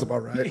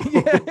about right.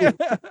 Yeah.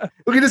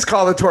 We can just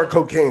call the tour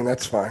Cocaine.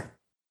 That's fine.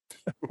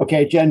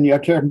 Okay, Jen, your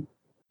turn.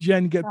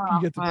 Jen, you get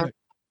the pick.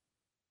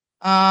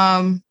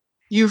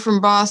 You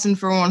from Boston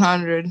for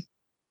 100.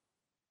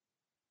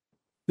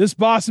 This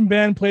Boston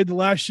band played the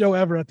last show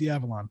ever at the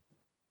Avalon.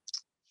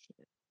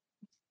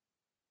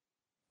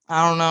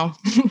 I don't know.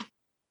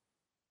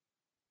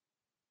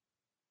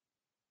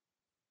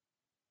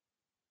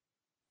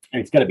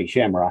 It's got to be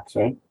Shamrocks,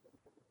 right?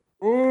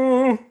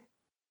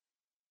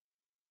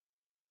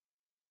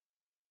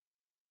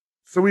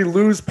 So we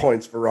lose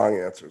points for wrong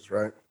answers,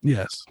 right?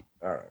 Yes.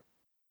 All right.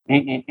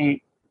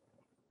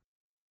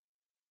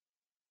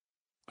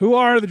 Who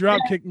are the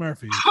Dropkick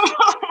Murphys?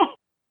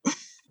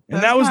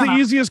 And that was the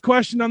easiest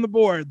question on the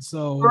board.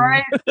 So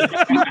Right.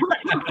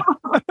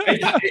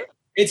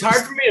 It's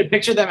hard for me to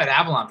picture them at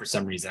Avalon for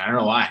some reason. I don't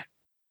know why.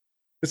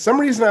 For some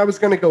reason, I was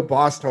going to go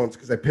Boss Tones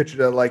because I pictured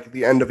it like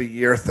the end of a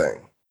year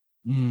thing.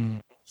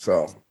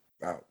 So,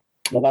 well,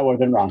 that would have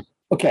been wrong.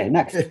 Okay,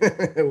 next.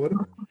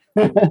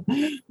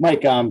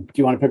 Mike, do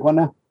you want to pick one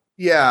now?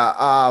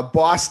 Yeah,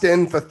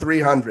 Boston for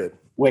 300.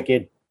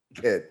 Wicked.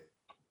 Kid.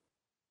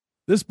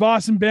 This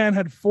Boston band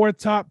had 4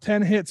 top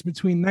 10 hits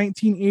between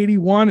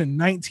 1981 and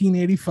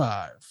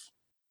 1985.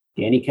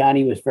 Danny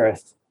Connie was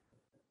first.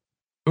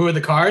 Who are the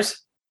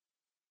Cars?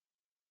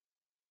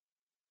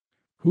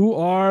 Who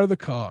are the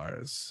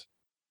Cars?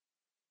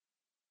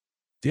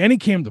 Danny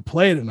came to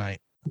play tonight.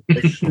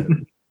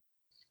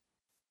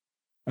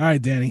 All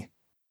right, Danny.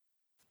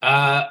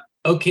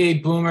 Okay,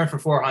 Boomer for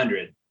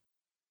 400.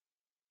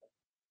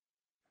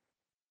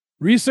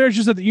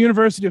 Researchers at the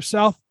University of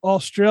South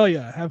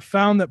Australia have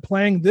found that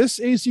playing this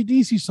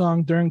AC/DC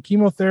song during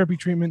chemotherapy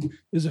treatment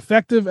is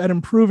effective at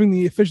improving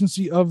the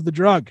efficiency of the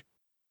drug.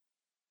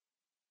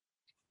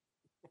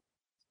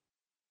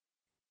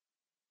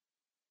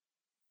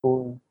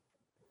 4,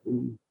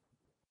 3,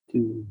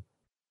 2.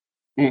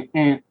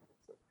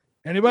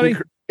 Anybody?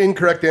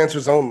 Incorrect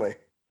answers only.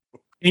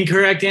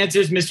 Incorrect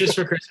answers, Mistress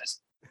for Christmas.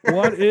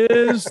 What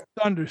is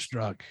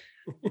Thunderstruck?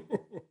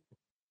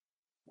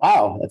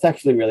 Wow, that's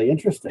actually really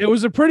interesting. It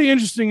was a pretty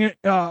interesting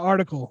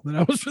article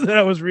that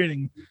I was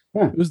reading.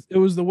 Huh. It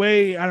was the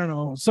way, I don't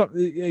know.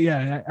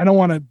 Yeah, I don't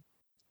want to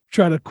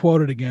try to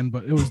quote it again,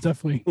 but it was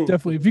definitely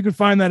if you could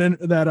find that in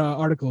that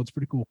article, it's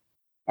pretty cool.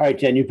 All right,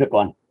 Jen, you pick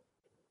one.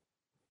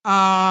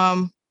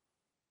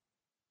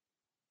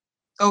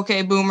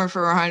 Okay, Boomer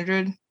for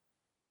 100.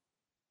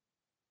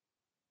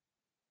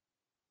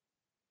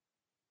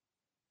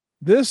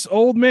 This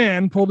old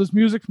man pulled his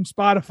music from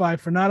Spotify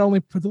for not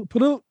only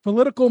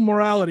political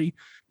morality,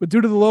 but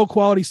due to the low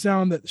quality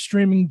sound that the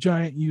streaming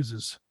giant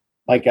uses.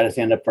 Mike, got to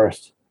stand up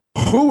first.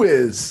 Who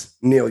is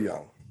Neil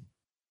Young?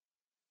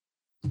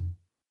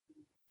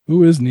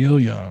 Who is Neil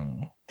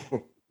Young?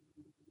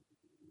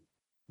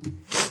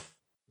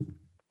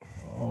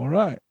 All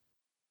right.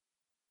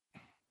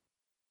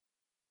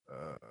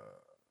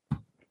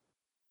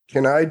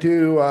 Can I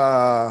do?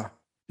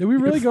 Did we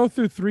really go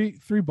through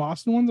three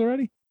Boston ones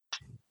already?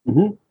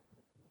 Mm-hmm.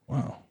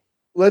 Wow.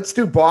 Let's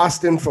do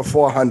Boston for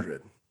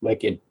 400.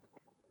 Wicked.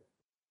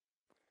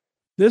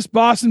 This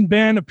Boston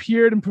band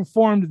appeared and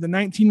performed in the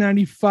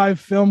 1995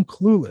 film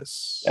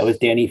Clueless. That was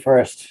Danny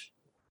first.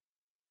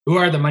 Who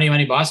are the Money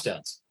Money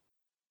Bosstones?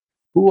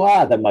 Who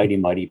are the Mighty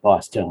Mighty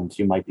Bosstones,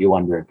 you might be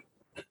wondering?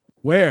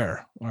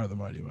 Where are the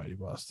Mighty Mighty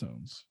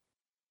Bosstones?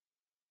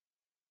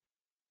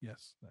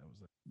 Yes, that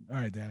was it. All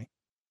right, Danny.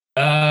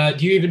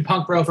 Do you even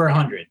punk bro for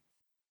 100?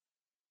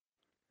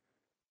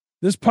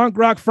 This punk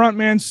rock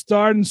frontman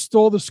starred and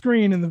stole the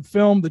screen in the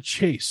film The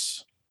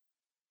Chase.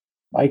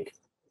 Mike?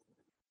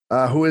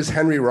 Who is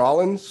Henry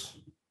Rollins?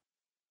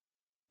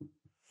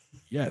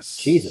 Yes.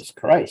 Jesus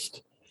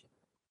Christ.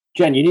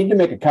 Jen, you need to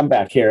make a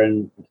comeback here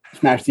and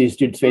smash these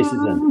dudes' faces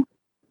in.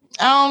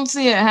 I don't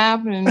see it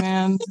happening,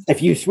 man.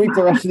 If you sweep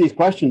the rest of these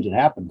questions, it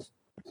happens.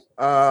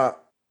 Oh,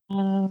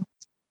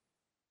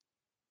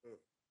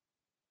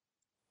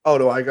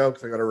 do I go?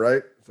 Because I got it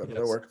right. Is that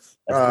how it works?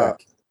 That's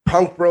correct.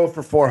 Punk Bro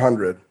for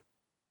 400.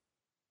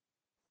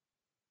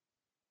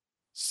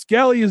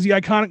 Skelly is the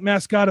iconic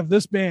mascot of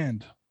this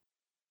band.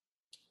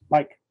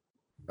 Mike?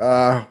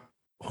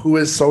 Who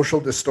is Social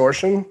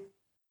Distortion?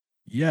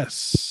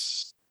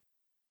 Yes.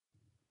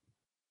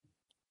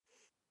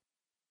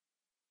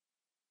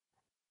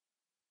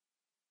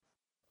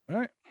 All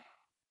right.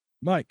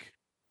 Mike?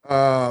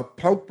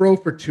 Punk Bro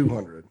for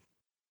 200.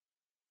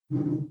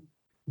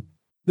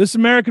 This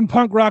American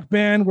punk rock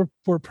band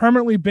were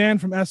permanently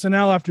banned from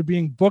SNL after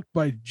being booked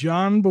by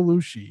John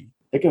Belushi. I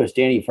think it was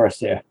Danny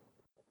first there.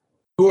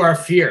 Who are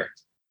Fear?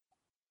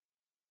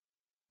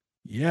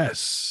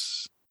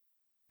 Yes.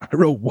 I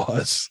wrote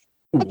was.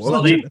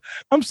 Well,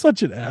 I'm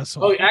such an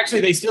asshole. Oh,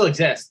 actually, they still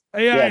exist.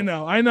 Yeah, I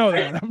know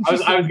that.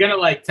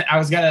 I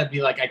was gonna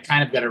be like, I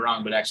kind of got it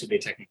wrong, but actually, they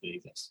technically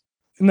exist.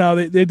 No,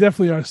 they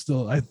definitely are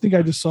still. I think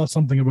I just saw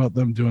something about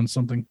them doing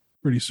something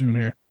pretty soon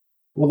here.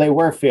 Well, they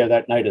were fair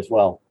that night as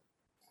well.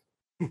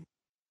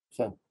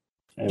 So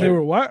anyway. They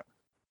were what?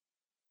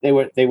 They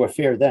were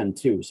fair then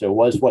too. So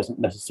wasn't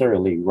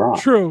necessarily wrong.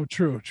 True.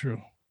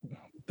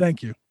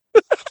 Thank you.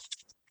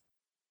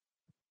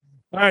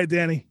 All right,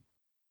 Danny.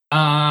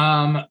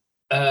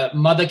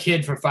 Mother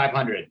Kid for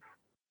 500.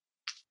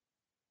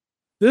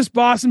 This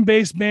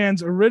Boston-based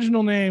band's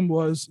original name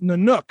was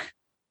Nanook,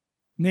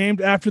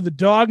 named after the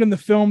dog in the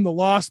film The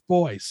Lost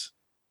Boys.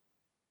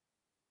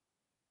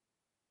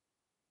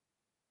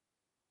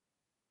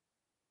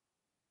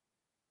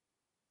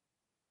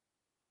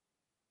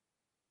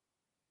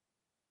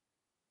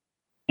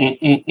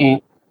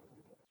 You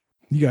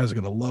guys are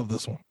going to love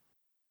this one.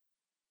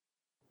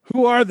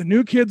 Who are the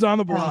New Kids on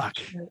the Block?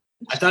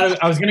 I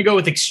thought I was going to go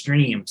with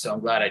Extreme, so I'm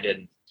glad I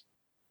didn't.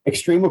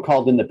 Extreme were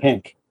called In the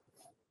Pink.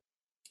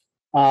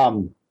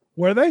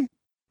 Were they?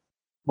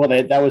 Well,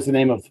 that was the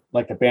name of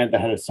like the band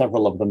that had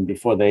several of them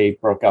before they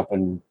broke up,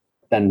 and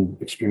then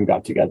Extreme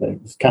got together.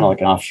 It's kind of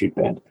like an offshoot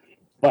band.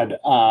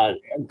 But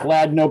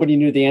glad nobody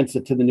knew the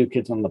answer to the New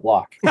Kids on the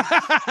Block.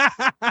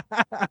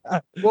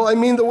 Well, I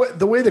mean,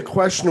 the way the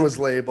question was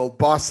labeled,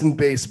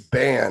 Boston-based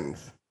band.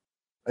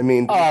 I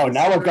mean, now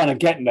we're gonna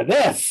get into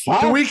this.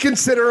 Huh? Do we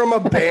consider them a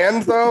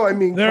band, though? I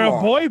mean, they're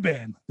a boy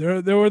band.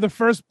 They were the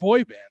first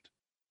boy band.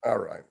 All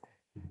right.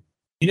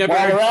 You never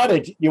While heard, we're at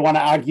it, you want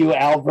to argue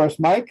Al versus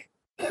Mike?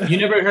 You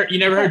never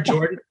heard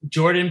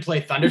Jordan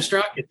play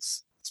Thunderstruck?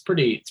 It's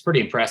pretty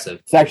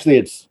impressive.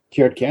 It's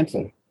cured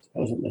cancer.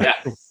 Yeah.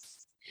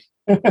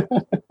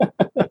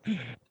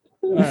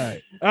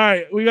 All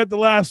right. We got the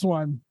last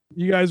one.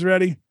 You guys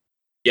ready?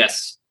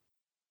 Yes.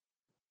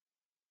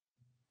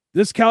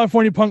 This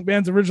California punk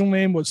band's original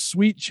name was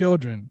Sweet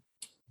Children.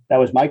 That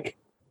was Mike.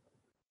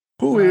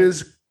 Who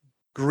is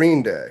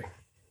Green Day?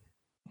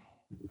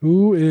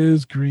 Who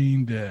is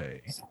Green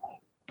Day?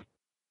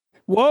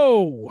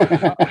 Whoa.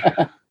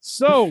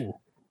 So,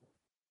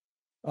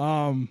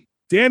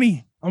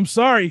 Danny, I'm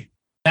sorry.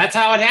 That's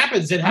how it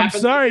happens. It happened.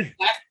 I'm sorry.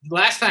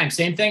 Last time,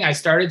 same thing. I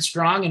started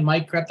strong and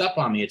Mike crept up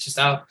on me. It's just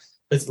how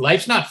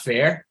life's not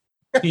fair.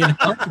 You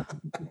know?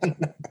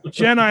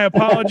 Jen, I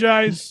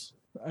apologize.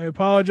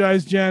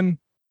 Jen.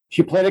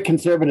 She played it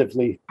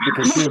conservatively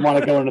because she didn't want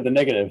to go into the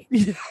negative.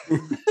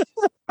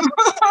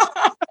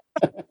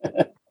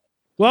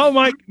 Well,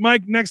 Mike,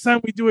 next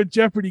time we do a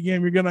Jeopardy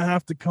game, you're gonna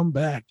have to come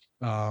back.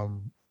 I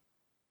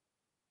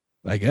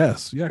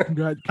guess. Yeah.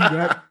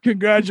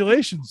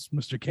 Congratulations,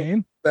 Mr.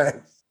 Kane.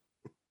 Thanks.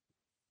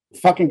 The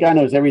fucking guy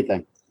knows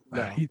everything.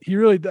 He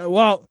really does.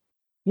 Well,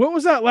 what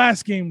was that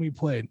last game we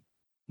played?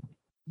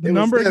 The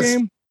number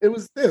game? It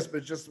was this, but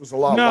it just was a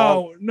lot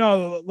longer.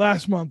 No,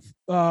 last month.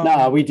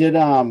 No, we did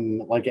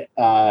like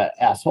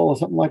asshole or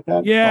something like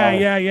that.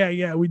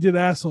 Yeah. We did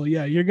asshole.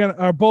 Yeah, you're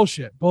gonna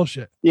bullshit.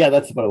 Yeah,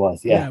 that's what it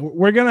was. Yeah.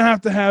 We're gonna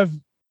have to have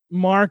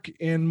Mark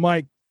and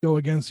Mike go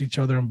against each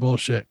other in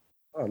bullshit.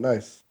 Oh,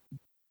 nice.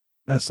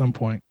 At some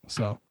point.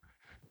 So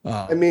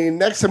I mean,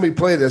 next time we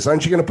play this,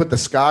 aren't you gonna put the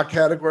ska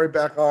category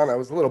back on? I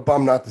was a little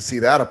bummed not to see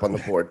that up on the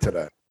board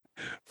today.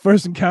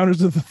 First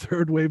encounters of the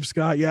third wave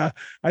ska. Yeah,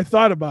 I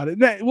thought about it.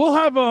 We'll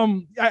have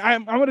I'm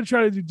gonna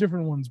try to do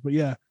different ones, but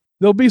yeah,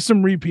 there'll be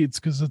some repeats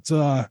because it's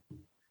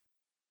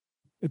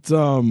it's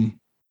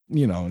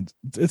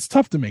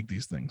tough to make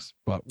these things,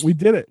 but we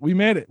did it. We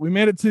made it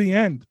to the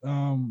end.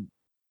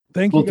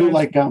 Thank you. We'll do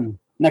like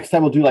next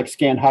time we'll do like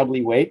scan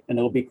hardly wait, and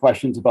it'll be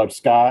questions about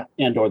ska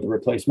and or the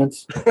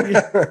replacements.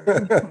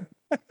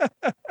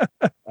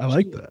 I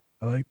like that.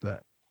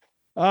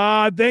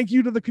 Thank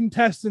you to the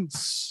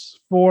contestants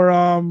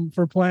for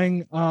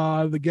playing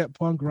the Get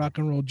Punk Rock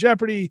and Roll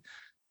Jeopardy.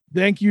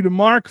 Thank you to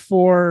Mark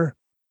for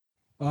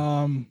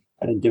I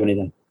didn't do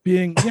anything.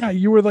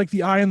 You were like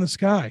the eye in the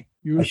sky.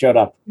 I showed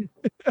up.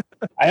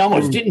 I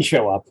almost didn't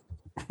show up.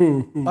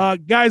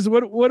 Guys,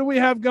 what do we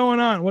have going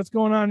on? What's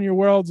going on in your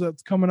worlds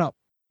that's coming up?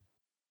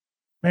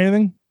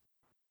 Anything?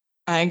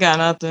 I ain't got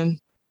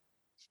nothing.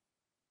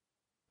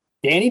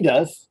 Danny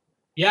does.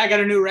 Yeah, I got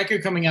a new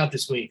record coming out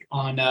this week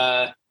on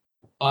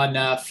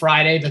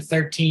Friday the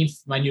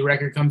 13th. My new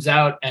record comes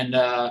out, and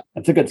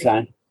that's a good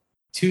sign.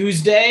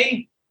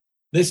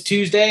 This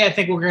Tuesday, I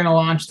think we're going to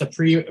launch the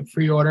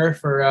pre-order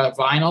for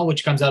vinyl,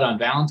 which comes out on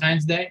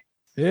Valentine's Day.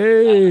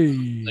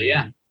 Hey. So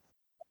yeah,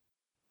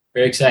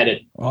 very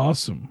excited.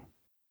 Awesome.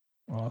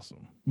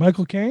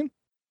 Michael Caine?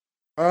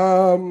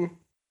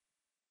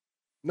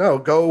 No,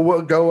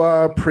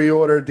 go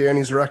pre-order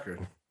Danny's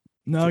record.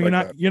 No,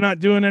 you're not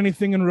doing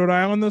anything in Rhode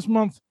Island this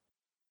month.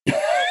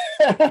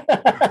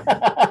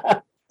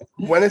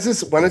 When is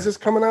this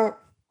coming out?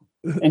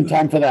 In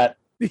time for that.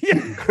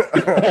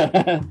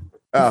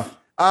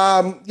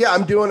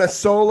 I'm doing a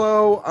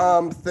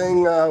solo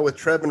thing with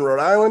Trev in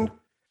Rhode Island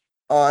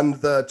on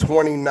the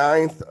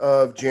 29th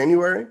of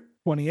January.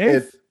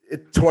 28th?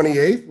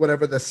 28th,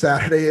 whatever the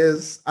Saturday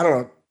is. I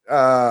don't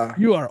know.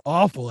 You are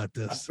awful at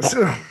this.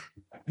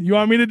 You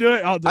want me to do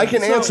it? I'll do it. I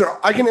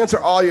can answer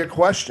all your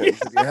questions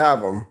if you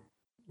have them.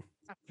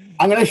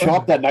 I'm going to show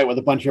up that night with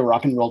a bunch of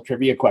rock and roll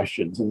trivia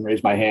questions and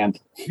raise my hand.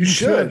 You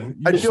should.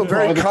 I feel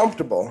very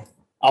comfortable.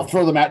 I'll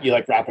throw them at you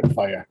like rapid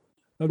fire.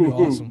 That'd be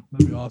awesome.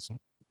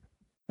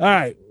 All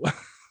right.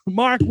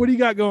 Mark, what do you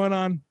got going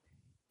on?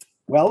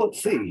 Well,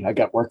 let's see. I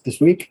got work this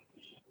week.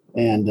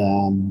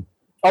 And,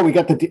 we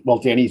got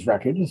Danny's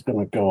record is going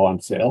to go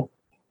on sale.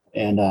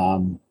 And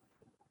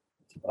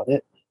that's about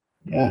it.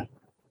 Yeah.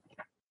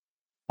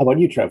 How about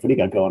you, Trev? What do you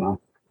got going on?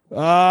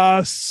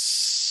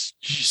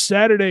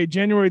 Saturday,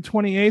 January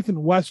 28th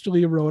in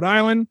Westerly, Rhode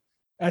Island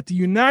at the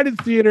United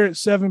Theater at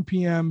 7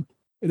 p.m.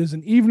 It is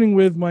an evening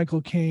with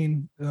Michael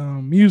Caine,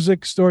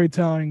 music,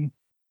 storytelling.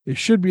 It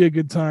should be a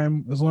good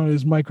time as long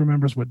as Mike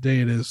remembers what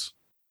day it is.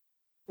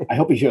 I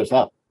hope he shows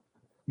up.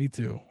 Me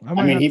too.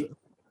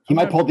 He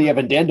might pull the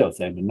Evandando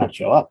thing and not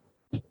show up.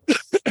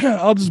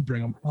 I'll just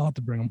bring him. I'll have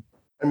to bring him.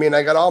 I mean,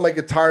 I got all my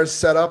guitars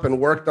set up and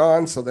worked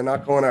on, so they're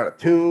not going out of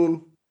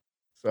tune.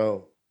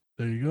 So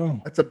there you go.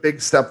 That's a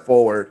big step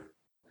forward.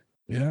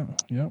 Yeah.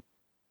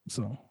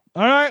 So,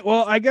 all right.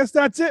 Well, I guess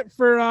that's it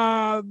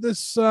for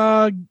this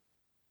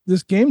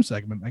game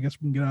segment. I guess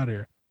we can get out of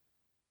here.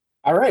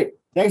 All right.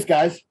 Thanks,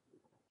 guys.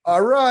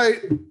 All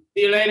right. See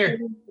you later.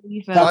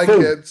 Bye,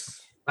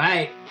 kids.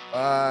 Bye.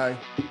 Bye.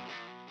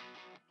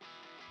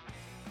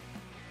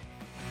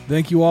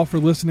 Thank you all for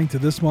listening to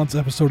this month's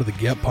episode of the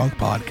Get Punk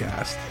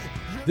Podcast.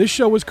 This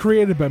show was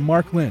created by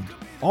Mark Lind,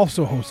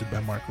 also hosted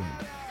by Mark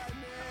Lind.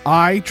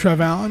 I,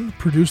 Trev Allen,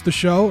 produce the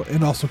show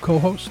and also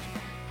co-host.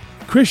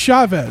 Chris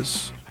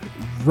Chavez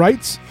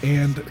writes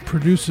and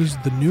produces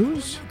the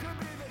news.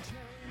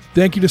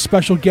 Thank you to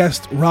special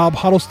guest Rob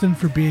Huddleston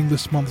for being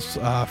this month's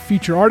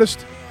feature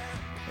artist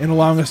and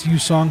allowing us to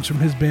use songs from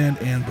his band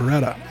and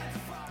Beretta.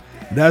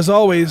 And as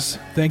always,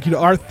 thank you to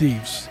Art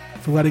Thieves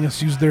for letting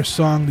us use their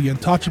song The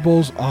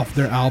Untouchables off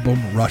their album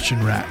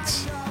Russian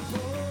Rats.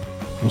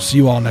 We'll see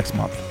you all next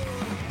month.